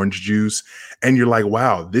good orange juice, and you're like,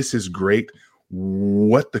 wow, this is great.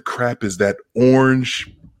 What the crap is that orange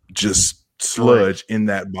just sludge in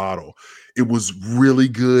that bottle? It was really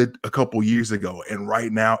good a couple years ago, and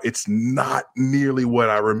right now it's not nearly what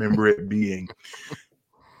I remember it being.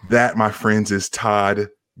 That, my friends, is Todd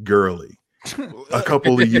Gurley. A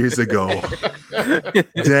couple of years ago.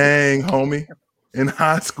 Dang, homie. In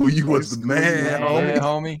high school, you was the man,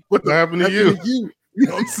 homie. What happened to you? You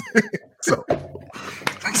know what I'm saying? So,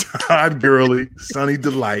 Todd Gurley, Sunny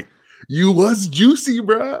Delight, you was juicy,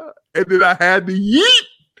 bro. And then I had to yeet.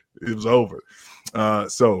 It was over.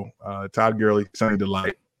 Todd Gurley, Sunny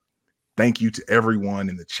Delight. Thank you to everyone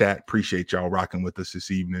in the chat. Appreciate y'all rocking with us this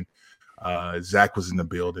evening. Zach was in the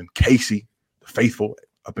building. Casey, the faithful,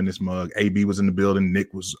 up in this mug. AB was in the building.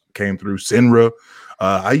 Nick came through. Sinra.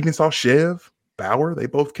 I even saw Chev, Bauer. They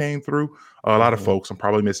both came through. A lot of folks. I'm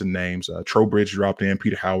probably missing names. Trowbridge dropped in.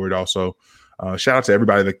 Peter Howard also. Shout out to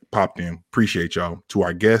everybody that popped in. Appreciate y'all. To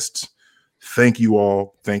our guests, thank you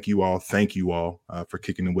all. Thank you all. Thank you all for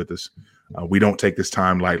kicking it with us. We don't take this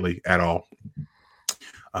time lightly at all.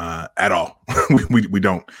 We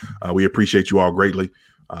don't. We appreciate you all greatly.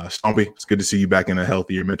 Stompy, it's good to see you back in a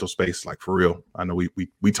healthier mental space. Like for real. I know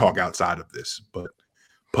we talk outside of this, but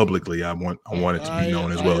publicly, I want it to be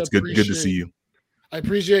known as well. It's good to see you. I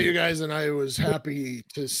appreciate you guys, and I was happy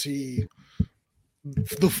to see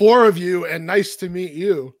the four of you, and nice to meet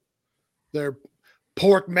you. There,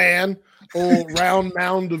 Pork Man, old round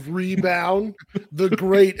mound of rebound, the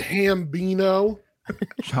great Hambino.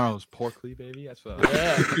 Charles Porkley, baby. That's what.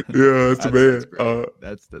 That's man.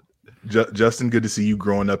 That's the. Justin, good to see you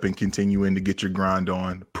growing up and continuing to get your grind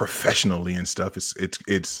on professionally and stuff. It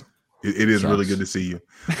is really good to see you.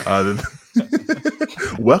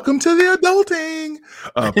 Welcome to the adulting.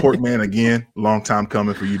 Porkman, again, long time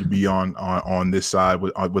coming for you to be on this side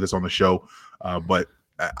with us on the show. But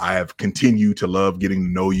I have continued to love getting to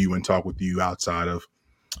know you and talk with you outside of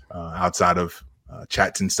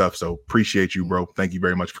chats and stuff. So appreciate you, bro. Thank you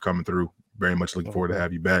very much for coming through. Very much looking forward to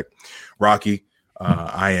have you back. Rocky,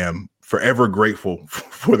 I am forever grateful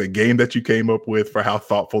for the game that you came up with, for how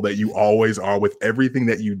thoughtful that you always are with everything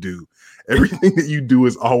that you do. Everything that you do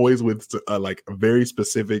is always with like a very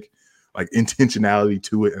specific like intentionality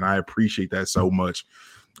to it, and I appreciate that so much.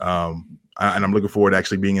 And I'm looking forward to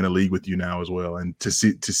actually being in a league with you now as well, and to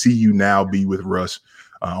see you now be with Russ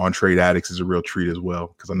on Trade Addicts is a real treat as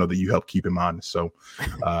well, because I know that you help keep him honest. So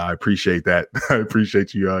I appreciate that. I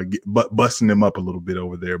appreciate you busting them up a little bit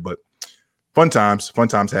over there. But fun times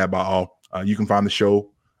had by all. You can find the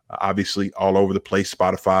show obviously all over the place: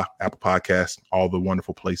 Spotify, Apple Podcasts, all the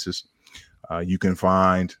wonderful places. You can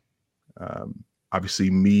find obviously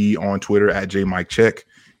me on Twitter at JMikeCheck.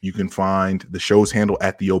 You can find the show's handle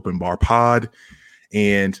at the Open Bar Pod.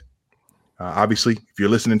 And obviously, if you're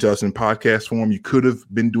listening to us in podcast form, you could have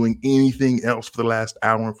been doing anything else for the last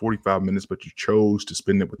hour and 45 minutes, but you chose to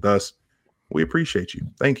spend it with us. We appreciate you.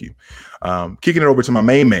 Thank you. Kicking it over to my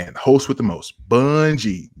main man, host with the most,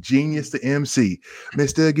 Bungie, genius to MC,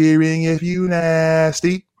 Mr. Gearing if you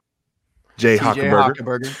nasty, Jay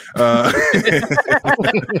Hockenberger.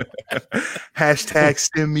 Hashtag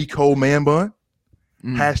stem me cold man bun.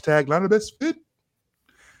 Hashtag not the best fit.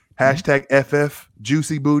 Hashtag FF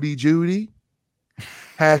Juicy Booty Judy.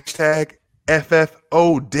 Hashtag FF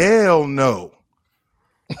Odell no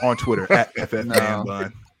on Twitter at FF Man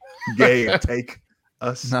Bun. Gabe, take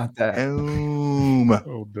us. Not that.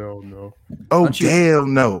 Odell no. Odell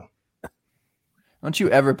no. Don't you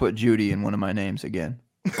ever put Judy in one of my names again.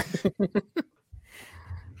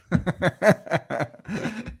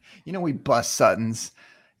 You know we bust Suttons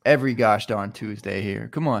every gosh darn Tuesday here.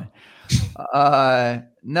 Come on.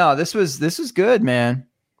 No, this was good, man.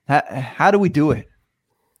 How do we do it?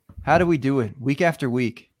 How do we do it? Week after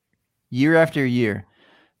week, year after year,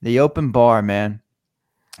 the Open Bar, man.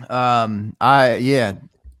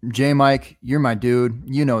 J Mike, you're my dude.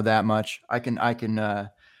 You know that much. I can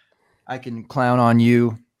clown on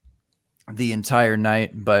you the entire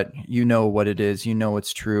night, but you know what it is. You know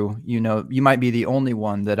it's true. You know you might be the only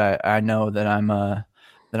one that I know that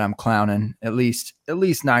I'm clowning at least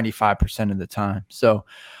 95% of the time. So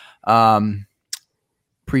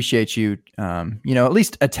appreciate you, at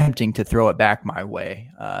least attempting to throw it back my way,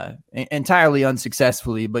 entirely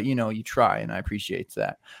unsuccessfully, but you try, and I appreciate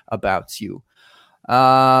that about you.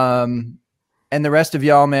 And the rest of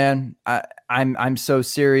y'all, man, I'm so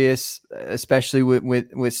serious, especially with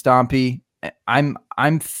Stompy.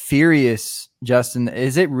 I'm furious, Justin.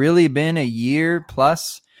 Has it really been a year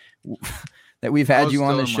plus that we've had you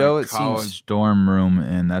on the show? It seems dorm room,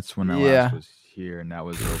 and that's when I last was here, and that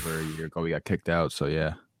was over a year ago. We got kicked out, so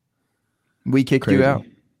yeah. We kicked you out.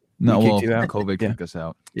 No, COVID kicked us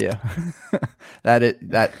out. Yeah, that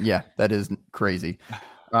is crazy.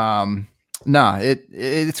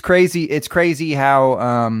 It's crazy. It's crazy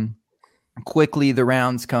how quickly the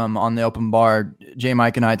rounds come on the Open Bar. J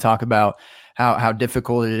Mike and I talk about how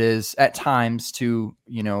difficult it is at times to,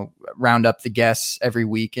 round up the guests every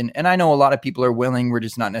week. And I know a lot of people are willing. We're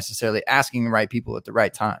just not necessarily asking the right people at the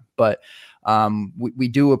right time. But we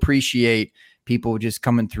do appreciate people just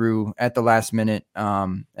coming through at the last minute.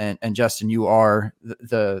 And Justin, you are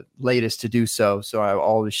the latest to do so. So I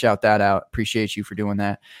always shout that out. Appreciate you for doing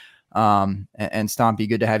that. And Stompy,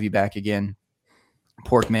 good to have you back again.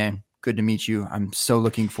 Pork Man, good to meet you. I'm so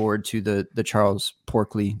looking forward to the Charles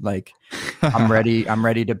Porkley. Like, I'm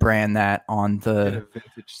ready to brand that on the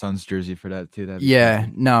vintage Suns jersey for that too.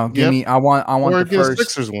 Give me. I want or the first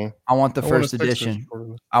Sixers one. I want the first edition.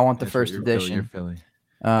 I want the first edition.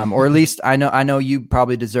 Or at least I know you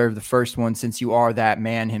probably deserve the first one since you are that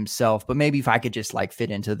man himself. But maybe if I could just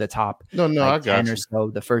fit into the top, I got 10 or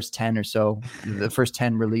so, the first 10 or so, the first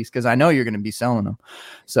 10 release, because I know you're going to be selling them.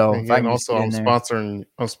 So and also I'm sponsoring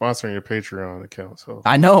your Patreon account. So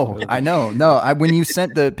I know. No, when you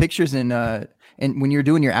sent the pictures and when you were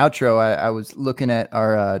doing your outro, I was looking at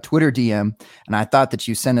our Twitter DM, and I thought that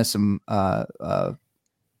you sent us some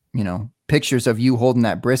pictures of you holding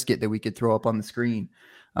that brisket that we could throw up on the screen.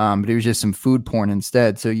 But it was just some food porn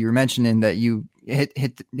instead. So you were mentioning that you hit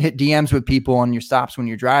DMs with people on your stops when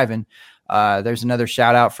you're driving. There's another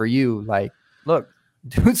shout out for you. Like, look,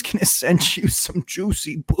 dude's going to send you some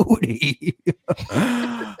juicy booty.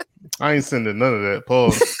 I ain't sending none of that.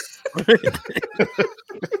 Pause.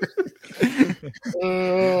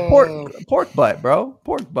 Pork butt, bro.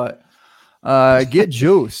 Pork butt. Get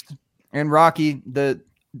juiced. And Rocky,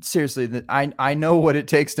 seriously, I know what it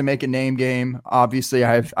takes to make a name game. Obviously,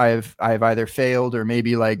 I've either failed or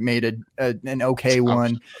maybe made an okay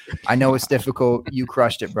one. I know it's difficult. You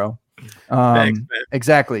crushed it, bro. Thanks, man.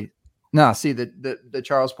 Exactly. No, see the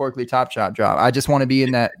Charles Porkley Top Shot drop. I just want to be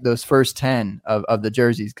in those first 10 of the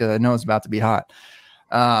jerseys because I know it's about to be hot.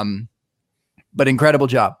 But incredible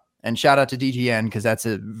job. And shout out to DGN because that's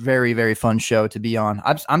a very, very fun show to be on.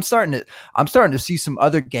 I'm starting to see some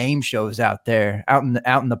other game shows out there, out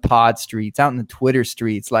in the pod streets, out in the Twitter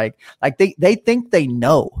streets. Like they think they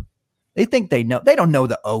know. They think they know. They don't know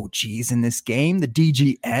the OGs in this game. The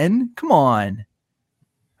DGN. Come on.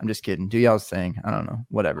 I'm just kidding. Do y'all's thing. I don't know.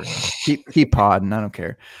 Whatever. keep podding. I don't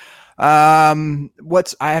care. I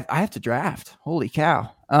have to draft. Holy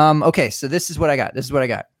cow. Okay, so this is what I got. This is what I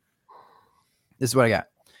got.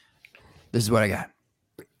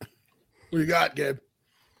 What you got, Gabe?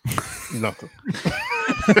 Nothing.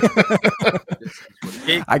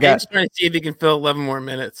 Gabe's trying to see if he can fill 11 more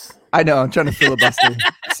minutes. I know. I'm trying to filibuster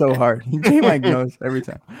so hard. J-Mike knows every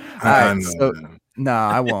time. All right. So no,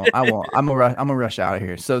 I won't. I'm gonna rush out of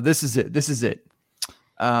here. So this is it.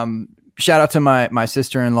 Shout out to my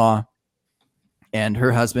sister-in-law and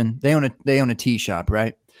her husband. They own a tea shop,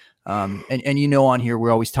 right? And on here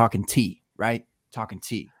we're always talking tea, right? Talking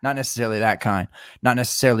tea, not necessarily that kind, not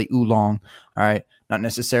necessarily oolong, all right, not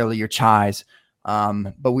necessarily your chais,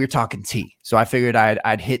 but we're talking tea. So I figured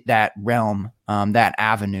I'd hit that realm, that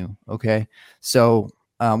avenue. Okay, so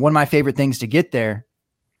one of my favorite things to get there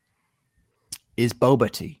is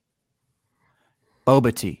boba tea.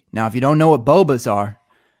 Boba tea. Now, if you don't know what bobas are,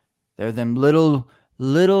 they're them little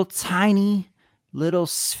tiny, little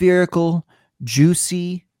spherical,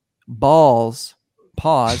 juicy balls.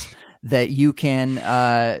 Pause. That you can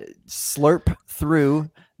slurp through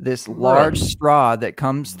this large straw that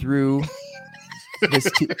comes through this.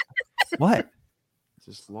 What?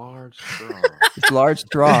 This large straw. This large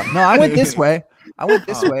straw. No, I went this way. I don't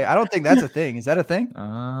think that's a thing. Is that a thing?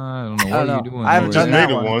 I don't know. What are you doing? I haven't done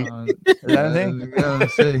that one. Is that a thing?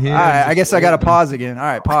 All right. I guess I got to pause again. All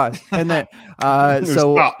right, pause. And then,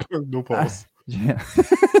 so stop. No pause. Yeah.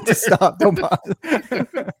 Stop. Don't pause.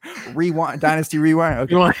 Rewind. Dynasty rewind.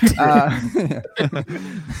 Okay. All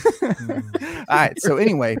right. So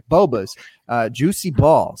anyway, bobas, juicy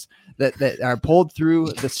balls that are pulled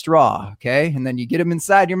through the straw. Okay. And then you get them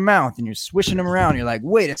inside your mouth and you're swishing them around. You're like,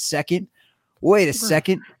 wait a second.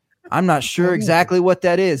 I'm not sure exactly what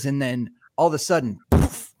that is. And then all of a sudden,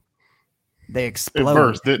 poof, they explode. It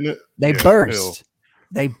burst, didn't it? They burst.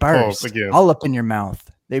 They burst all up in your mouth.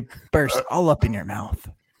 They burst all up in your mouth.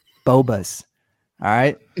 Bobas. All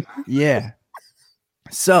right. Yeah.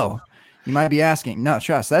 So you might be asking, no,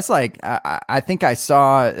 trust. That's like, I think I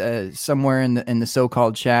saw somewhere in the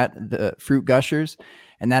so-called chat, the Fruit Gushers,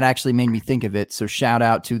 and that actually made me think of it. So shout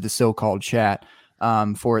out to the so-called chat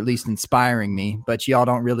for at least inspiring me, but y'all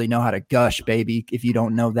don't really know how to gush, baby, if you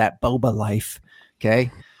don't know that boba life. Okay.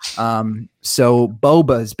 So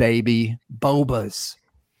bobas, baby, bobas.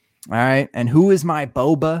 All right. And who is my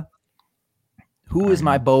boba?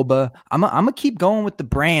 I'm gonna keep going with the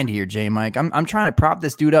brand here, J-Mike. I'm trying to prop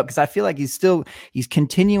this dude up because I feel like he's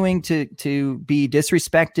continuing to be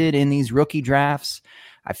disrespected in these rookie drafts.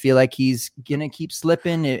 I feel like he's gonna keep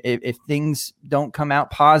slipping if things don't come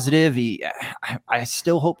out positive. I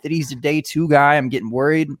still hope that he's a day 2 guy. I'm getting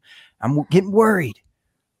worried. I'm slurping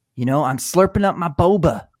up my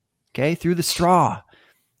boba, okay, through the straw.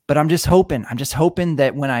 But I'm just hoping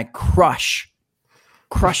that when I crush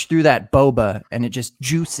through that boba and it just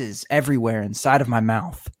juices everywhere inside of my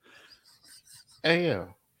mouth, yeah,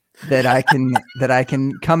 that I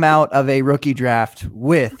can come out of a rookie draft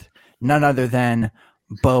with none other than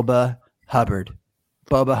Boba Hubbard,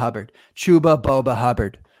 Chuba Boba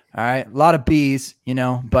Hubbard. All right, a lot of B's,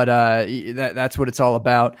 but that's what it's all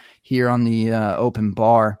about here on the open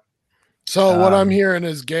bar. So what I'm hearing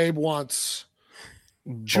is Gabe wants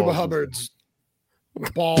Chuba Hubbard's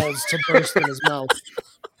balls to burst in his mouth.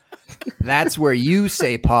 That's where you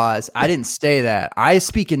say pause. I didn't say that. I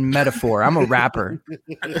speak in metaphor. I'm a rapper.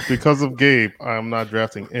 Because of Gabe, I'm not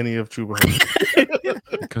drafting any of Chuba Hubbard.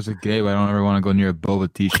 Because of Gabe, I don't ever want to go near a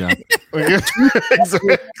boba tea shop.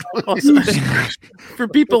 Exactly. For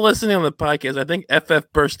people listening on the podcast, I think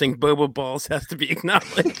FF bursting boba balls has to be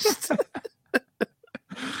acknowledged.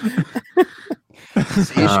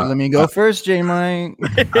 Let me go first, J-Mike.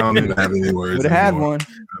 I don't even have any words. Would have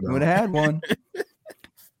had one.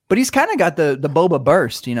 But he's kind of got the boba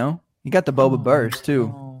burst, He got the boba burst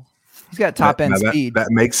too. He's got top end speed. That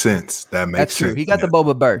makes sense. That's true. He got the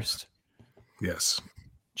boba burst. Yes.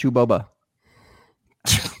 Chew boba.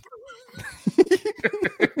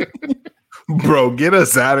 Bro, get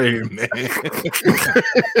us out of here, man.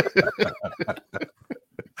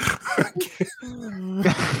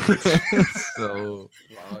 So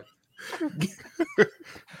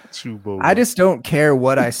I just don't care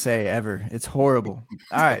what I say ever. It's horrible.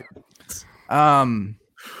 All right.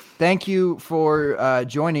 Thank you for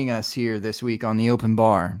joining us here this week on the Open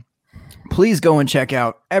Bar. please go and check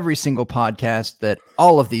out every single podcast that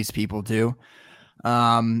all of these people do.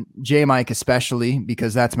 J Mike especially,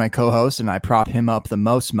 because that's my co-host and I prop him up the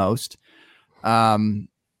most.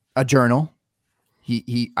 A journal.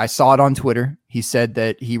 I saw it on Twitter. He said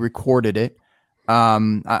that he recorded it.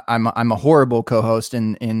 I'm a horrible co-host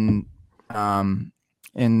in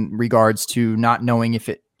regards to not knowing if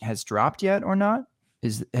it has dropped yet or not.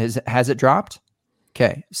 Has it dropped?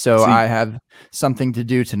 Okay, so I have something to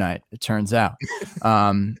do tonight, it turns out.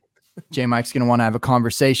 J Mike's gonna want to have a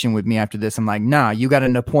conversation with me after this. I'm like, nah, you got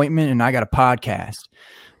an appointment and I got a podcast.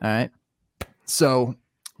 All right. So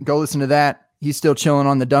go listen to that. He's still chilling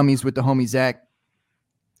on the dummies with the homie Zach.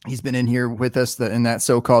 He's been in here with us in that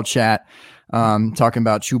so-called chat, talking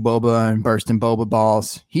about chew boba and bursting boba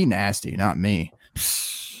balls. He nasty, not me.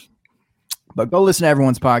 But go listen to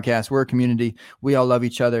everyone's podcast. We're a community. We all love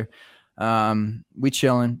each other. We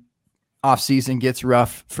chilling. Off season gets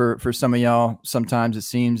rough for some of y'all. Sometimes it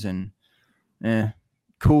seems, and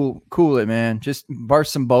cool it, man. Just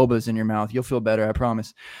burst some bobas in your mouth. You'll feel better. I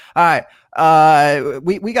promise. All right.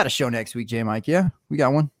 We got a show next week, J Mike. Yeah, we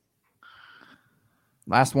got one.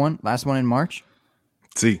 Last one in March.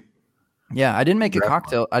 See. Yeah, I didn't make a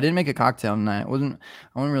cocktail. I didn't make a cocktail tonight. I wasn't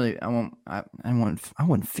feeling it, man. I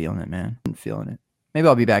wasn't feeling it. Maybe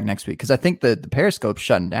I'll be back next week because I think the Periscope's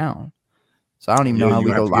shutting down. So I don't even know how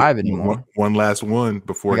we go live anymore. One last one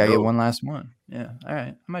before I gotta get one last one. Yeah. All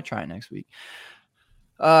right. I might try it next week.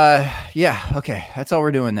 Yeah. Okay. That's all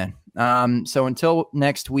we're doing then. So until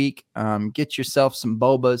next week, get yourself some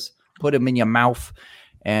bobas, put them in your mouth,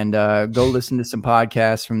 and go listen to some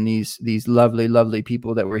podcasts from these lovely, lovely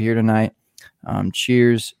people that were here tonight.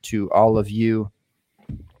 Cheers to all of you.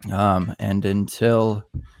 And until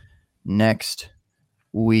next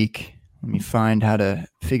week, let me find how to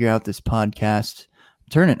figure out this podcast.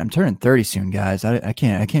 I'm turning 30 soon, guys. I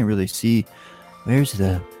can't really see. Where's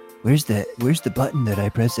the button that I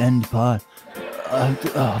press end pod?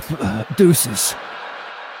 Deuces.